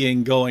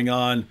copying going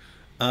on.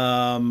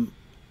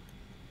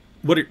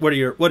 What are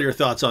your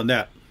thoughts on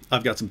that?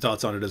 I've got some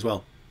thoughts on it as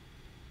well.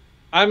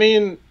 I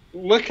mean,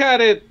 look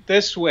at it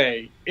this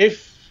way.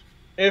 If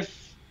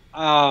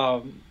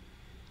there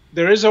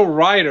is a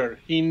writer,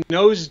 he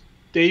knows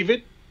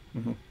David,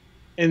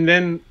 and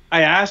then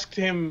I asked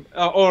him,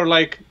 or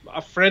like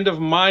a friend of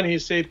mine, he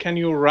said, "Can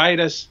you write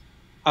us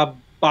a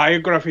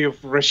biography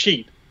of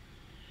Rachid?"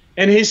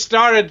 And he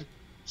started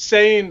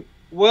saying,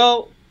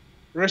 "Well,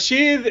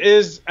 Rachid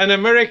is an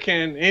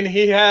American, and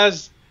he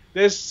has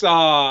this,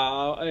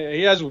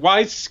 he has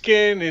white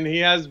skin, and he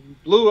has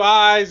blue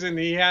eyes, and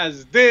he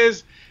has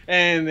this,"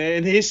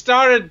 and he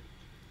started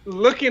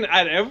looking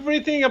at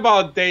everything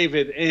about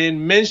David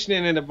and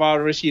mentioning it about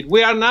Rachid.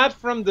 We are not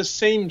from the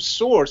same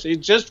source.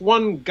 It's just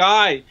one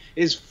guy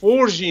is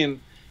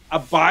forging a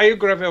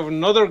biography of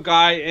another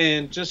guy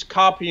and just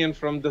copying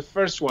from the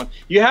first one.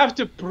 You have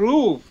to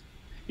prove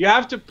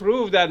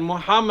that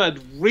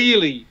Muhammad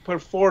really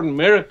performed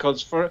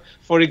miracles,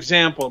 for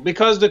example,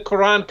 because the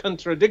Quran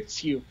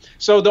contradicts you.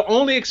 So the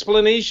only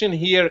explanation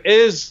here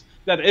is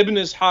that Ibn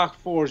Ishaq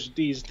forged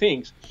these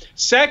things.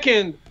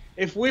 Second,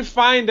 if we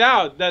find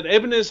out that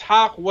Ibn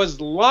Ishaq was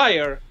a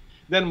liar,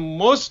 then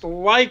most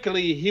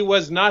likely he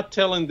was not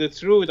telling the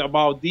truth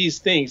about these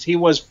things. He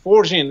was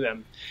forging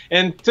them.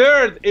 And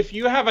third, if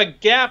you have a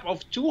gap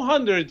of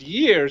 200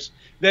 years,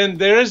 then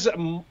there is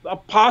a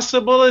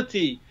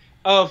possibility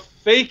of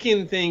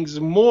faking things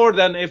more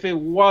than if it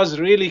was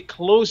really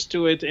close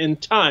to it in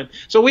time.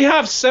 So we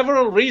have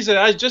several reasons.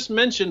 I just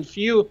mentioned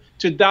few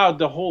to doubt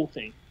the whole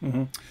thing.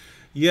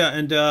 Yeah,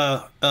 and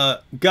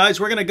guys,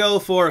 we're going to go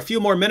for a few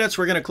more minutes.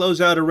 We're going to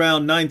close out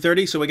around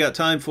 9:30, so we got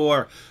time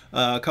for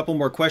a couple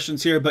more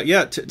questions here. But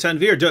yeah,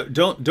 Tanvir,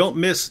 don't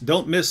miss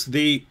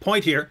the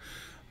point here.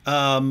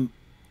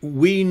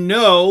 We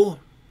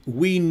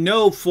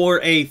know for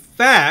a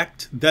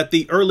fact that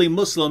the early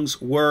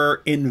Muslims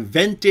were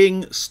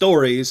inventing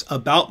stories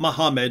about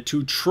Muhammad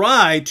to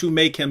try to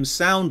make him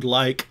sound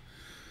like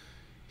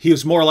he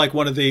was more like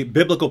one of the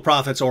biblical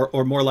prophets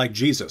or more like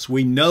Jesus.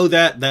 We know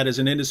that. That is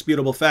an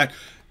indisputable fact.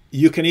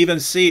 You can even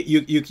see,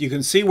 you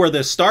can see where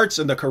this starts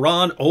in the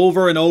Quran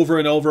over and over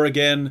and over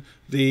again.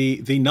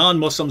 The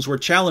non-Muslims were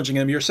challenging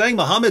him. You're saying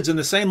Muhammad's in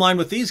the same line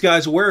with these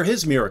guys. Where are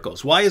his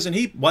miracles? Why isn't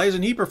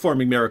he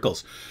performing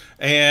miracles?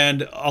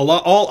 And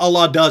Allah, all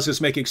Allah does is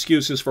make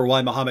excuses for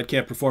why Muhammad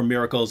can't perform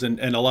miracles.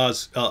 And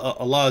Allah's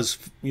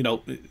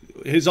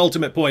his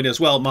ultimate point is,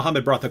 well,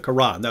 Muhammad brought the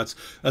Quran.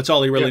 That's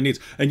all he really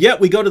needs. And yet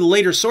we go to the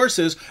later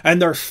sources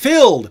and they're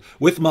filled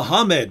with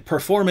Muhammad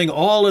performing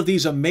all of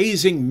these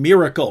amazing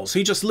miracles.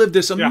 He just lived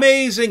this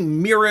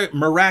amazing,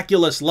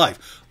 miraculous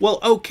life. Well,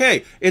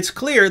 okay, it's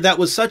clear that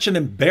was such an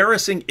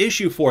embarrassing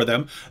issue for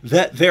them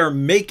that they're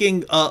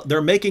making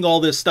all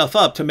this stuff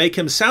up to make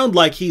him sound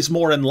like he's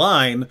more in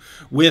line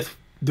with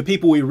the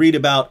people we read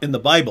about in the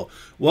Bible.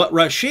 What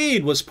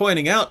Rachid was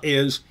pointing out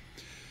is,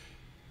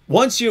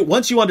 once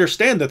you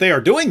understand that they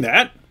are doing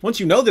that, once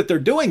you know that they're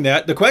doing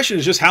that, the question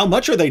is just how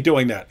much are they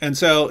doing that? And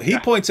so he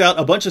points out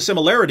a bunch of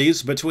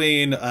similarities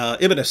between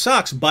Ibn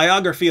Ishaq's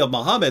biography of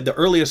Muhammad, the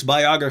earliest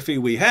biography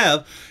we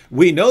have.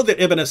 We know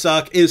that Ibn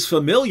Ishaq is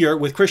familiar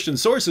with Christian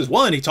sources.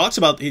 One, he talks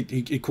about,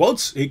 he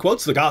quotes the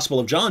Gospel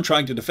of John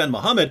trying to defend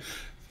Muhammad.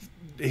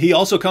 He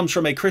also comes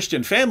from a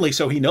Christian family,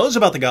 so he knows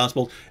about the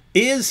Gospel.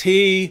 Is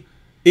he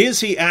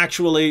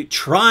actually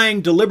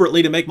trying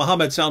deliberately to make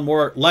Muhammad sound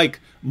more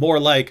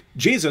like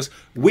Jesus?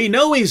 We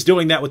know he's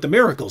doing that with the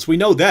miracles. We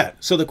know that.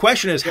 So the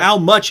question is, how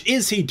much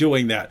is he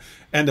doing that?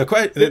 And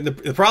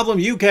the problem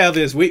you have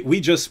is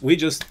we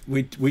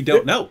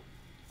don't know.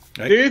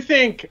 Right? Do you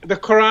think the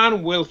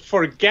Quran will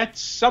forget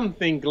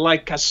something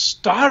like a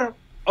star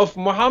of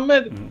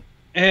Muhammad,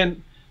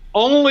 and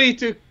only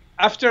to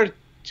after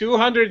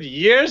 200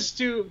 years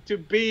to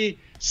be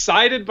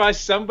cited by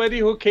somebody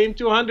who came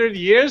 200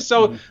 years?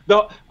 So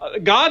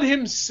God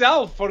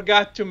himself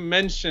forgot to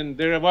mention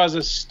there was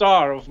a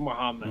star of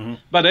Muhammad.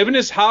 But Ibn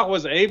Ishaq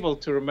was able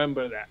to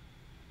remember that.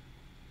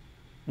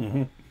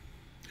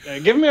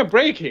 Give me a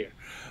break here.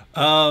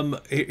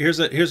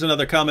 Here's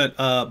another comment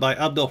by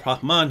Abdul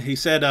Rahman. He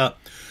said,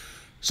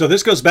 so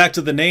this goes back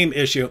to the name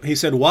issue. He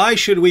said, why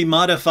should we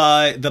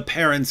modify the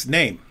parent's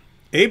name?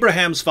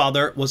 Abraham's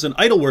father was an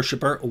idol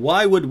worshiper.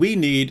 Why would we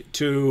need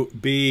to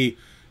be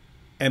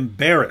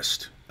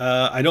embarrassed?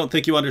 I don't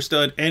think you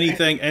understood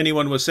anything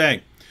anyone was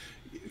saying.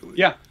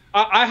 Yeah,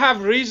 I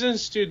have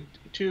reasons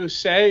to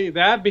say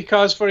that,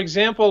 because, for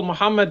example,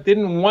 Muhammad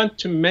didn't want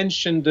to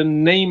mention the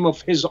name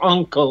of his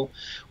uncle,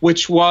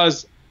 which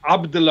was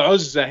Abdul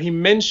Uzza. He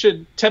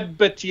mentioned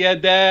Tabbat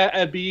Yada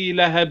Abi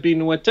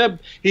Lahabin wa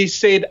Tab. He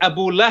said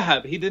Abu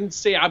Lahab. He didn't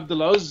say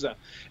Abdul Uzza.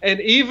 And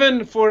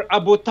even for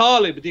Abu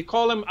Talib, they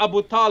call him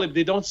Abu Talib.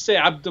 They don't say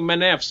Abdul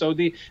Manaf. So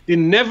they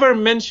never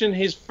mention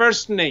his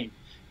first name.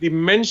 They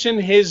mention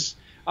his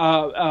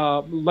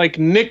like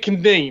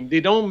nickname. They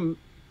don't,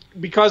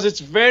 because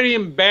it's very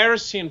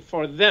embarrassing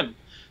for them.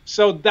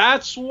 So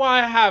that's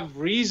why I have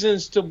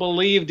reasons to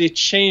believe they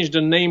changed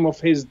the name of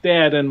his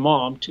dad and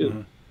mom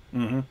too.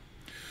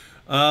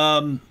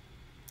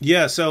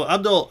 Yeah. So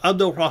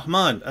Abdul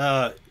Rahman.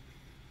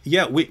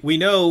 Yeah, we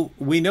know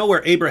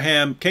where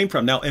Abraham came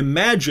from. Now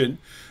imagine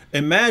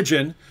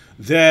imagine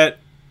that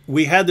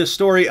we had this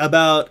story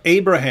about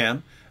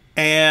Abraham,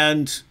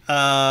 and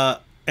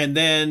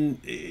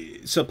then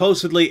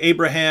supposedly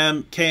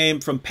Abraham came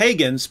from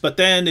pagans, but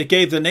then it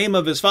gave the name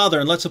of his father,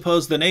 and let's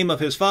suppose the name of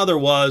his father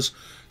was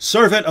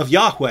servant of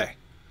Yahweh.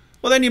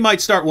 Well, then you might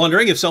start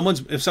wondering if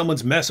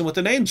someone's messing with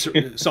the names.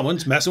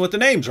 Someone's messing with the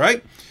names,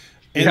 right?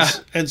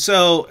 And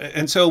so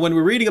when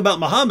we're reading about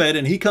Muhammad,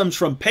 and he comes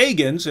from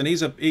pagans, and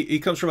he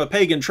comes from a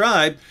pagan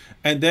tribe,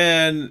 and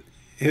then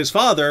his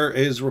father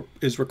is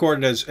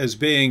recorded as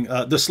being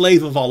the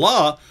slave of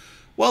Allah.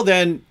 Well,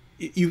 then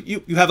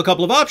you have a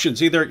couple of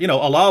options. Either, you know,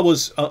 Allah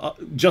was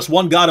just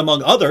one God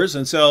among others,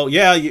 and so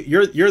yeah,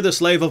 you're the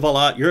slave of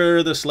Allah,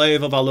 you're the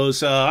slave of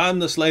Alusa, I'm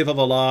the slave of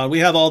Allah. We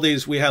have all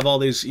these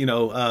you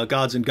know,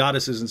 gods and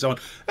goddesses and so on.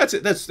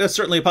 That's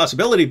certainly a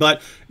possibility.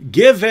 But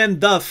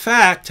given the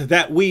fact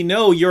that we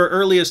know your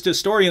earliest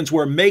historians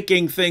were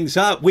making things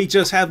up, we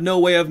just have no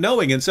way of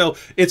knowing, and so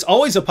it's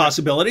always a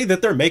possibility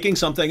that they're making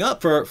something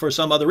up for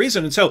some other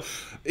reason. And so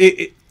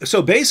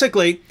so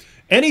basically,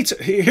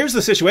 here's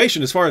the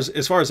situation as far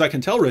as I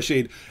can tell,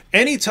 Rachid.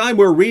 Anytime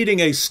we're reading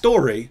a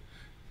story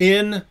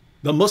in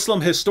the Muslim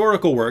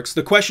historical works,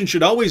 the question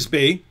should always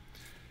be,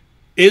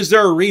 is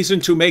there a reason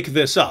to make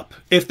this up?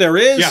 If there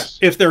is, yes.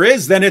 If there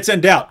is, then it's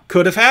in doubt.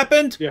 Could have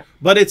happened, yeah.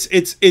 But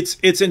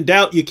it's in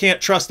doubt. You can't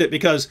trust it,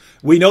 because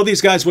we know these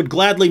guys would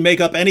gladly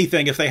make up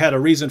anything if they had a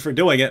reason for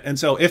doing it. And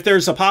so if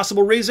there's a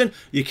possible reason,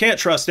 you can't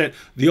trust it.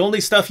 The only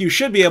stuff you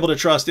should be able to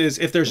trust is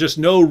if there's just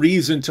no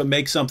reason to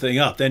make something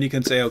up. Then you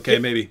can say, okay,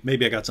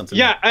 maybe I got something.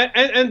 Yeah,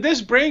 and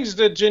this brings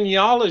the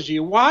genealogy.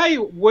 Why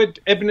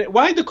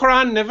the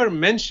Quran never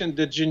mentioned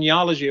the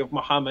genealogy of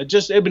Muhammad,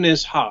 just Ibn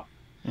Ishaq?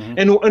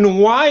 Mm-hmm. And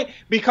why?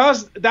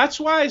 Because that's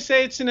why I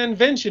say it's an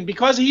invention.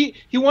 Because he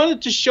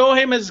wanted to show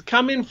him as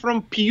coming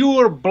from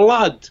pure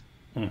blood.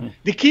 Mm-hmm.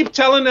 They keep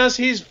telling us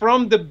he's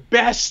from the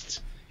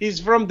best. He's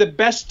from the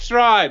best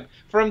tribe,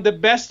 from the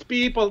best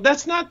people.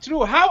 That's not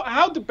true.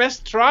 How the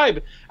best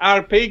tribe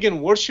are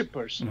pagan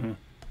worshippers? Mm-hmm.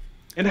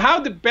 And how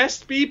the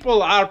best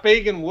people are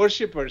pagan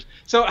worshippers?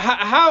 So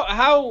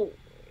how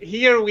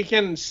here we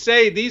can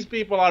say these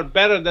people are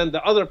better than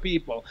the other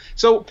people.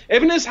 So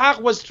Ibn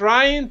Ishaq was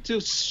trying to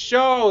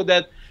show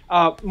that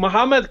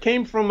Muhammad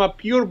came from a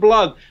pure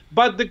blood,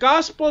 but the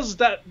Gospels,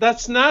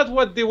 that's not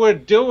what they were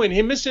doing.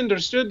 He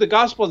misunderstood the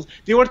Gospels.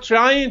 They were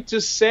trying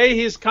to say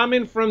he's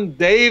coming from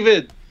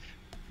David.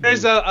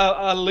 There's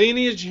a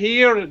lineage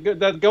here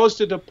that goes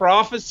to the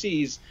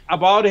prophecies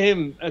about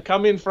him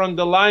coming from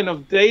the line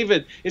of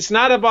David. It's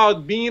not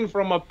about being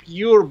from a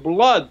pure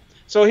blood.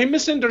 So he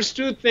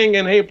misunderstood things,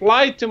 and he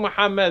applied to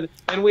Muhammad,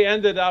 and we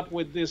ended up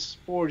with this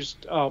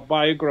forged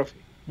biography.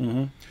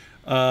 Mm-hmm.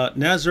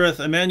 Nazareth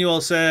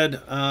Emmanuel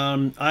said,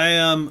 I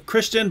am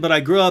Christian, but I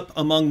grew up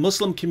among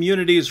Muslim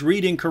communities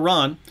reading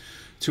Quran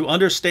to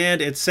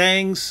understand its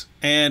sayings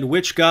and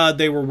which God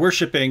they were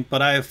worshiping,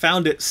 but I have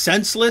found it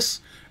senseless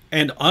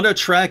and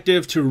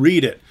unattractive to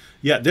read it.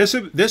 Yeah, this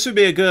would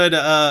be a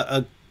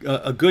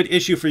good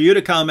issue for you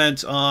to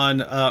comment on,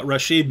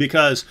 Rachid,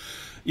 because,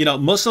 you know,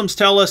 Muslims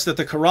tell us that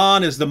the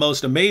Quran is the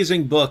most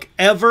amazing book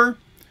ever.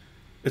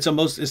 It's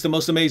the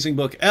most amazing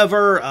book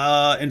ever.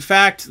 In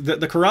fact,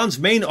 the Quran's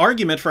main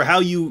argument for how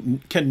you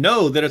can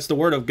know that it's the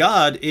Word of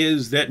God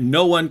is that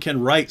no one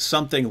can write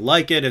something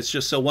like it. It's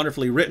just so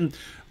wonderfully written.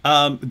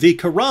 The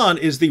Quran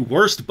is the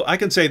worst. I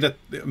can say that,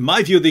 in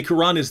my view, the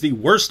Quran is the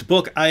worst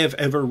book I have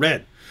ever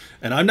read.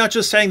 And I'm not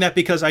just saying that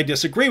because I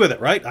disagree with it,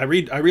 right? I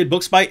read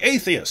books by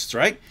atheists,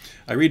 right?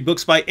 I read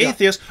books by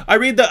atheists. Yeah. I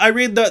read the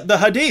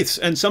hadiths,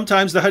 and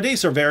sometimes the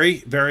hadiths are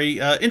very, very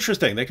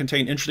interesting. They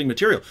contain interesting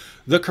material.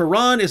 The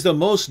Quran is the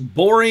most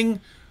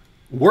boring,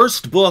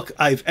 worst book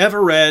I've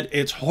ever read.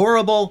 It's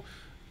horrible.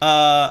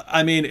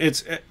 I mean,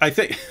 I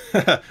think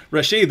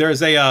Rachid,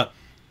 there's at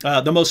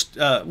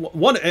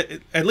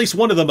least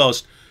one of the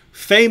most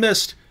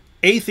famous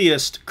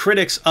atheist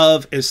critics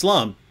of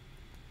Islam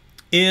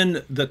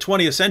in the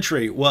 20th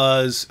century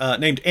was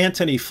named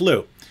Antony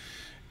Flew.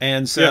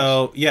 And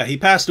so, yeah, he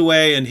passed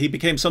away, and he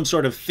became some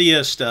sort of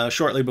theist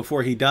shortly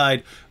before he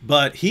died.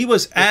 But he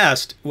was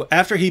asked,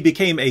 after he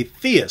became a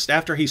theist,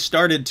 after he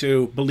started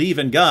to believe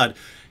in God,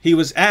 he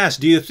was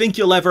asked, do you think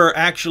you'll ever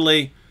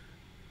actually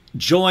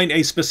join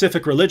a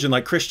specific religion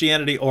like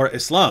Christianity or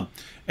Islam?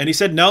 And he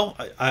said, no,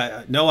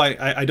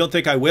 I don't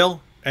think I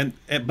will.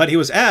 But he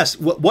was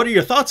asked, what are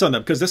your thoughts on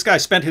them? Because this guy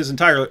spent his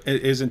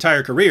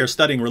entire career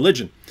studying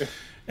religion.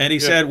 And he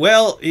said,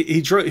 well,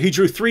 he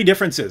drew three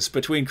differences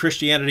between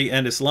Christianity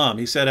and Islam.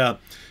 He said,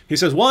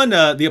 one,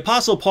 the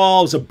Apostle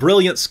Paul was a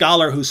brilliant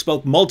scholar who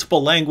spoke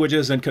multiple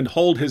languages and could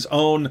hold his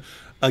own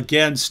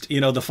against,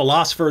 the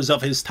philosophers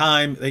of his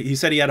time. He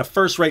said he had a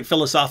first-rate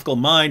philosophical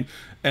mind.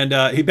 And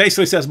he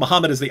basically says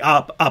Muhammad is the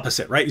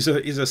opposite, right? He's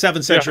a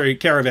 7th century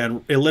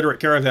illiterate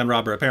caravan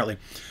robber, apparently.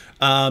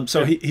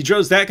 So he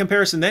draws that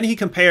comparison. Then he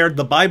compared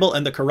the Bible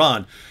and the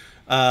Quran.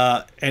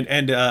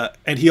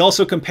 And he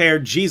also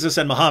compared Jesus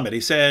and Muhammad.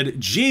 He said,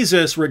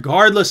 Jesus,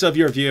 regardless of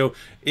your view,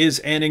 is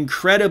an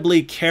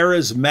incredibly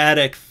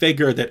charismatic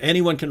figure that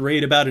anyone can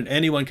read about and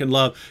anyone can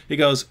love. He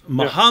goes,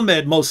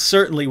 Muhammad most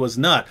certainly was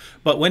not.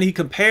 But when he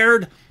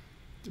compared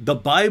the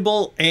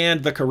Bible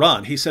and the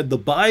Quran, he said the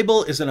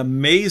Bible is an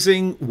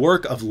amazing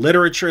work of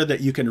literature that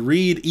you can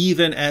read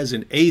even as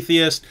an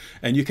atheist,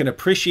 and you can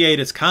appreciate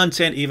its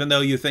content even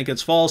though you think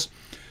it's false.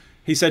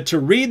 He said to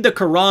read the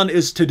Quran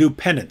is to do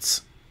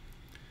penance.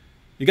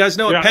 You guys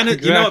know what penance?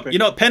 Exactly. You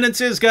know what penance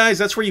is, guys?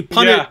 That's where you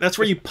punish. That's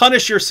where you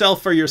punish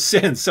yourself for your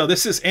sins. So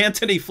this is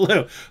Anthony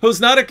Flew,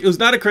 who's not a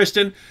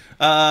Christian.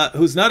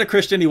 Who's not a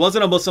Christian. He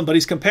wasn't a Muslim, but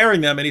he's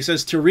comparing them, and he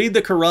says to read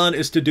the Quran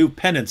is to do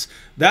penance.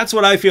 That's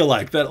what I feel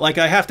like. That like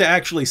I have to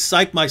actually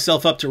psych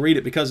myself up to read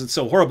it because it's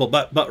so horrible.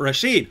 But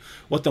Rachid,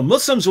 what the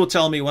Muslims will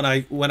tell me when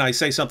I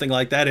say something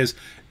like that is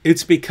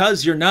it's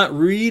because you're not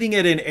reading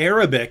it in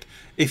Arabic.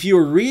 If you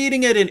were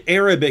reading it in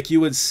Arabic, you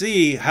would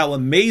see how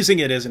amazing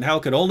it is and how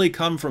it could only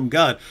come from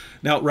God.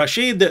 Now,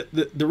 Rachid,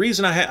 the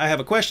reason I have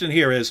a question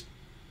here is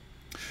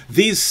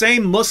these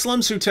same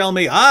Muslims who tell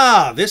me,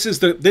 this is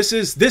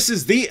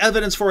the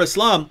evidence for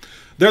Islam.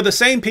 They're the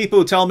same people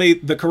who tell me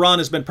the Quran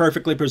has been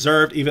perfectly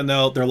preserved, even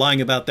though they're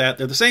lying about that.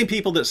 They're the same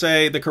people that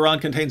say the Quran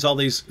contains all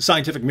these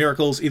scientific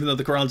miracles, even though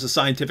the Quran's a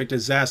scientific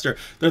disaster.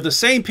 They're the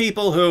same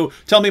people who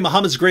tell me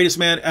Muhammad's the greatest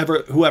man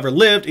who ever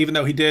lived, even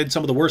though he did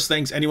some of the worst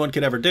things anyone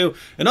could ever do.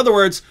 In other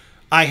words,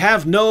 I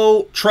have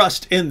no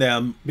trust in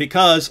them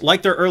because,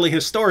 like their early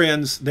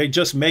historians, they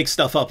just make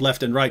stuff up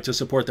left and right to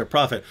support their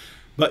prophet.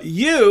 But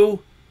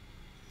you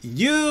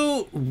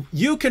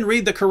can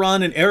read the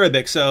Quran in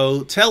Arabic,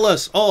 so tell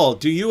us all,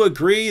 do you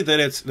agree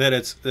do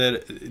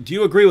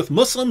you agree with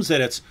Muslims that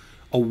it's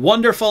a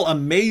wonderful,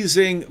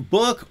 amazing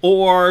book,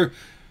 or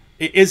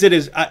is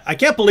it I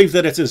can't believe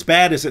that it's as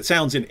bad as it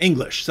sounds in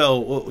English. So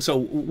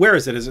where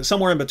is it? Is it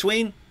somewhere in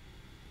between?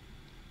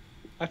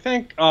 I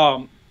think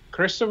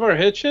Christopher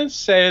Hitchens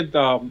said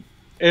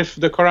if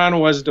the Quran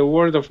was the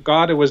word of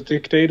God, it was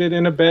dictated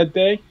in a bad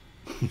day.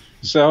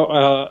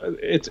 So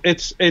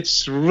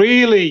it's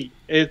really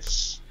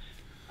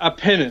a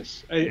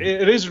penance.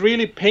 It is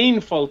really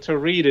painful to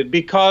read it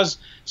because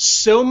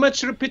so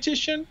much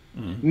repetition,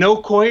 no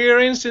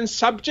coherence in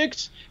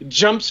subjects,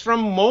 jumps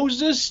from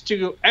Moses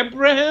to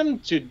Abraham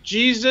to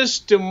Jesus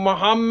to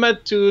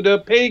Muhammad to the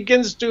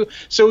pagans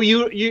so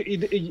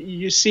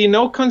you see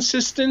no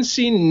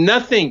consistency,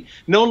 nothing,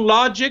 no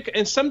logic,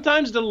 and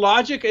sometimes the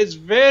logic is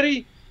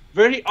very,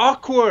 very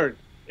awkward.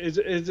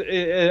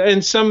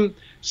 And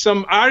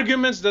some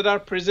arguments that are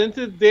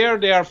presented there,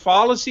 they are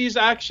fallacies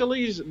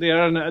actually. They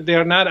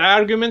are not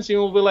arguments. You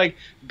will be like,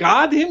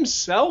 God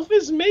himself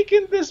is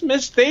making this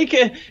mistake.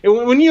 And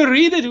when you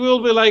read it, you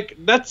will be like,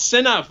 that's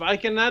enough. I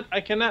cannot.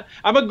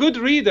 I'm a good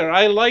reader.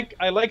 I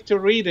like to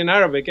read in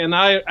Arabic, and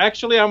I'm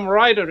a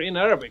writer in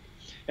Arabic.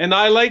 And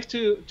I like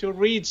to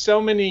read so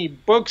many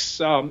books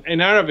in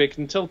Arabic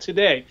until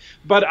today.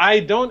 But I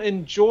don't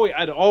enjoy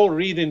at all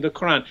reading the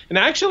Quran. And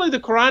actually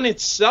the Quran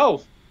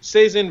itself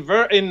says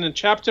in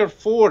chapter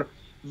 4,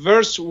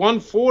 verse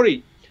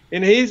 140,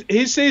 and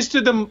he says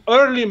to the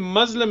early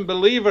Muslim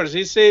believers,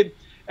 he said,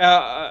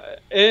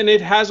 and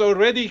it has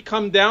already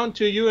come down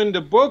to you in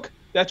the book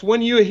that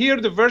when you hear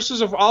the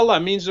verses of Allah,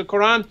 means the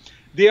Quran,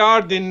 they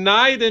are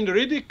denied and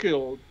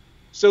ridiculed.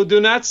 So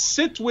do not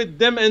sit with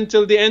them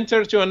until they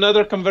enter to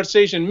another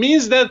conversation.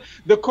 Means that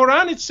the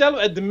Quran itself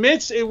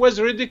admits it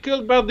was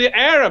ridiculed by the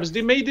Arabs.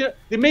 They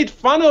made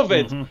fun of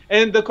it.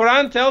 And the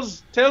Quran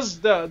tells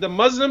the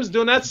Muslims,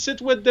 do not sit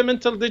with them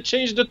until they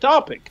change the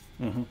topic.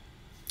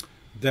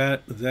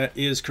 That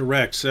is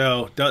correct.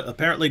 So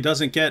apparently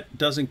doesn't get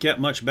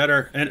much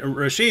better. And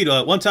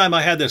Rachid, one time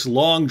I had this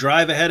long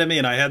drive ahead of me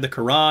and I had the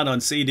Quran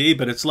on CD,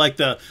 but it's like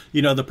the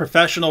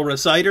professional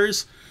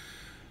reciters.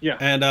 Yeah.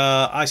 And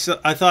I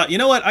thought, you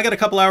know what? I got a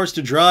couple hours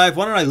to drive.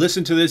 Why don't I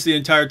listen to this the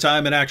entire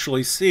time and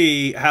actually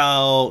see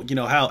how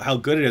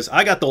good it is?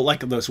 I got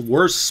this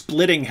worst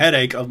splitting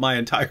headache of my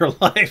entire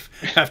life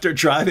after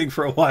driving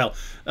for a while,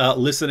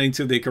 listening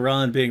to the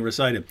Quran being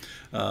recited.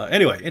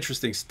 Anyway,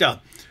 interesting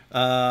stuff.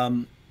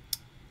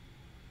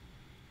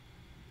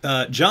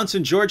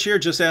 Johnson George here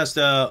just asked,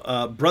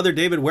 Brother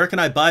David, where can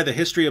I buy the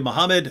History of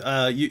Muhammad?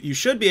 You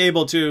should be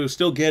able to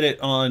still get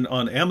it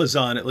on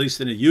Amazon, at least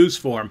in a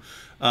used form.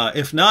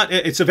 If not,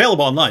 it's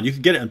available online. You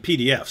can get it in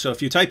PDF. So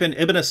if you type in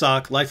Ibn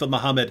Ishaq, Life of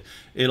Muhammad,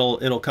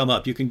 it'll come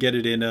up. You can get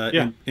it in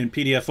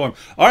PDF form.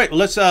 All right,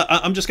 let's.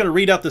 I'm just going to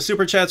read out the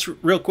super chats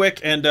real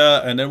quick, and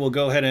then we'll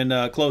go ahead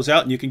and close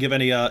out. And you can give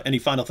any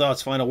final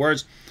thoughts, final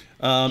words.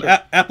 Sure.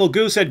 Apple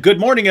Goo said, "Good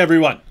morning,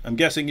 everyone." I'm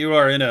guessing you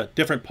are in a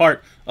different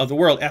part of the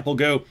world. Apple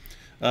Goo,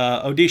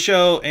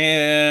 Odisho,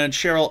 and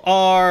Cheryl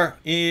R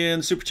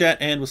in super chat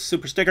and with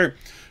super sticker.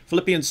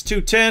 Philippians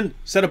 2:10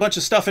 said a bunch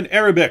of stuff in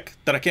Arabic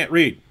that I can't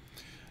read.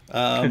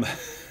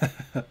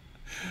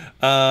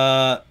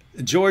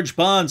 George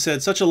Bond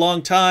said, such a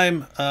long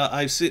time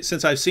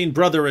since I've seen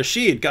Brother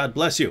Rachid. God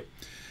bless you.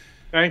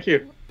 Thank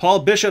you. Paul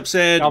Bishop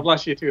said, God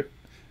bless you too.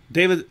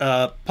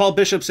 Paul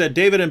Bishop said,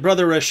 David and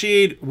Brother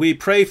Rachid, we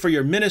pray for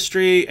your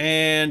ministry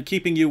and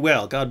keeping you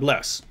well. God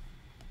bless.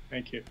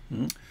 Thank you.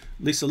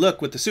 Lisa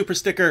Look with the super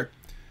sticker.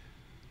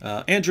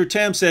 Andrew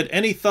Tam said,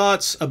 any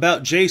thoughts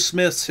about J.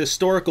 Smith's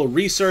historical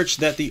research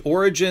that the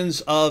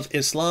origins of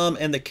Islam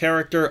and the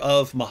character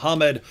of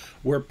Muhammad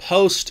were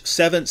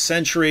post-7th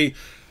century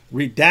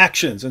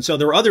redactions? And so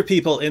there were other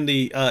people in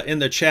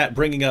the chat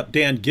bringing up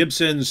Dan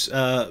Gibson's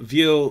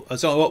view.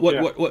 So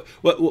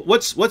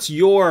what's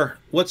your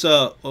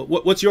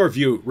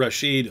view,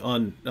 Rachid,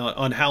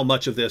 on how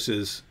much of this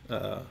is?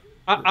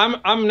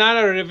 I'm not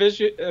a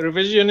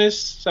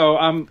revisionist, so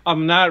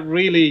I'm not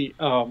really.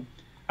 I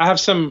have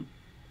some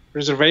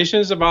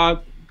reservations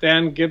about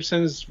Dan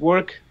Gibson's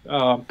work.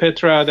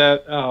 Petra,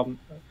 that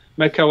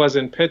Mecca was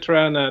in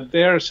Petra, not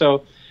there.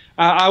 So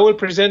I will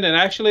present, and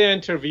actually I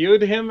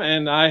interviewed him,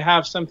 and I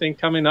have something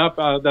coming up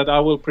that I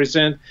will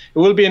present. It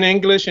will be in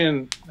English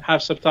and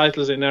have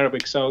subtitles in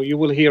Arabic, so you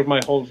will hear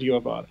my whole view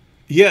about it.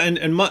 Yeah,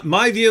 and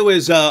my view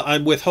is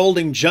I'm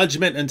withholding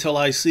judgment until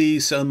I see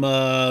some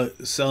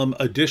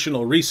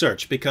additional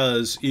research,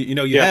 because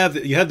you have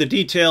the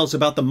details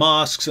about the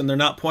mosques, and they're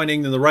not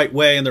pointing in the right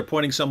way, and they're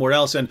pointing somewhere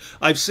else. And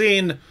I've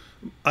seen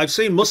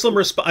Muslim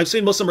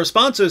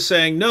responses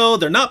saying no,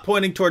 they're not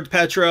pointing toward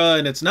Petra,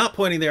 and it's not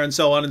pointing there, and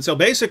so on. And so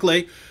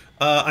basically,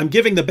 I'm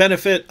giving the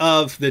benefit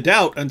of the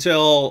doubt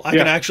until I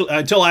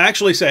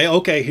actually say,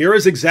 okay, here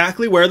is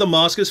exactly where the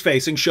mosque is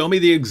facing. Show me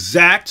the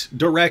exact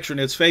direction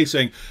it's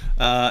facing,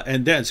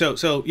 and then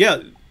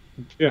yeah.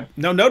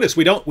 Now notice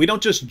we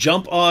don't just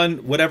jump on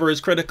whatever is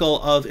critical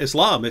of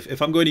Islam.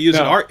 If I'm going to use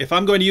an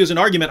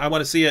argument, I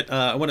want to see it.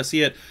 I want to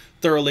see it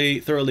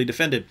thoroughly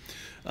defended.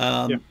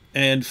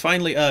 And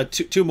finally,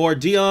 two more.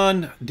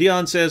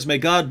 Dion says, "May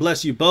God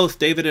bless you both,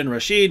 David and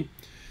Rachid."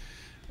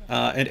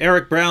 And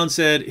Eric Brown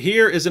said,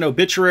 Here is an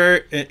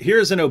obituary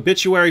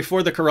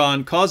for the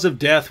Quran. Cause of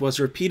death was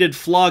repeated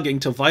flogging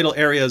to vital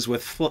areas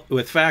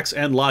with facts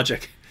and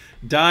logic.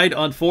 Died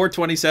on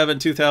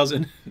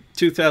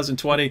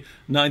 4/27/2020,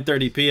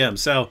 9:30 p.m.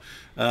 So,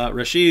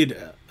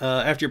 Rachid,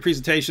 after your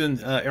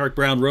presentation, Eric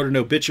Brown wrote an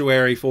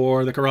obituary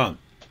for the Quran.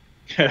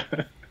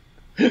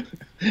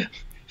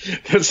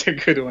 That's a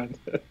good one.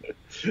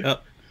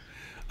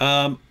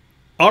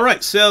 All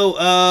right, so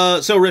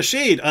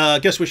Rachid, I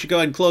guess we should go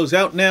ahead and close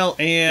out now.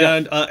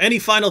 And any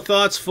final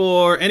thoughts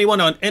for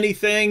anyone on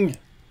anything?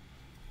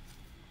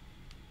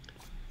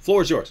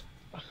 Floor is yours.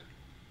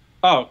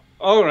 Oh,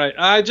 all right.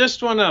 I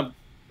just want to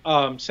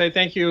say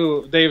thank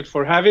you, David,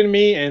 for having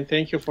me, and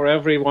thank you for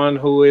everyone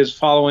who is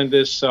following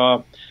this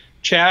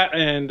chat.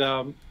 And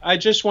I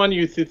just want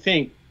you to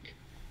think,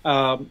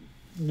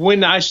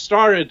 when I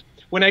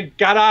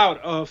got out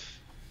of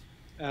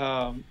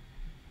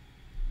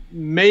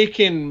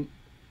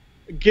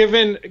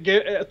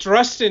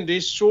trusting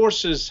these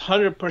sources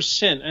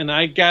 100%, and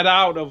I got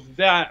out of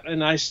that,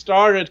 and I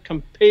started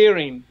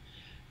comparing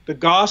the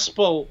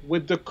gospel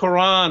with the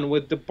Quran,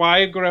 with the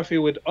biography,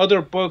 with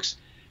other books,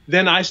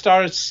 then I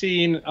started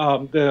seeing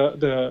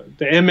the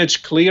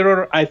image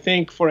clearer. I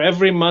think for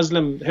every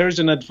Muslim, here's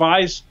an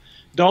advice: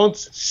 don't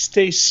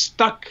stay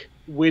stuck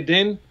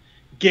within,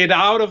 get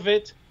out of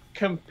it,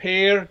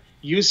 compare,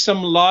 use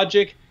some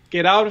logic,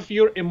 get out of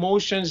your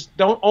emotions.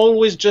 Don't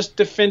always just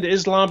defend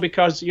Islam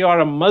because you are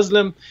a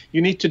Muslim.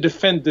 You need to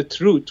defend the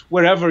truth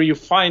wherever you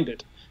find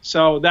it.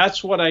 So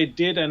that's what I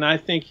did, and I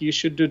think you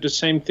should do the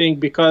same thing,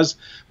 because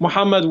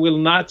Muhammad will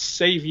not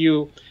save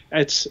you.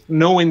 It's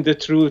knowing the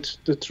truth.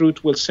 The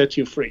truth will set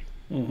you free.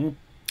 Mm-hmm.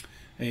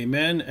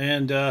 Amen.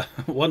 And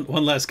one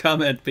last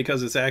comment,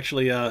 because it's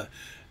actually relevant.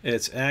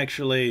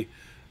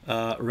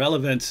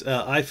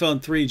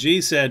 iPhone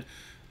 3G said,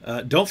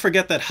 don't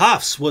forget that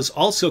Hafs was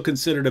also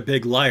considered a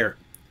big liar.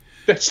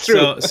 That's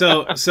true.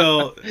 So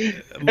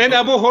and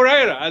Abu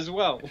Huraira as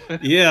well.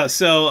 Yeah.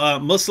 So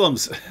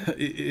Muslims,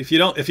 if you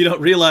don't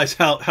realize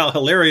how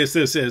hilarious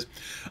this is,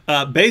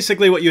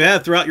 basically what you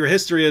have throughout your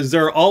history is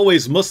there are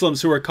always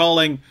Muslims who are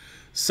calling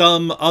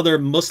some other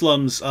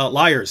Muslims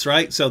liars,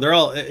 right? So they're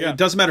all. It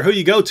doesn't matter who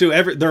you go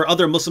to. There are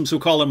other Muslims who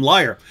call him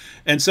liar,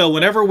 and so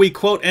whenever we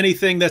quote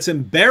anything that's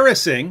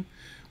embarrassing.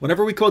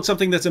 Whenever we quote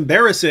something that's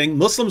embarrassing,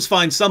 Muslims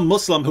find some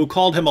Muslim who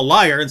called him a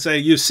liar and say,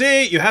 you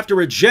see, you have to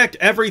reject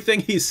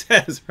everything he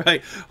says,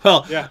 right?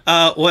 Well,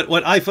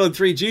 what iPhone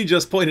 3G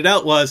just pointed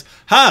out was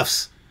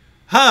Hafs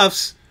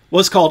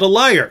was called a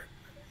liar.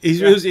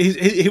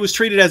 He was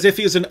treated as if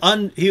he is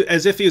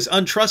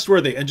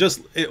untrustworthy. And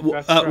just right.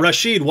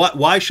 Rachid,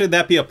 why should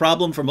that be a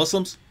problem for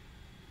Muslims?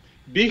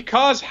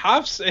 Because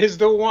Hafs is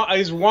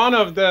one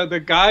of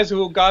the guys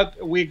we got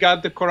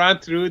the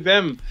Quran through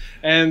them,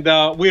 and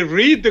we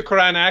read the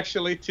Quran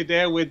actually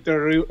today with the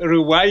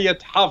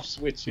Riwayat Hafs,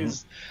 which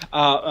is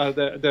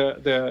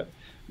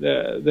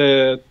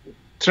the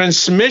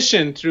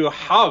transmission through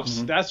Hafs.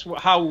 Mm-hmm. That's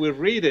how we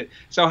read it.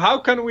 So how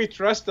can we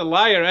trust a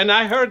liar? And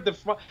I heard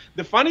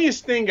the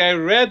funniest thing I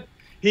read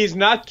he's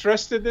not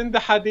trusted in the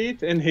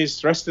Hadith, and he's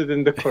trusted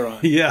in the Quran.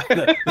 Yeah,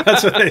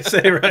 that's what they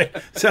say, right?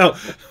 So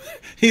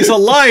he's a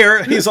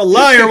liar. He's a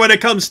liar when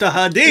it comes to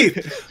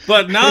Hadith,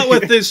 but not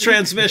with this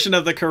transmission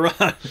of the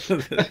Quran.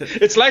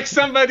 It's like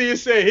somebody you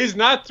say he's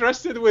not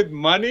trusted with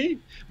money,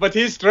 but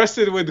he's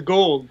trusted with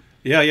gold.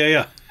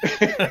 Yeah.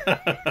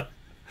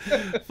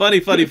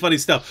 Funny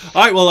stuff.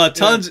 All right, well,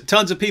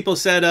 tons of people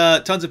said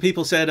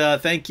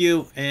thank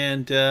you,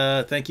 and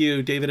thank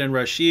you, David and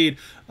Rachid.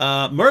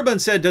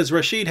 Murban said, does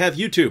Rachid have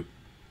YouTube?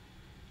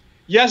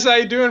 Yes,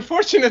 I do.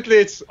 Unfortunately,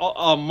 it's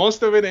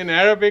most of it in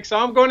Arabic, so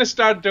I'm going to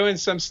start doing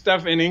some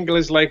stuff in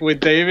English, like with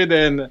David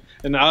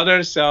and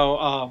others.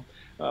 So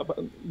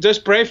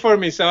just pray for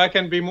me so I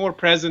can be more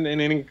present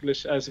in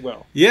English as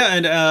well. Yeah,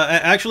 and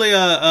actually,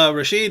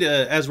 Rachid,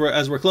 as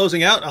we're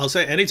closing out, I'll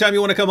say anytime you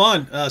want to come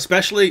on,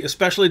 especially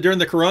during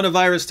the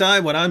coronavirus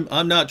time when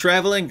I'm not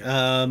traveling,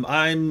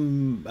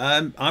 I'm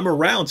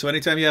around. So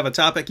anytime you have a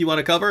topic you want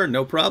to cover,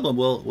 no problem.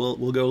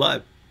 We'll go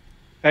live.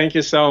 Thank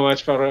you so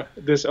much for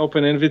this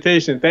open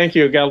invitation. Thank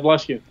you. God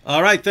bless you.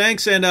 All right.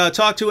 Thanks. And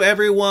talk to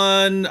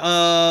everyone,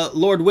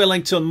 Lord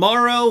willing,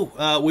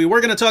 tomorrow. We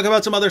were going to talk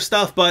about some other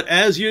stuff, but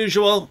as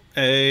usual,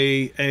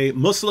 a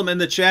Muslim in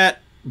the chat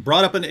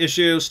brought up an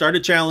issue,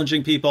 started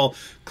challenging people,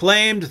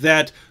 claimed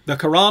that the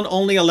Quran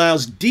only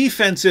allows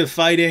defensive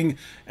fighting.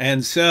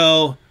 And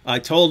so I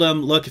told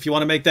him, look, if you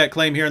want to make that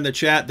claim here in the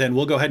chat, then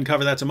we'll go ahead and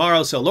cover that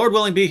tomorrow. So Lord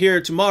willing, be here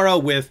tomorrow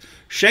with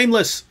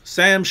Shameless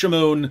Sam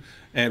Shamoon.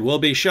 And we'll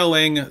be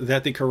showing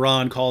that the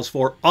Quran calls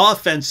for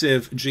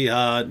offensive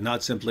jihad,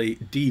 not simply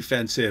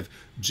defensive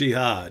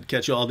jihad.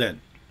 Catch you all then.